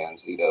wrestling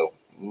fans. Vito,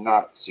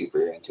 not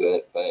super into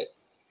it, but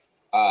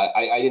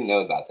I didn't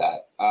know about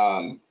that.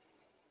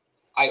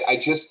 I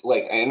just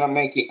like, and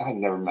I've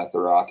never met The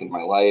Rock in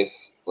my life.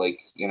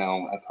 Like,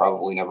 I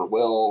probably never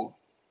will,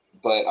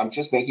 but I'm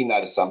just making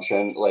that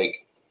assumption.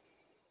 Like,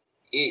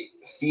 it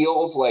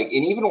feels like,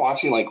 and even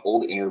watching like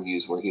old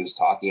interviews where he was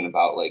talking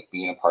about like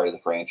being a part of the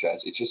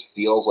franchise, it just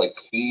feels like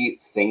he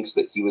thinks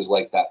that he was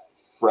like that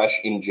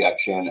fresh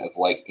injection of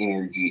like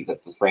energy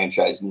that the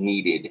franchise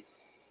needed.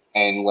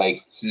 And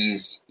like,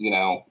 he's,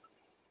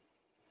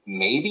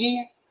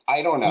 maybe,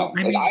 I don't know.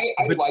 Well, I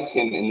like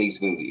him in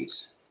these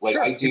movies. Like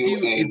I do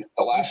in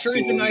the last I'm sure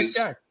he's a nice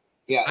guy.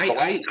 Yeah,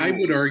 I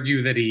would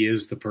argue that he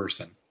is the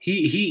person.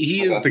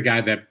 He is the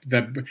guy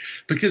that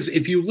because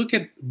if you look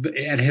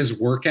at his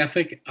work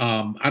ethic,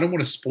 I don't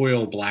want to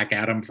spoil Black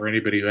Adam for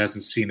anybody who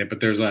hasn't seen it, but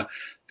there's a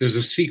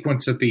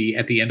sequence at the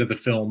end of the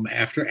film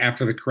after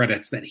the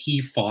credits that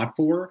he fought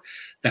for,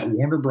 that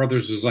Warner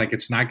Brothers was like,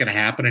 it's not going to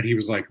happen, and he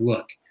was like,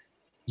 look,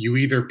 you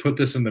either put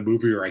this in the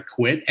movie or I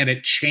quit, and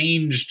it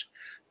changed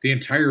the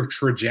entire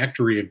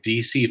trajectory of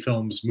DC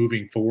films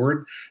moving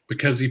forward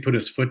because he put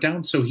his foot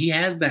down. So he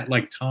has that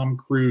like Tom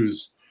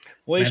Cruise.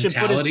 Well, he should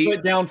put his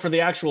foot down for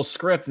the actual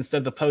script instead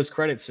of the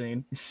post-credit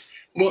scene.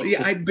 Well,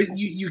 yeah, but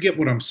you get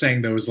what I'm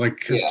saying, though, is like,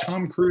 because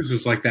Tom Cruise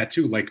is like that,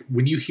 too. Like,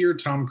 when you hear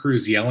Tom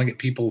Cruise yelling at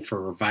people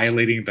for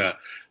violating the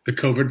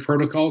COVID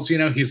protocols,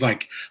 he's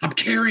like, I'm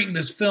carrying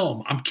this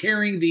film. I'm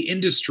carrying the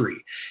industry.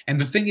 And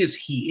the thing is,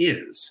 he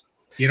is.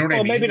 You know what I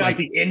mean? Well, maybe not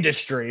the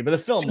industry, but the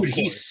film. Dude,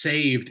 he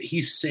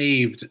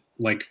saved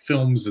like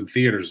films and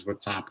theaters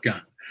with Top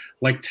Gun.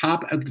 Like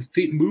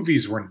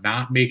movies were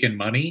not making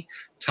money.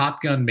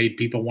 Top Gun made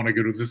people want to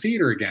go to the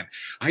theater again.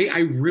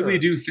 I really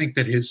do think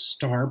that his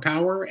star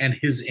power and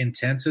his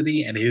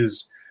intensity and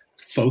his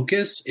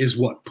focus is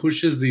what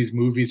pushes these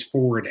movies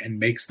forward and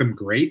makes them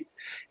great.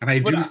 And I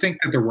do think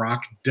that The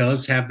Rock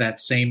does have that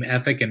same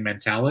ethic and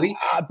mentality,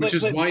 which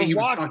is why he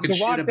was talking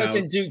shit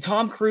about.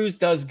 Tom Cruise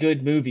does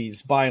good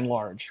movies by and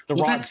large. The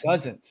Rock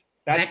doesn't.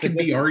 That can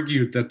be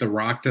argued that The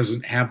Rock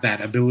doesn't have that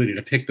ability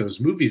to pick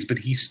those movies, but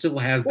he still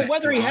has that.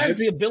 Whether he has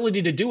the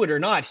ability to do it or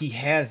not, he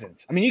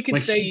hasn't. I mean, you can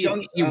say he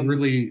needs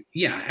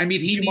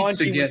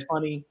to get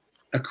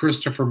a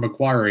Christopher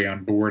McQuarrie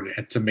on board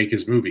to make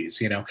his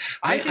movies.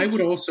 I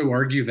would also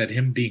argue that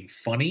him being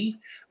funny.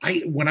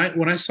 When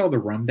I saw The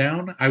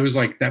Rundown, I was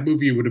like, that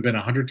movie would have been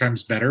 100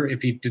 times better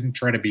if he didn't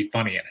try to be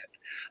funny in it.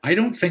 I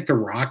don't think The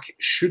Rock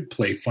should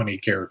play funny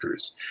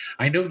characters.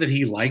 I know that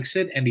he likes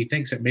it and he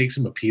thinks it makes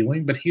him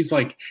appealing, but he's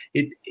like,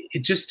 it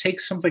just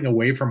takes something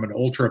away from an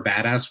ultra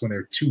badass when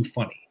they're too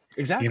funny.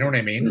 Exactly. You know what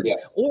I mean? Yeah.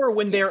 Or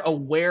when they're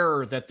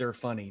aware that they're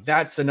funny.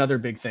 That's another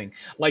big thing.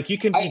 Like, you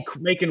can be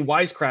making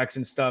wisecracks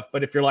and stuff,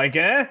 but if you're like,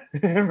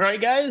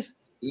 right, guys?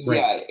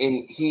 Yeah,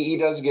 and he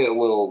does get a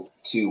little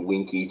too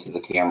winky to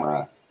the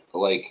camera.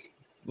 Like,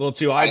 a little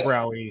too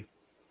eyebrowy.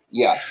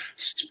 Yeah.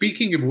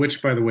 Speaking of which,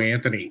 by the way,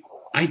 Anthony,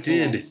 I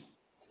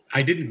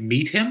didn't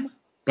meet him,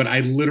 but I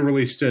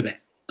literally stood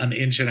an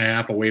inch and a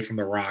half away from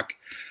The Rock.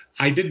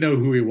 I didn't know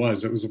who he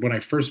was. It was when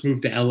I first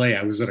moved to LA.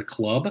 I was at a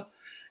club,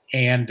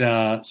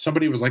 and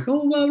somebody was like,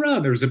 "Oh, blah, blah."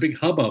 There was a big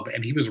hubbub,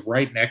 and he was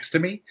right next to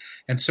me.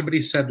 And somebody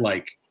said,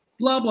 like,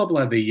 blah, blah,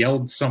 blah. They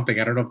yelled something.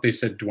 I don't know if they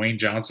said Dwayne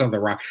Johnson or The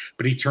Rock,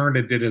 but he turned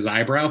and did his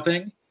eyebrow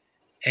thing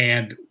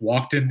and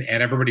walked in,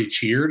 and everybody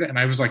cheered. And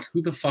I was like,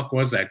 who the fuck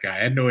was that guy?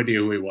 I had no idea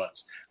who he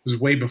was. It was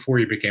way before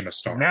he became a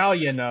star. Now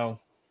you know.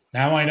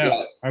 Now I know.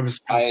 Yeah, I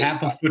was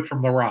half a foot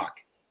from The Rock.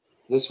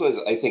 This was,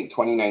 I think,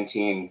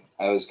 2019.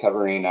 I was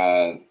covering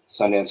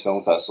Sundance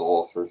Film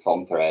Festival for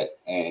Film Threat,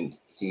 and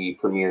he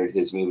premiered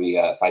his movie,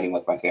 Fighting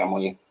With My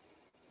Family,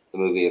 the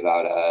movie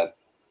about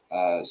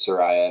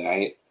Soraya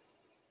Knight.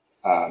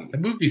 The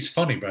movie's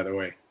funny, by the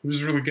way. It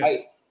was really good.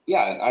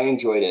 I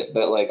enjoyed it.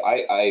 But, like,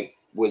 I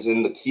was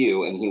in the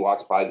queue, and he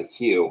walked by the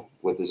queue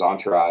with his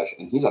entourage,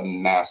 and he's a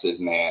massive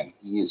man.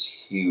 He is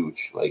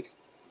huge, like,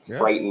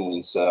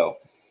 frighteningly so.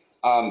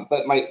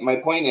 But my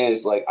point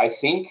is, like, I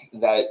think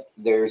that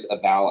there's a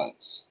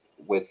balance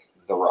with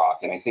The Rock,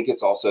 and I think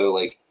it's also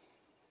like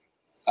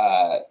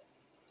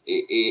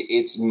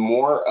it's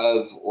more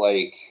of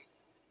like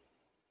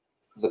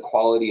the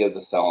quality of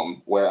the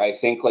film, where I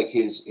think like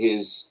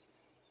his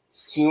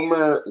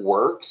humor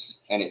works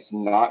and it's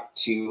not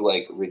too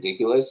like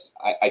ridiculous.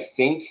 I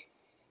think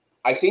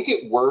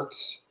it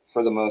worked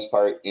for the most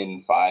part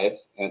in 5,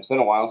 and it's been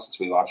a while since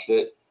we watched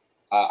it.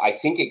 I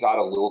think it got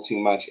a little too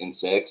much in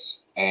 6.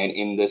 And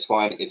in this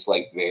one, it's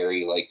like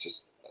very like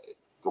just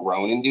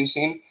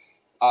groan-inducing.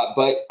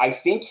 But I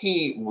think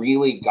he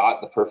really got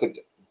the perfect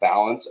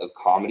balance of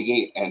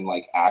comedy and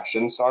like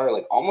action star,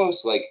 like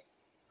almost like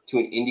to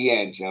an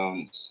Indiana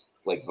Jones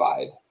like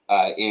vibe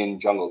in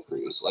Jungle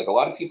Cruise. Like a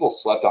lot of people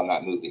slept on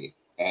that movie,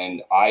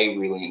 and I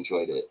really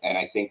enjoyed it. And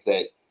I think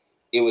that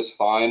it was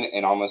fun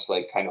and almost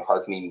like kind of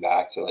harkening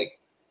back to like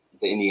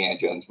the Indiana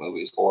Jones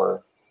movies,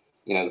 or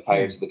the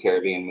Pirates of the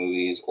Caribbean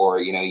movies,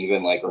 or,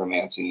 even like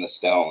Romancing the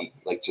Stone,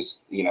 like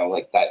just,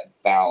 like that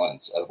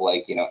balance of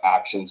like,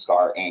 action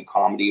star and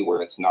comedy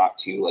where it's not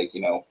too like,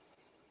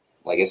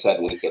 like I said,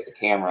 wink at the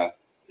camera.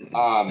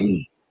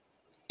 And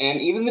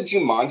even the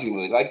Jumanji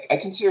movies, I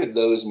consider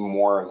those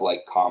more of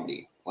like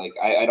comedy. Like,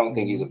 I don't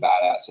think he's a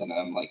badass in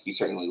them. Like, he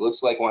certainly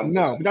looks like one.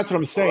 No, but that's what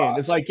I'm saying.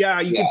 It's like,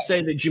 you could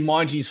say that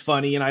Jumanji's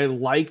funny and I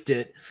liked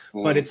it,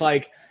 but it's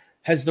like,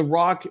 has The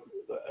Rock,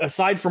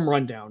 aside from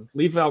Rundown,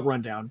 leave out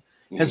Rundown,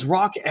 has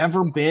Rock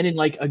ever been in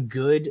like a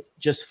good,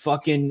 just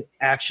fucking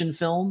action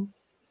film?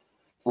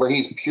 Where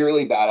he's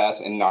purely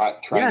badass and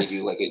not trying to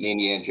do like an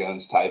Indiana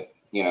Jones type,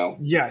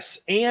 Yes.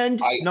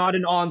 And not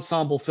an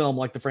ensemble film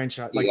like the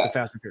franchise, like the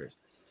Fast and Furious.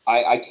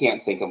 I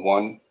can't think of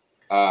one.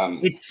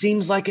 It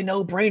seems like a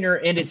no-brainer,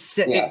 and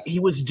he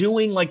was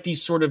doing like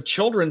these sort of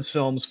children's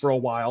films for a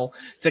while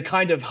to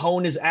kind of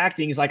hone his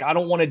acting. He's like, I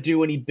don't want to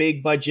do any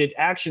big budget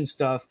action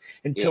stuff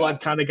until I've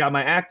kind of got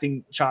my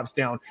acting chops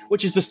down,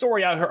 which is the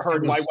story I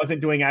heard why I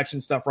wasn't doing action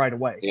stuff right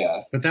away.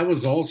 Yeah. But that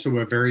was also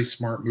a very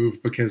smart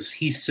move because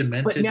he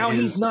cemented But now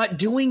he's not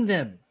doing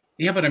them.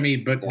 Yeah, but I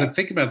mean, but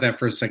think about that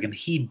for a second.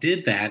 He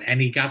did that,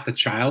 and he got the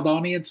child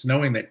audience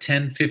knowing that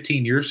 10,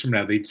 15 years from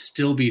now, they'd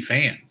still be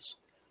fans.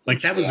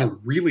 Like, that was a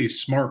really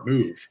smart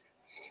move.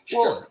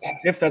 Well,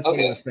 if that's what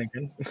he was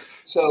thinking.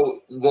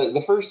 So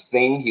the first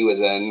thing he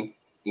was in,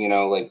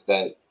 like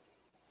that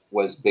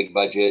was big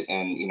budget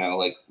and,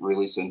 like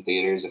released in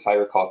theaters, if I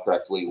recall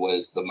correctly,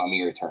 was The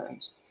Mummy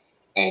Returns.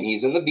 And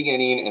he's in the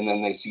beginning, and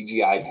then they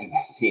CGI'd him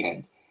at the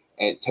end,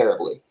 and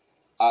terribly.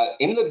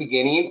 In the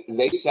beginning,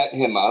 they set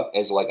him up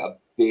as like a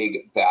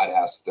big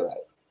badass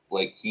threat.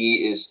 Like,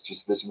 he is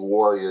just this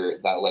warrior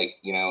that, like,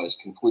 is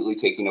completely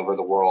taking over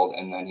the world,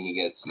 and then he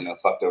gets,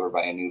 fucked over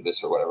by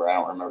Anubis or whatever. I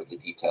don't remember the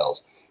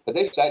details. But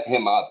they set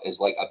him up as,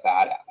 like, a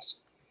badass.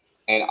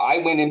 And I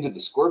went into the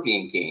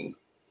Scorpion King,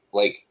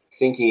 like,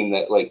 thinking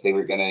that, like, they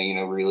were going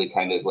to, really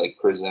kind of, like,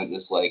 present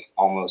this, like,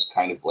 almost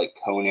kind of, like,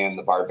 Conan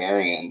the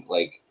Barbarian,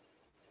 like,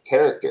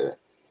 character.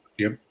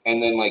 Yep.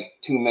 And then, like,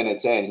 2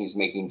 minutes in, he's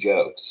making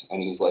jokes,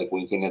 and he's, like,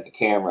 winking at the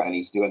camera, and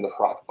he's doing the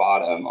rock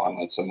bottom on,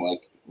 like, some,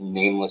 like,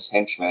 nameless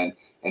henchman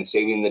and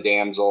saving the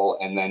damsel.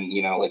 And then,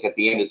 like at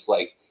the end, it's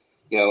like,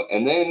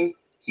 and then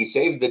he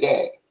saved the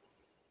day,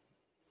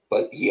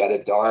 but he had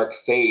a dark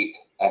fate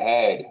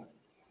ahead.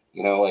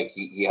 Like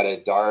he had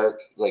a dark,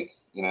 like,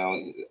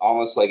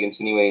 almost like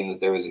insinuating that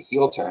there was a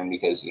heel turn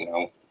because,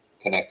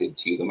 connected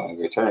to The Mummy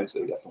Returns,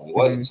 there definitely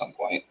was at some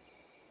point.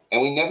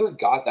 And we never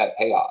got that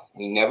payoff.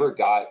 We never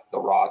got The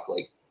Rock,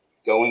 like,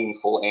 going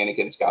full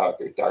Anakin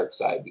Skywalker dark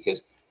side,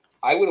 because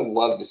I would have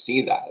loved to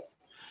see that.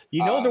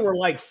 There were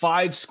like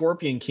 5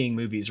 Scorpion King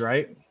movies,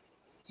 right?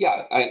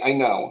 Yeah, I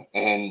know.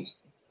 And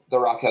The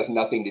Rock has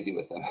nothing to do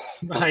with them.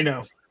 I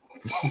know.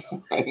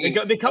 I mean,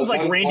 it becomes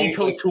like Randy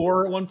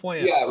Couture at one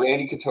point. Yeah,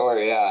 Randy Couture,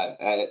 yeah.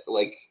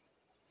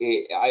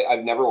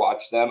 I've never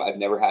watched them. I've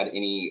never had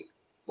any,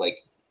 like...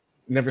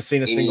 Never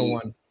seen a single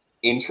one.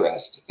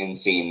 Interest in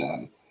seeing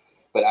them.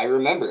 But I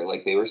remember,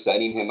 like, they were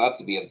setting him up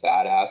to be a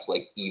badass,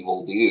 like,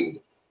 evil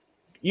dude.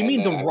 You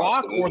mean The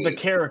Rock or the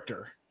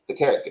character? The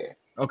character.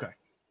 Okay.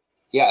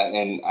 Yeah,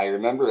 and I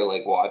remember,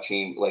 like,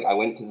 watching, like, I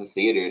went to the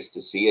theaters to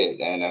see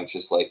it, and I was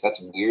just like, that's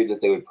weird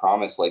that they would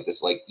promise, like,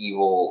 this, like,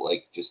 evil,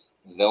 like, just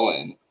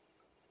villain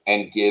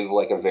and give,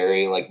 like, a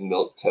very, like,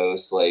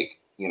 milquetoast, like,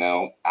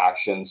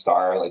 action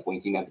star, like,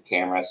 winking at the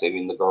camera,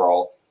 saving the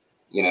girl,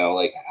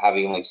 like,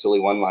 having, like, silly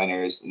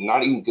one-liners,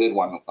 not even good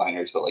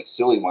one-liners, but, like,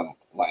 silly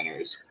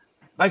one-liners.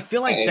 I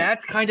feel like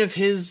that's kind of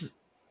his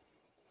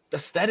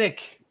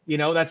aesthetic.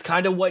 That's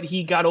kind of what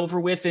he got over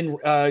with in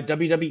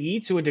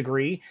WWE to a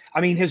degree. I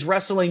mean, his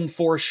wrestling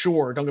for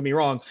sure, don't get me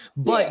wrong,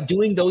 but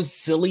doing those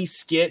silly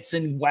skits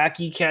and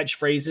wacky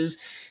catchphrases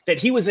that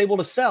he was able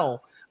to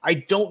sell, I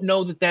don't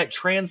know that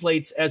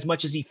translates as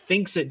much as he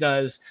thinks it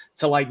does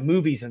to, like,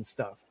 movies and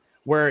stuff,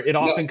 where it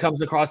often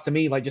comes across to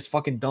me like just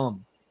fucking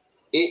dumb.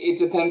 It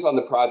depends on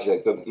the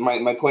project, but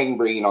my point in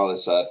bringing all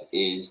this up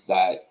is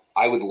that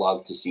I would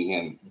love to see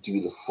him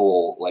do the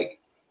full, like,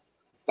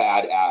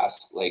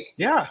 badass, like...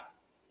 Yeah.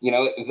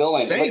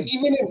 Villain. Like,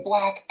 even in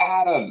Black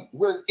Adam,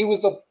 where it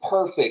was the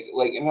perfect,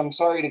 like, and I'm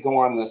sorry to go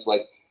on this,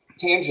 like,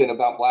 tangent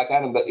about Black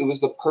Adam, but it was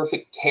the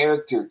perfect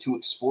character to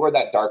explore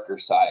that darker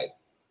side.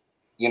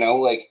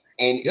 Like,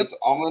 and it's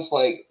almost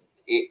like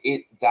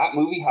that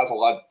movie has a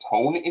lot of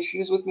tone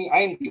issues with me. I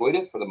enjoyed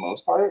it for the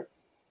most part,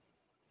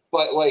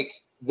 but, like,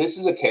 this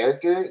is a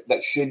character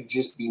that should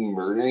just be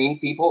murdering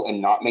people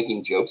and not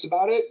making jokes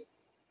about it.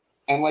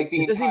 And, like,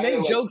 does he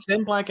make jokes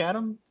in Black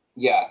Adam?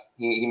 Yeah,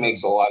 he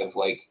makes a lot of,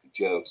 like,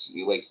 jokes.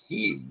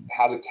 He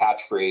has a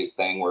catchphrase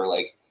thing where,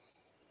 like,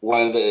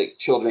 one of the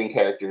children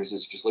characters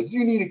is just like,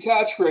 you need a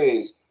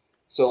catchphrase.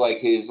 So, like,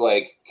 his,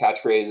 like,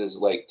 catchphrase is,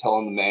 like, tell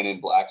him the man in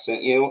black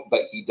sent you,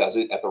 but he does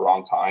it at the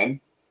wrong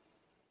time.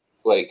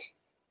 Like,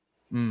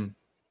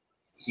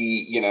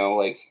 he,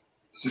 like,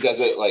 he does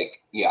it,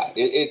 like,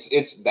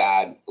 it's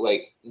bad.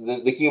 Like,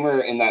 the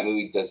humor in that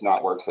movie does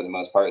not work for the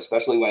most part,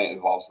 especially when it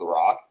involves The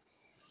Rock.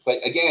 But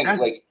again,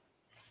 like,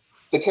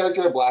 the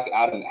character of Black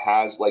Adam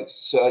has, like,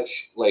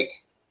 such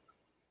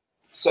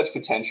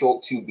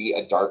potential to be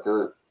a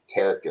darker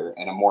character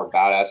and a more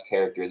badass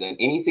character than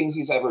anything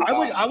he's ever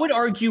done. I would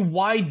argue,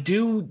 why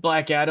do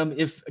Black Adam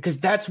because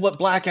that's what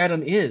Black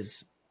Adam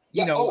is.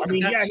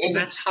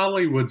 That's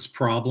Hollywood's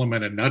problem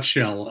in a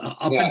nutshell.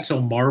 Up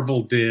until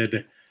Marvel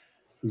did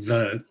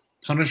the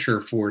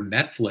Punisher for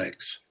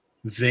Netflix,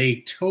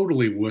 they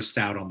totally wussed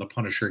out on the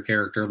Punisher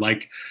character.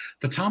 Like,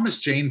 the Thomas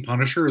Jane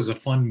Punisher is a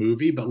fun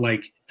movie, but,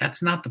 like,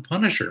 that's not the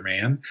Punisher,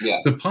 man.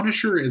 Yeah. The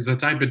Punisher is the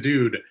type of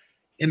dude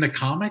in the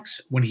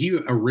comics. When he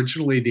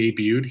originally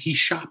debuted, he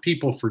shot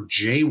people for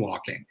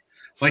jaywalking.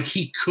 Like,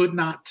 he could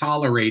not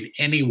tolerate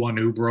anyone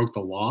who broke the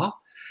law.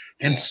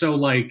 And so,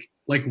 like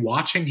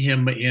watching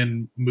him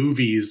in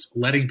movies,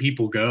 letting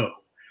people go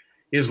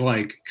is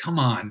like, come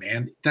on,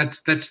 man.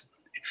 That's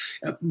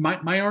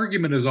my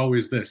argument is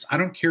always this. I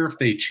don't care if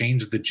they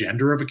change the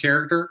gender of a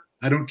character.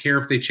 I don't care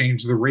if they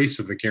change the race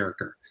of a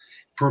character,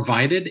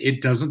 provided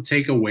it doesn't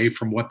take away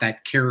from what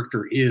that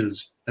character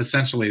is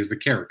essentially as the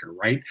character,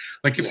 right?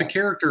 Like if the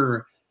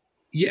character,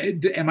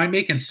 am I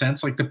making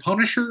sense? Like the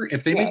Punisher,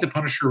 if they made the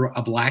Punisher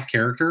a black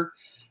character,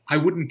 I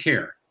wouldn't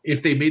care.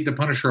 If they made the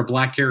Punisher a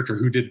black character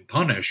who didn't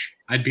punish,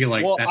 I'd be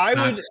like,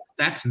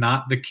 that's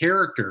not the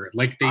character.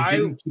 Like they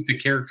didn't keep the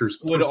character's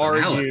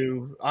personality.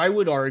 I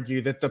would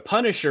argue that the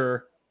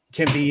Punisher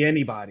can be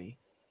anybody.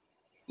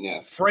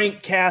 Yeah.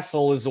 Frank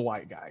Castle is a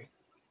white guy.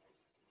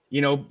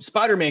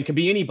 Spider-Man can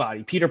be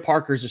anybody. Peter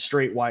Parker's a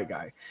straight white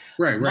guy.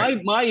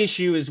 Right. My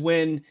issue is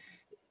when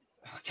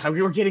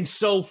we were getting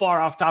so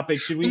far off topic.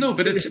 Should we? No,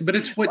 but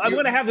it's what I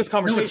want to have this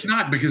conversation. No, it's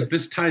not, because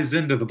this ties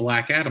into the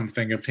Black Adam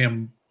thing of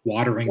him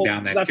watering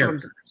down that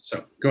character.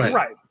 So go ahead.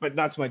 Right, but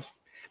not so much.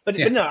 But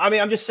no, I mean,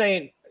 I'm just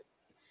saying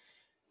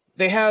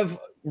they have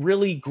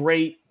really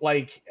great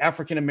like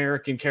African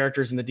American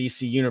characters in the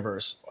DC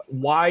universe.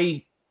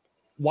 Why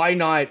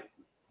not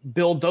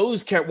build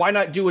those? Why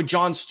not do a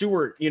Jon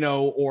Stewart,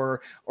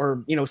 or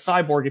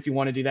Cyborg if you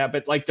want to do that?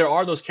 But like there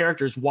are those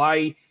characters.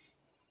 Why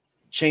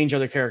change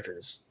other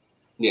characters?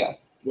 Yeah,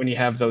 when you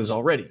have those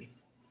already.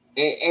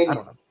 And I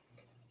don't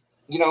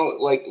know.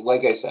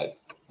 Like I said,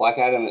 Black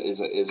Adam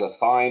is a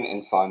fine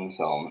and fun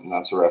film, and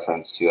that's a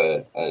reference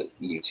to a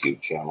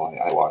YouTube channel.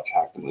 I watch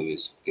Hack the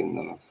Movies, giving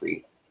them a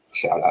free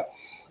shout out.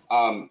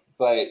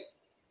 But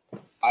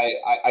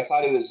I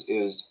thought it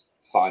was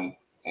fun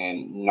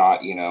and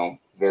not a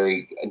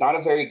very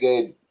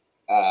good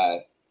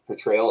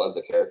portrayal of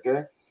the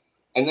character.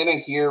 And then I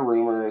hear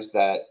rumors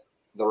that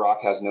The Rock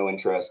has no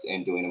interest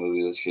in doing a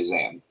movie with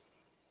Shazam,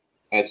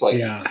 and it's like,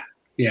 yeah,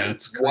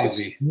 it's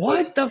crazy.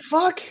 What the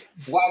fuck?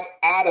 Black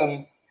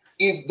Adam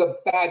is the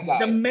bad guy,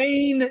 the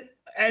main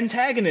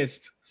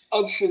antagonist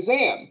of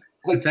Shazam.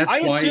 Like that's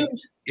why,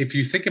 if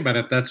you think about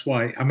it, that's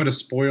why I'm going to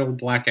spoil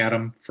Black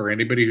Adam for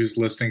anybody who's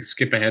listening.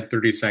 Skip ahead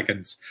 30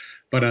 seconds,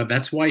 but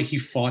that's why he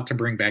fought to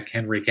bring back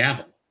Henry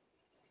Cavill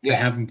to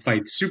have him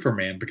fight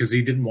Superman, because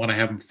he didn't want to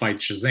have him fight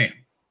Shazam.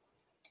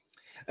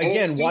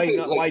 Again, why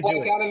not? Like, why Black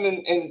do it?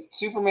 Adam and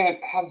Superman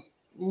have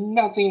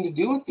nothing to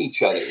do with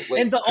each other. Like,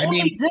 and the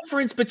only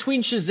difference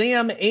between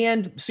Shazam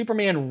and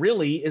Superman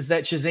really is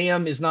that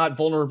Shazam is not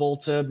vulnerable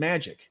to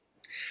magic.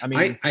 I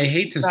mean, I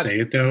hate to say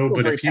it though,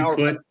 but if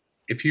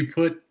you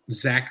put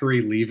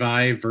Zachary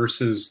Levi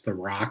versus The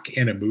Rock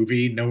in a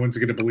movie, no one's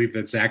going to believe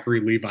that Zachary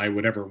Levi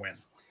would ever win.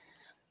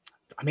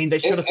 I mean, they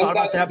should have thought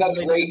about that. That's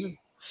great.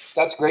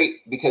 That's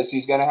great, because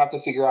he's going to have to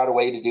figure out a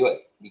way to do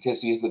it,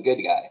 because he's the good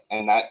guy,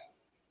 and that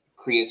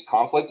creates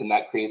conflict and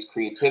that creates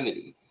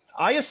creativity.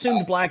 I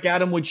assumed Black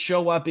Adam would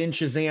show up in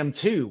Shazam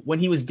too. When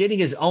he was getting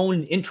his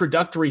own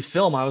introductory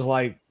film, I was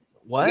like,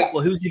 what? Yeah.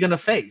 Well, who's he going to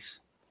face?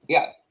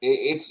 Yeah,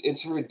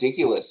 it's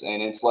ridiculous.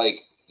 And it's like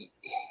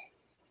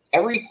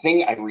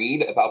everything I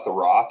read about The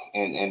Rock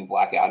and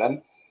Black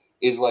Adam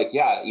is like,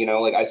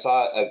 like I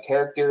saw a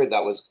character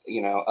that was,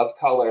 of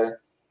color,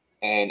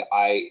 and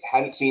I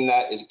hadn't seen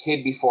that as a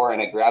kid before,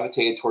 and I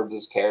gravitated towards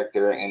this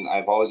character, and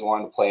I've always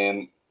wanted to play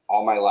him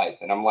all my life.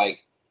 And I'm like,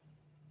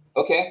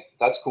 okay,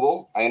 that's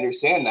cool. I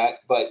understand that.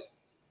 But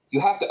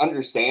you have to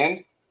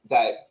understand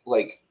that,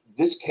 like,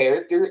 this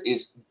character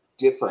is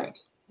different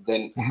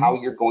than how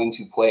you're going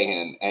to play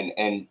him,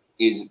 and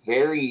is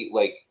very,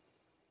 like,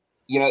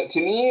 to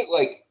me,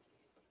 like,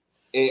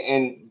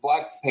 and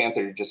Black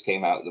Panther just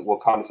came out,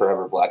 Wakanda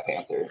Forever Black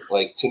Panther.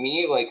 Like, to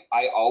me, like,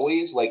 I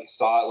always, like,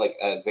 saw, like,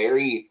 a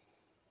very,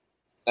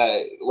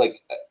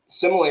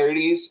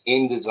 similarities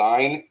in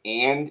design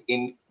and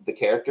in the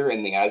character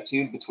and the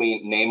attitude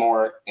between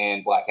Namor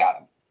and Black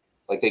Adam.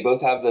 Like, they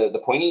both have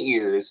the pointy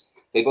ears.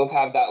 They both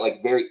have that,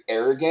 like, very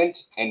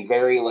arrogant and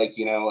very, like,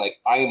 like,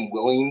 I am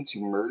willing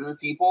to murder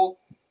people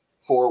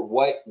for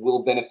what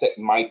will benefit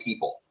my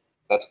people.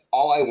 That's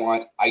all I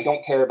want. I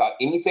don't care about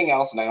anything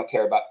else, and I don't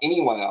care about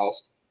anyone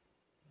else.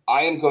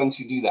 I am going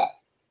to do that.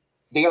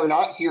 They are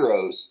not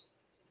heroes.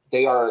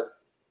 They are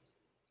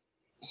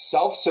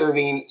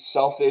self-serving,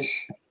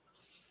 selfish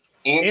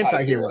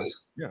anti-heroes.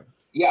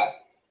 Yeah.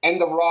 And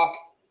The Rock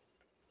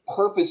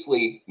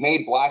purposely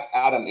made Black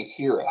Adam a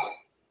hero.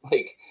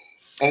 Like,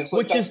 and it's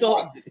like, which is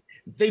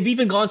they've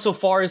even gone so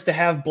far as to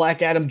have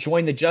Black Adam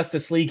join the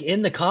Justice League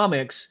in the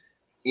comics.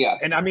 Yeah.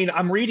 And I mean,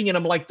 I'm reading it,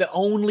 I'm like, the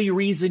only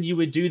reason you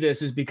would do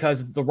this is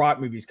because the Rock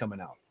movie's coming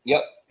out.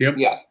 Yep.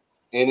 Yeah.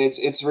 And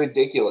it's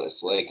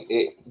ridiculous. Like,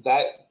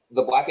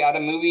 the Black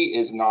Adam movie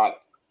is not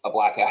a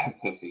Black Adam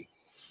movie.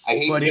 I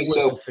hate, but it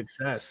was a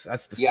success.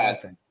 That's the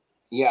sad thing.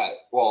 Yeah,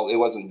 well, it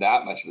wasn't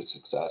that much of a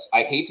success.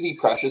 I hate to be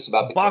precious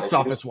about the box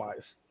office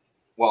wise.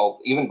 Well,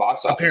 even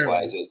box office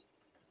wise,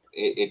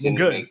 it didn't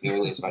make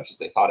nearly as much as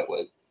they thought it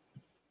would.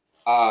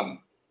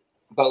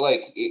 But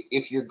like,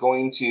 if you're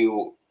going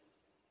to,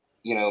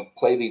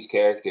 play these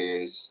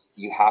characters,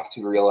 you have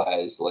to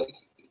realize, like,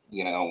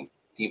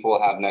 people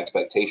have an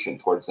expectation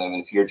towards them,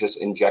 and if you're just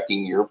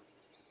injecting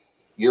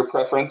your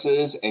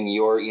preferences and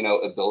your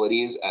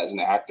abilities as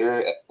an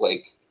actor,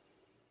 like,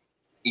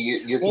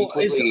 You're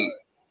completely.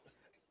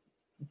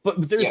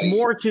 But there's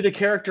more to the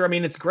character. I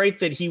mean, it's great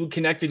that he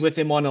connected with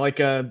him on like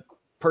a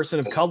person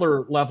of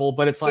color level,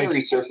 but it's like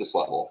very surface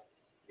level.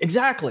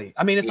 Exactly.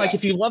 I mean, it's like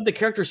if you love the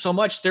character so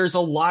much, there's a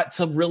lot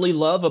to really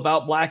love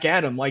about Black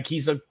Adam. Like,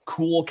 he's a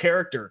cool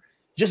character.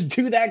 Just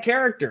do that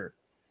character.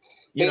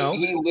 You know,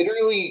 he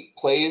literally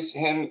plays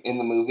him in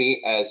the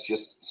movie as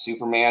just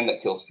Superman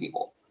that kills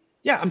people.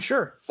 Yeah, I'm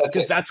sure,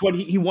 because that's what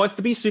he wants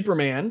to be,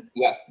 Superman.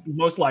 Yeah,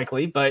 most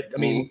likely. But I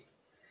mean.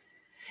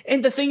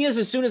 And the thing is,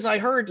 as soon as I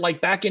heard, like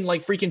back in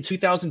like freaking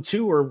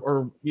 2002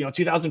 or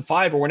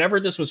 2005 or whenever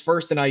this was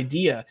first an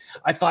idea,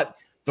 I thought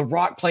The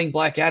Rock playing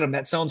Black Adam,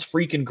 that sounds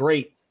freaking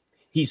great.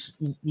 He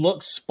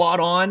looks spot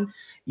on,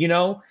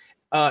 and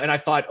I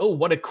thought, oh,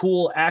 what a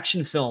cool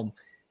action film.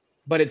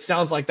 But it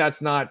sounds like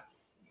that's not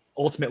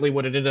ultimately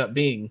what it ended up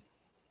being.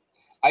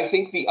 I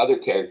think the other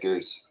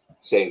characters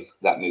saved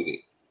that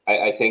movie.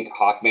 I think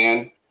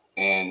Hawkman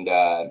and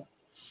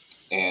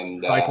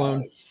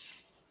Cyclone.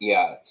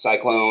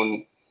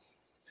 Cyclone.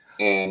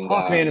 And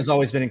Hawkman has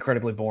always been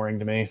incredibly boring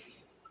to me.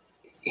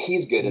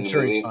 He's good in the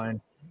movie. He's fine.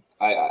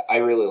 I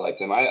really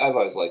liked him. I've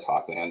always liked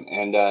Hawkman,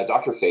 and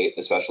Dr. Fate,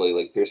 especially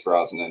like Pierce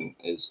Brosnan,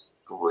 is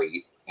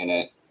great in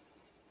it.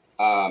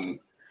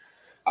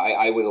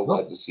 I would have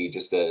loved to see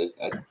just a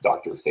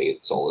Dr.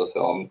 Fate solo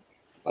film.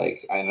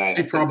 Like,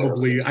 I've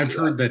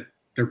heard that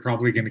they're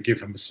probably going to give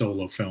him a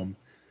solo film.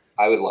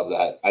 I would love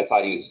that. I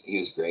thought he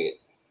was great.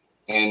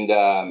 And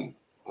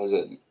was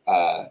it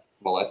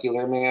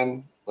Molecular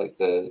Man, like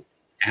the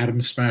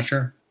Atom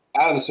Smasher?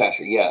 Atom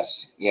Smasher,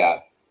 yes. Yeah.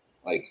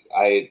 Like,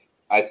 I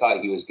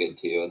thought he was good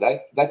too.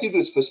 That dude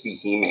was supposed to be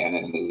He-Man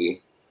in a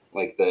movie.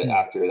 Like the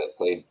actor that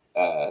played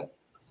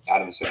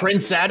Atom Smasher.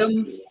 Prince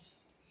Adam?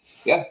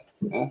 Yeah,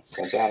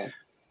 Prince Adam.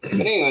 But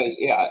anyways,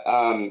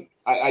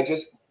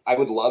 I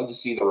would love to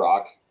see The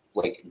Rock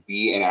like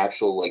be an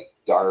actual like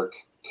dark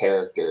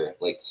character,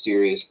 like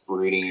serious,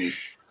 brooding.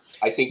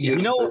 I think you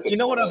know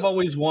what I've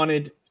always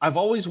wanted? I've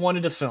always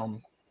wanted a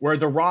film where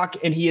The Rock,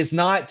 and he is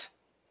not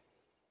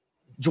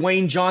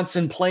Dwayne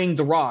Johnson playing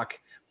The Rock,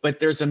 but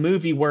there's a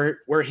movie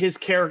where his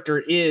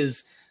character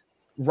is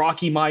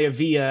Rocky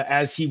Maivia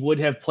as he would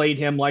have played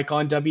him like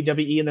on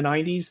WWE in the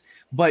 90s,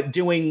 but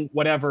doing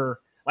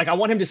whatever. Like, I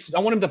want him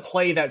to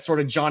play that sort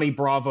of Johnny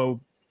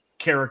Bravo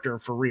character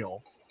for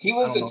real. He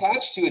was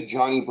attached to a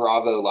Johnny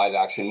Bravo live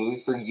action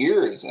movie for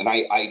years, and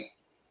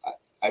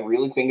I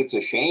really think it's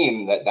a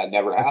shame that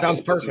never happened. That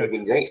sounds perfect. It would have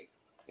been great.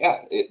 Yeah,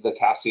 the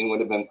casting would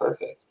have been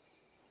perfect.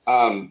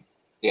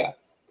 Yeah.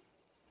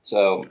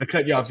 So I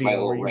cut you off. My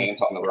little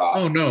rant on The Rock.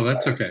 Oh no,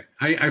 that's okay.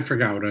 I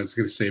forgot what I was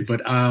going to say,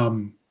 but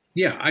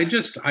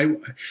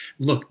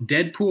look,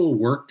 Deadpool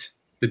worked.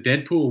 The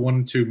Deadpool 1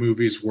 and 2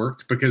 movies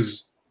worked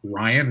because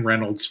Ryan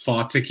Reynolds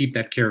fought to keep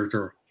that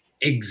character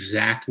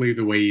exactly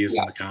the way he is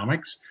in the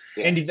comics.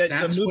 Yeah. And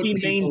the movie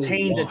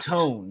maintained a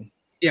tone.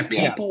 Yeah,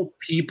 people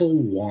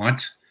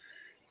want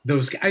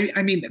those.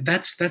 I mean,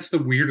 that's the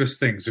weirdest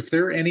things. If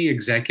there are any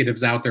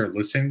executives out there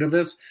listening to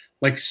this,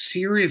 like,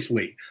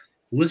 seriously,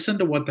 listen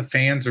to what the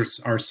fans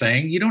are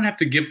saying. You don't have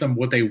to give them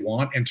what they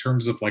want in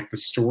terms of like the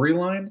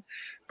storyline,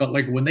 but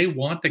like when they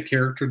want the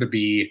character to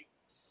be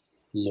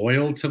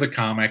loyal to the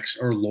comics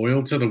or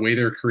loyal to the way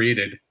they're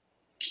created,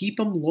 keep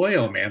them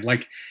loyal, man.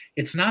 Like,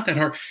 it's not that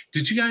hard.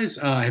 Did you guys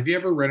have you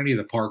ever read any of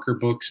the Parker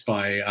books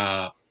by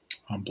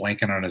I'm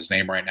blanking on his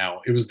name right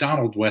now. It was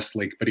Donald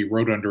Westlake, but he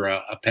wrote under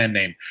a pen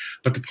name.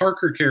 But the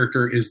Parker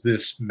character is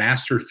this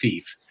master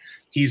thief.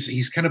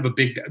 He's kind of a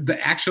big.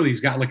 Actually,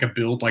 he's got like a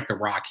build like The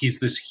Rock. He's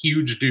this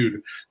huge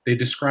dude. They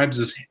describe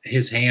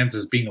his hands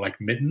as being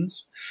like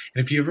mittens.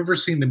 And if you've ever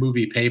seen the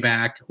movie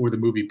Payback or the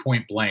movie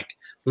Point Blank,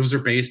 those are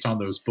based on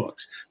those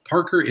books.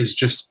 Parker is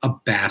just a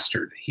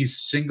bastard. He's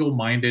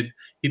single-minded.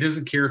 He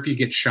doesn't care if you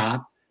get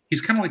shot.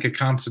 He's kind of like a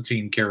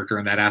Constantine character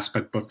in that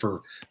aspect, but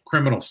for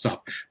criminal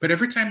stuff. But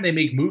every time they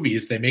make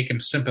movies, they make him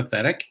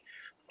sympathetic.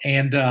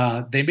 And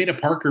they made a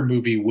Parker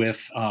movie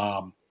with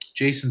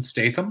Jason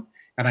Statham.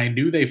 And I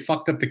knew they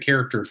fucked up the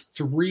character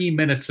 3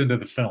 minutes into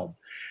the film.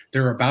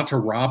 They're about to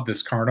rob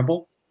this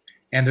carnival.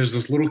 And there's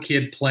this little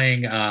kid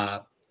playing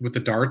with the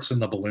darts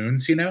and the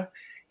balloons,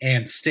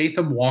 And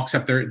Statham walks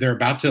up there. They're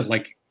about to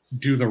like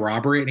do the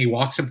robbery. And he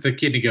walks up to the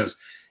kid and he goes,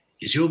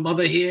 "Is your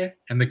mother here?"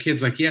 And the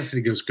kid's like, "Yes." And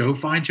he goes, "Go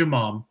find your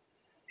mom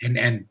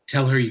and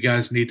tell her you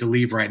guys need to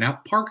leave right now."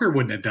 Parker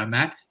wouldn't have done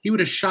that. He would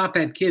have shot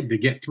that kid to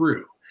get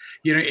through.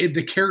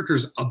 The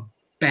character's a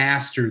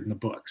bastard in the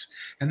books.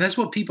 And that's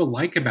what people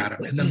like about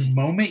him. And the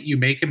moment you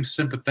make him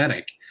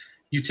sympathetic,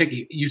 you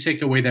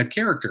take away that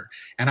character.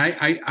 And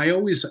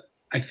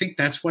I think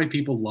that's why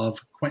people love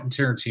Quentin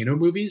Tarantino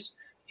movies.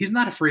 He's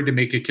not afraid to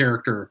make a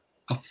character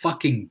a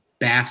fucking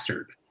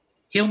bastard.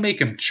 He'll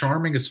make him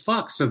charming as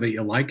fuck so that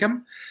you like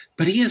him.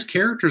 But he has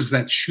characters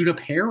that shoot up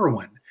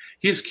heroin.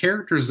 He has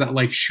characters that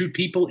like shoot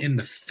people in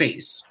the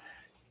face.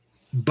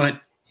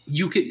 But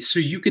you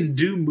can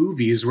do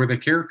movies where the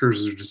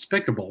characters are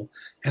despicable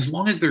as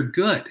long as they're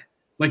good.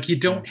 Like, you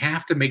don't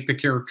have to make the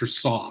character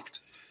soft.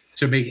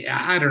 to make.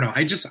 I don't know.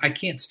 I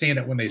can't stand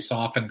it when they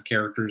soften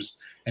characters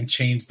and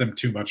change them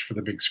too much for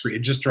the big screen. It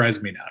just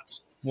drives me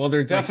nuts. Well,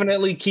 they're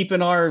definitely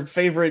keeping our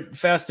favorite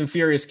Fast and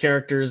Furious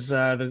characters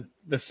the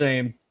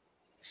same.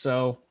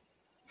 So,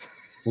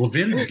 well,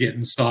 Vin's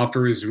getting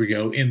softer as we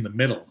go in the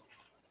middle.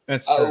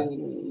 That's true.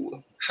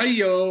 Oh,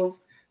 hi-yo.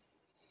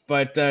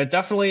 But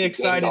definitely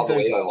excited. All the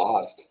way I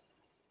lost.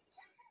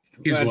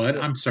 He's what?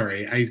 I'm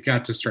sorry. I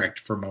got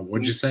distracted for a moment.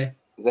 What'd you say?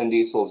 Vin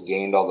Diesel's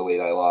gained all the weight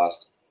I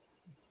lost.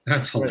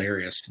 That's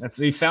hilarious.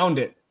 He found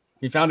it.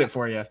 He found it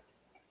for you.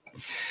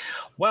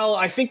 Well,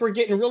 I think we're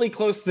getting really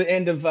close to the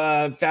end of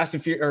Fast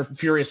and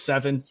Furious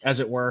 7, as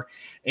it were.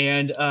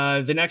 And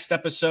the next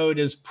episode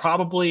is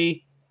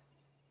probably,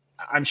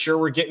 I'm sure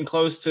we're getting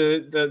close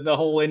to the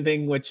whole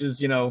ending, which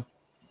is,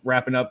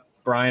 wrapping up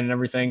Brian and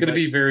everything. It's going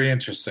to be very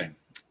interesting.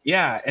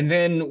 Yeah. And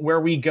then where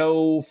we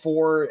go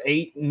for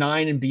 8,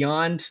 9, and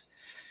beyond,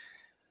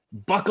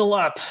 buckle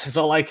up is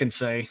all I can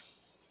say.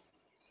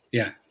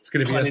 Yeah. It's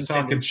going to be us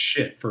talking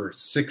shit for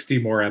 60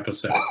 more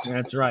episodes.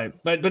 That's right.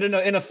 But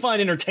in a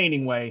fun,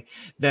 entertaining way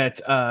that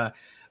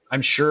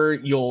I'm sure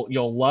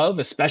you'll love,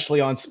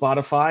 especially on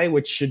Spotify,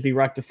 which should be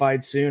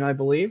rectified soon, I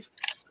believe.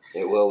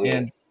 It will.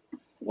 And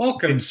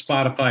welcome,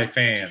 Spotify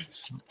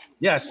fans.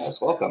 Yes.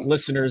 Welcome.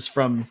 Listeners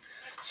from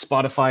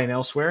Spotify and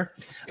elsewhere.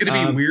 It's going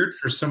to be weird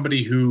for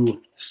somebody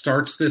who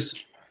starts this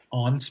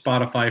on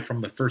Spotify from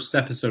the first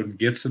episode and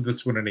gets to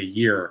this one in a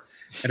year.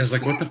 And it's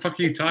like, what the fuck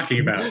are you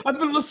talking about? I've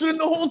been listening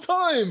the whole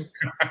time.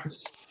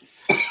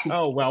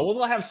 Oh, well,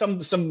 we'll have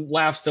some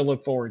laughs to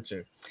look forward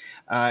to.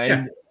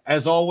 And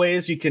as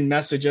always, you can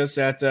message us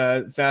at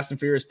Fast and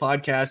Furious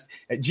Podcast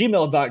at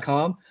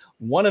gmail.com.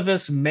 One of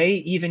us may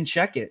even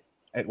check it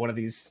at one of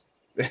these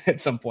at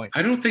some point.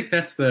 I don't think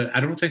that's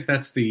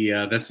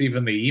that's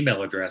even the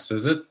email address,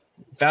 is it?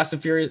 Fast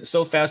and Furious,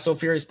 so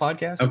Furious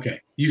Podcast.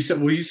 Okay. You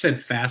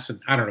said fast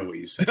and I don't know what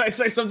you said. Did I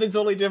say something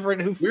totally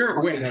different?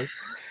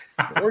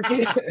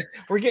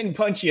 We're getting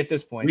punchy at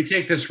this point. We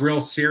take this real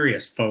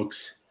serious,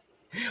 folks.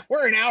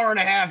 We're an hour and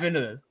a half into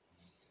this.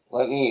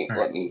 Let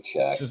me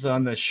check. Just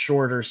on the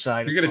shorter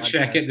side. You're going to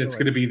check it, and it's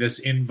going to be this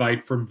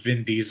invite from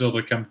Vin Diesel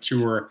to come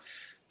tour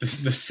the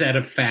set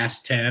of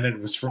Fast 10. It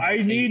was from. I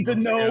need to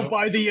know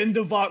by the end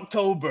of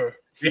October.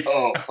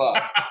 Oh,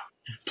 fuck.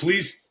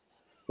 Please.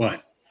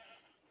 What?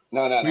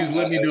 No. Please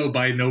let me know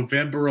by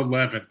November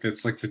 11th.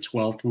 It's like the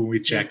 12th when we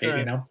check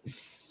it,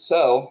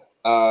 So,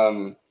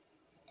 I'm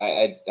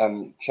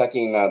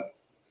checking up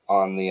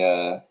on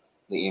the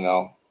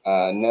email.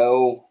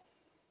 No.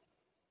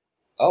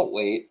 Oh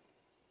wait,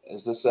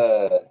 is this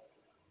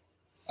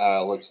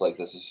looks like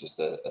this is just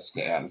a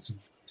scam. It's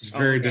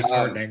very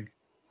disheartening.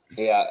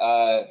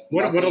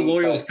 What a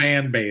loyal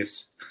fan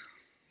base.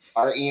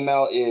 Our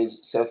email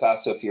is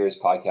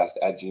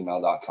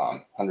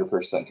sofastsoFuriousPodcast@gmail.com.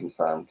 100%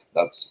 confirmed.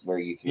 That's where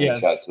you can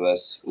reach out to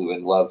us. We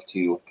would love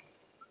to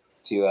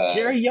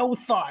hear your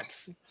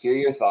thoughts. Hear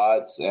your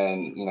thoughts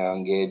and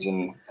engage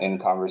in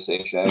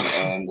conversation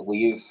and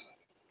leave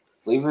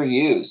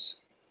reviews.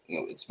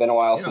 It's been a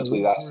while since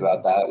we've asked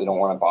about that. We don't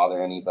want to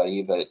bother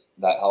anybody, but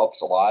that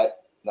helps a lot.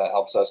 That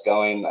helps us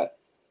going.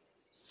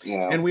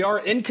 And we are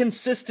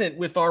inconsistent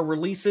with our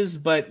releases,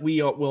 but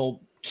we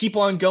will keep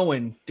on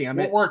going. Damn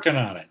it, we're working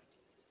on it.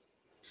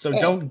 So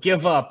don't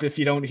give up if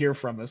you don't hear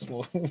from us.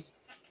 We'll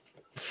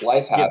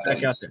life happens. Get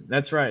back out there.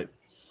 That's right.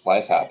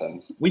 Life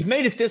happens. We've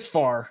made it this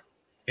far.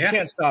 Yeah.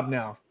 Can't stop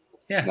now.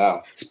 Yeah.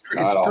 No. It's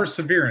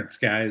perseverance,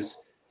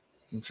 guys.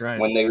 That's right.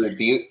 When they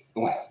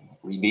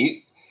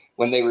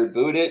when they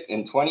reboot it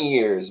in 20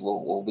 years,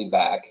 we'll be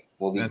back.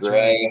 We'll be That's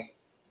gray.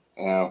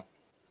 Right.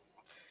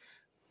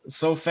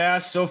 So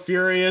fast, so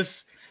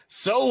furious,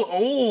 so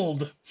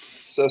old.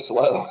 So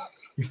slow.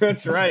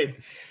 That's right.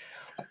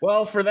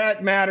 Well, for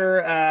that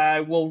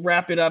matter, we'll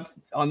wrap it up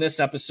on this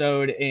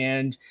episode,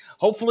 and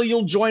hopefully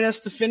you'll join us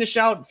to finish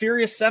out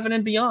Furious 7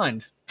 and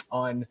beyond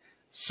on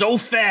So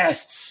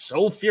Fast,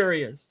 So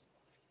Furious.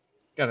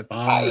 Got to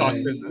toss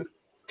in the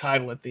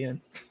title at the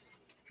end.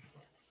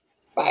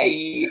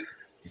 Bye.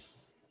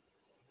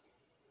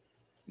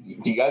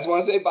 Do you guys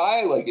want to say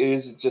bye? Like,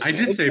 is it just? I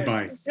did say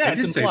bye. Yeah,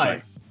 it's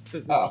implied. It's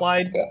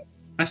implied. Okay.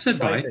 I said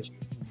bye.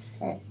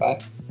 Bye.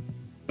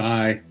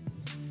 Bye.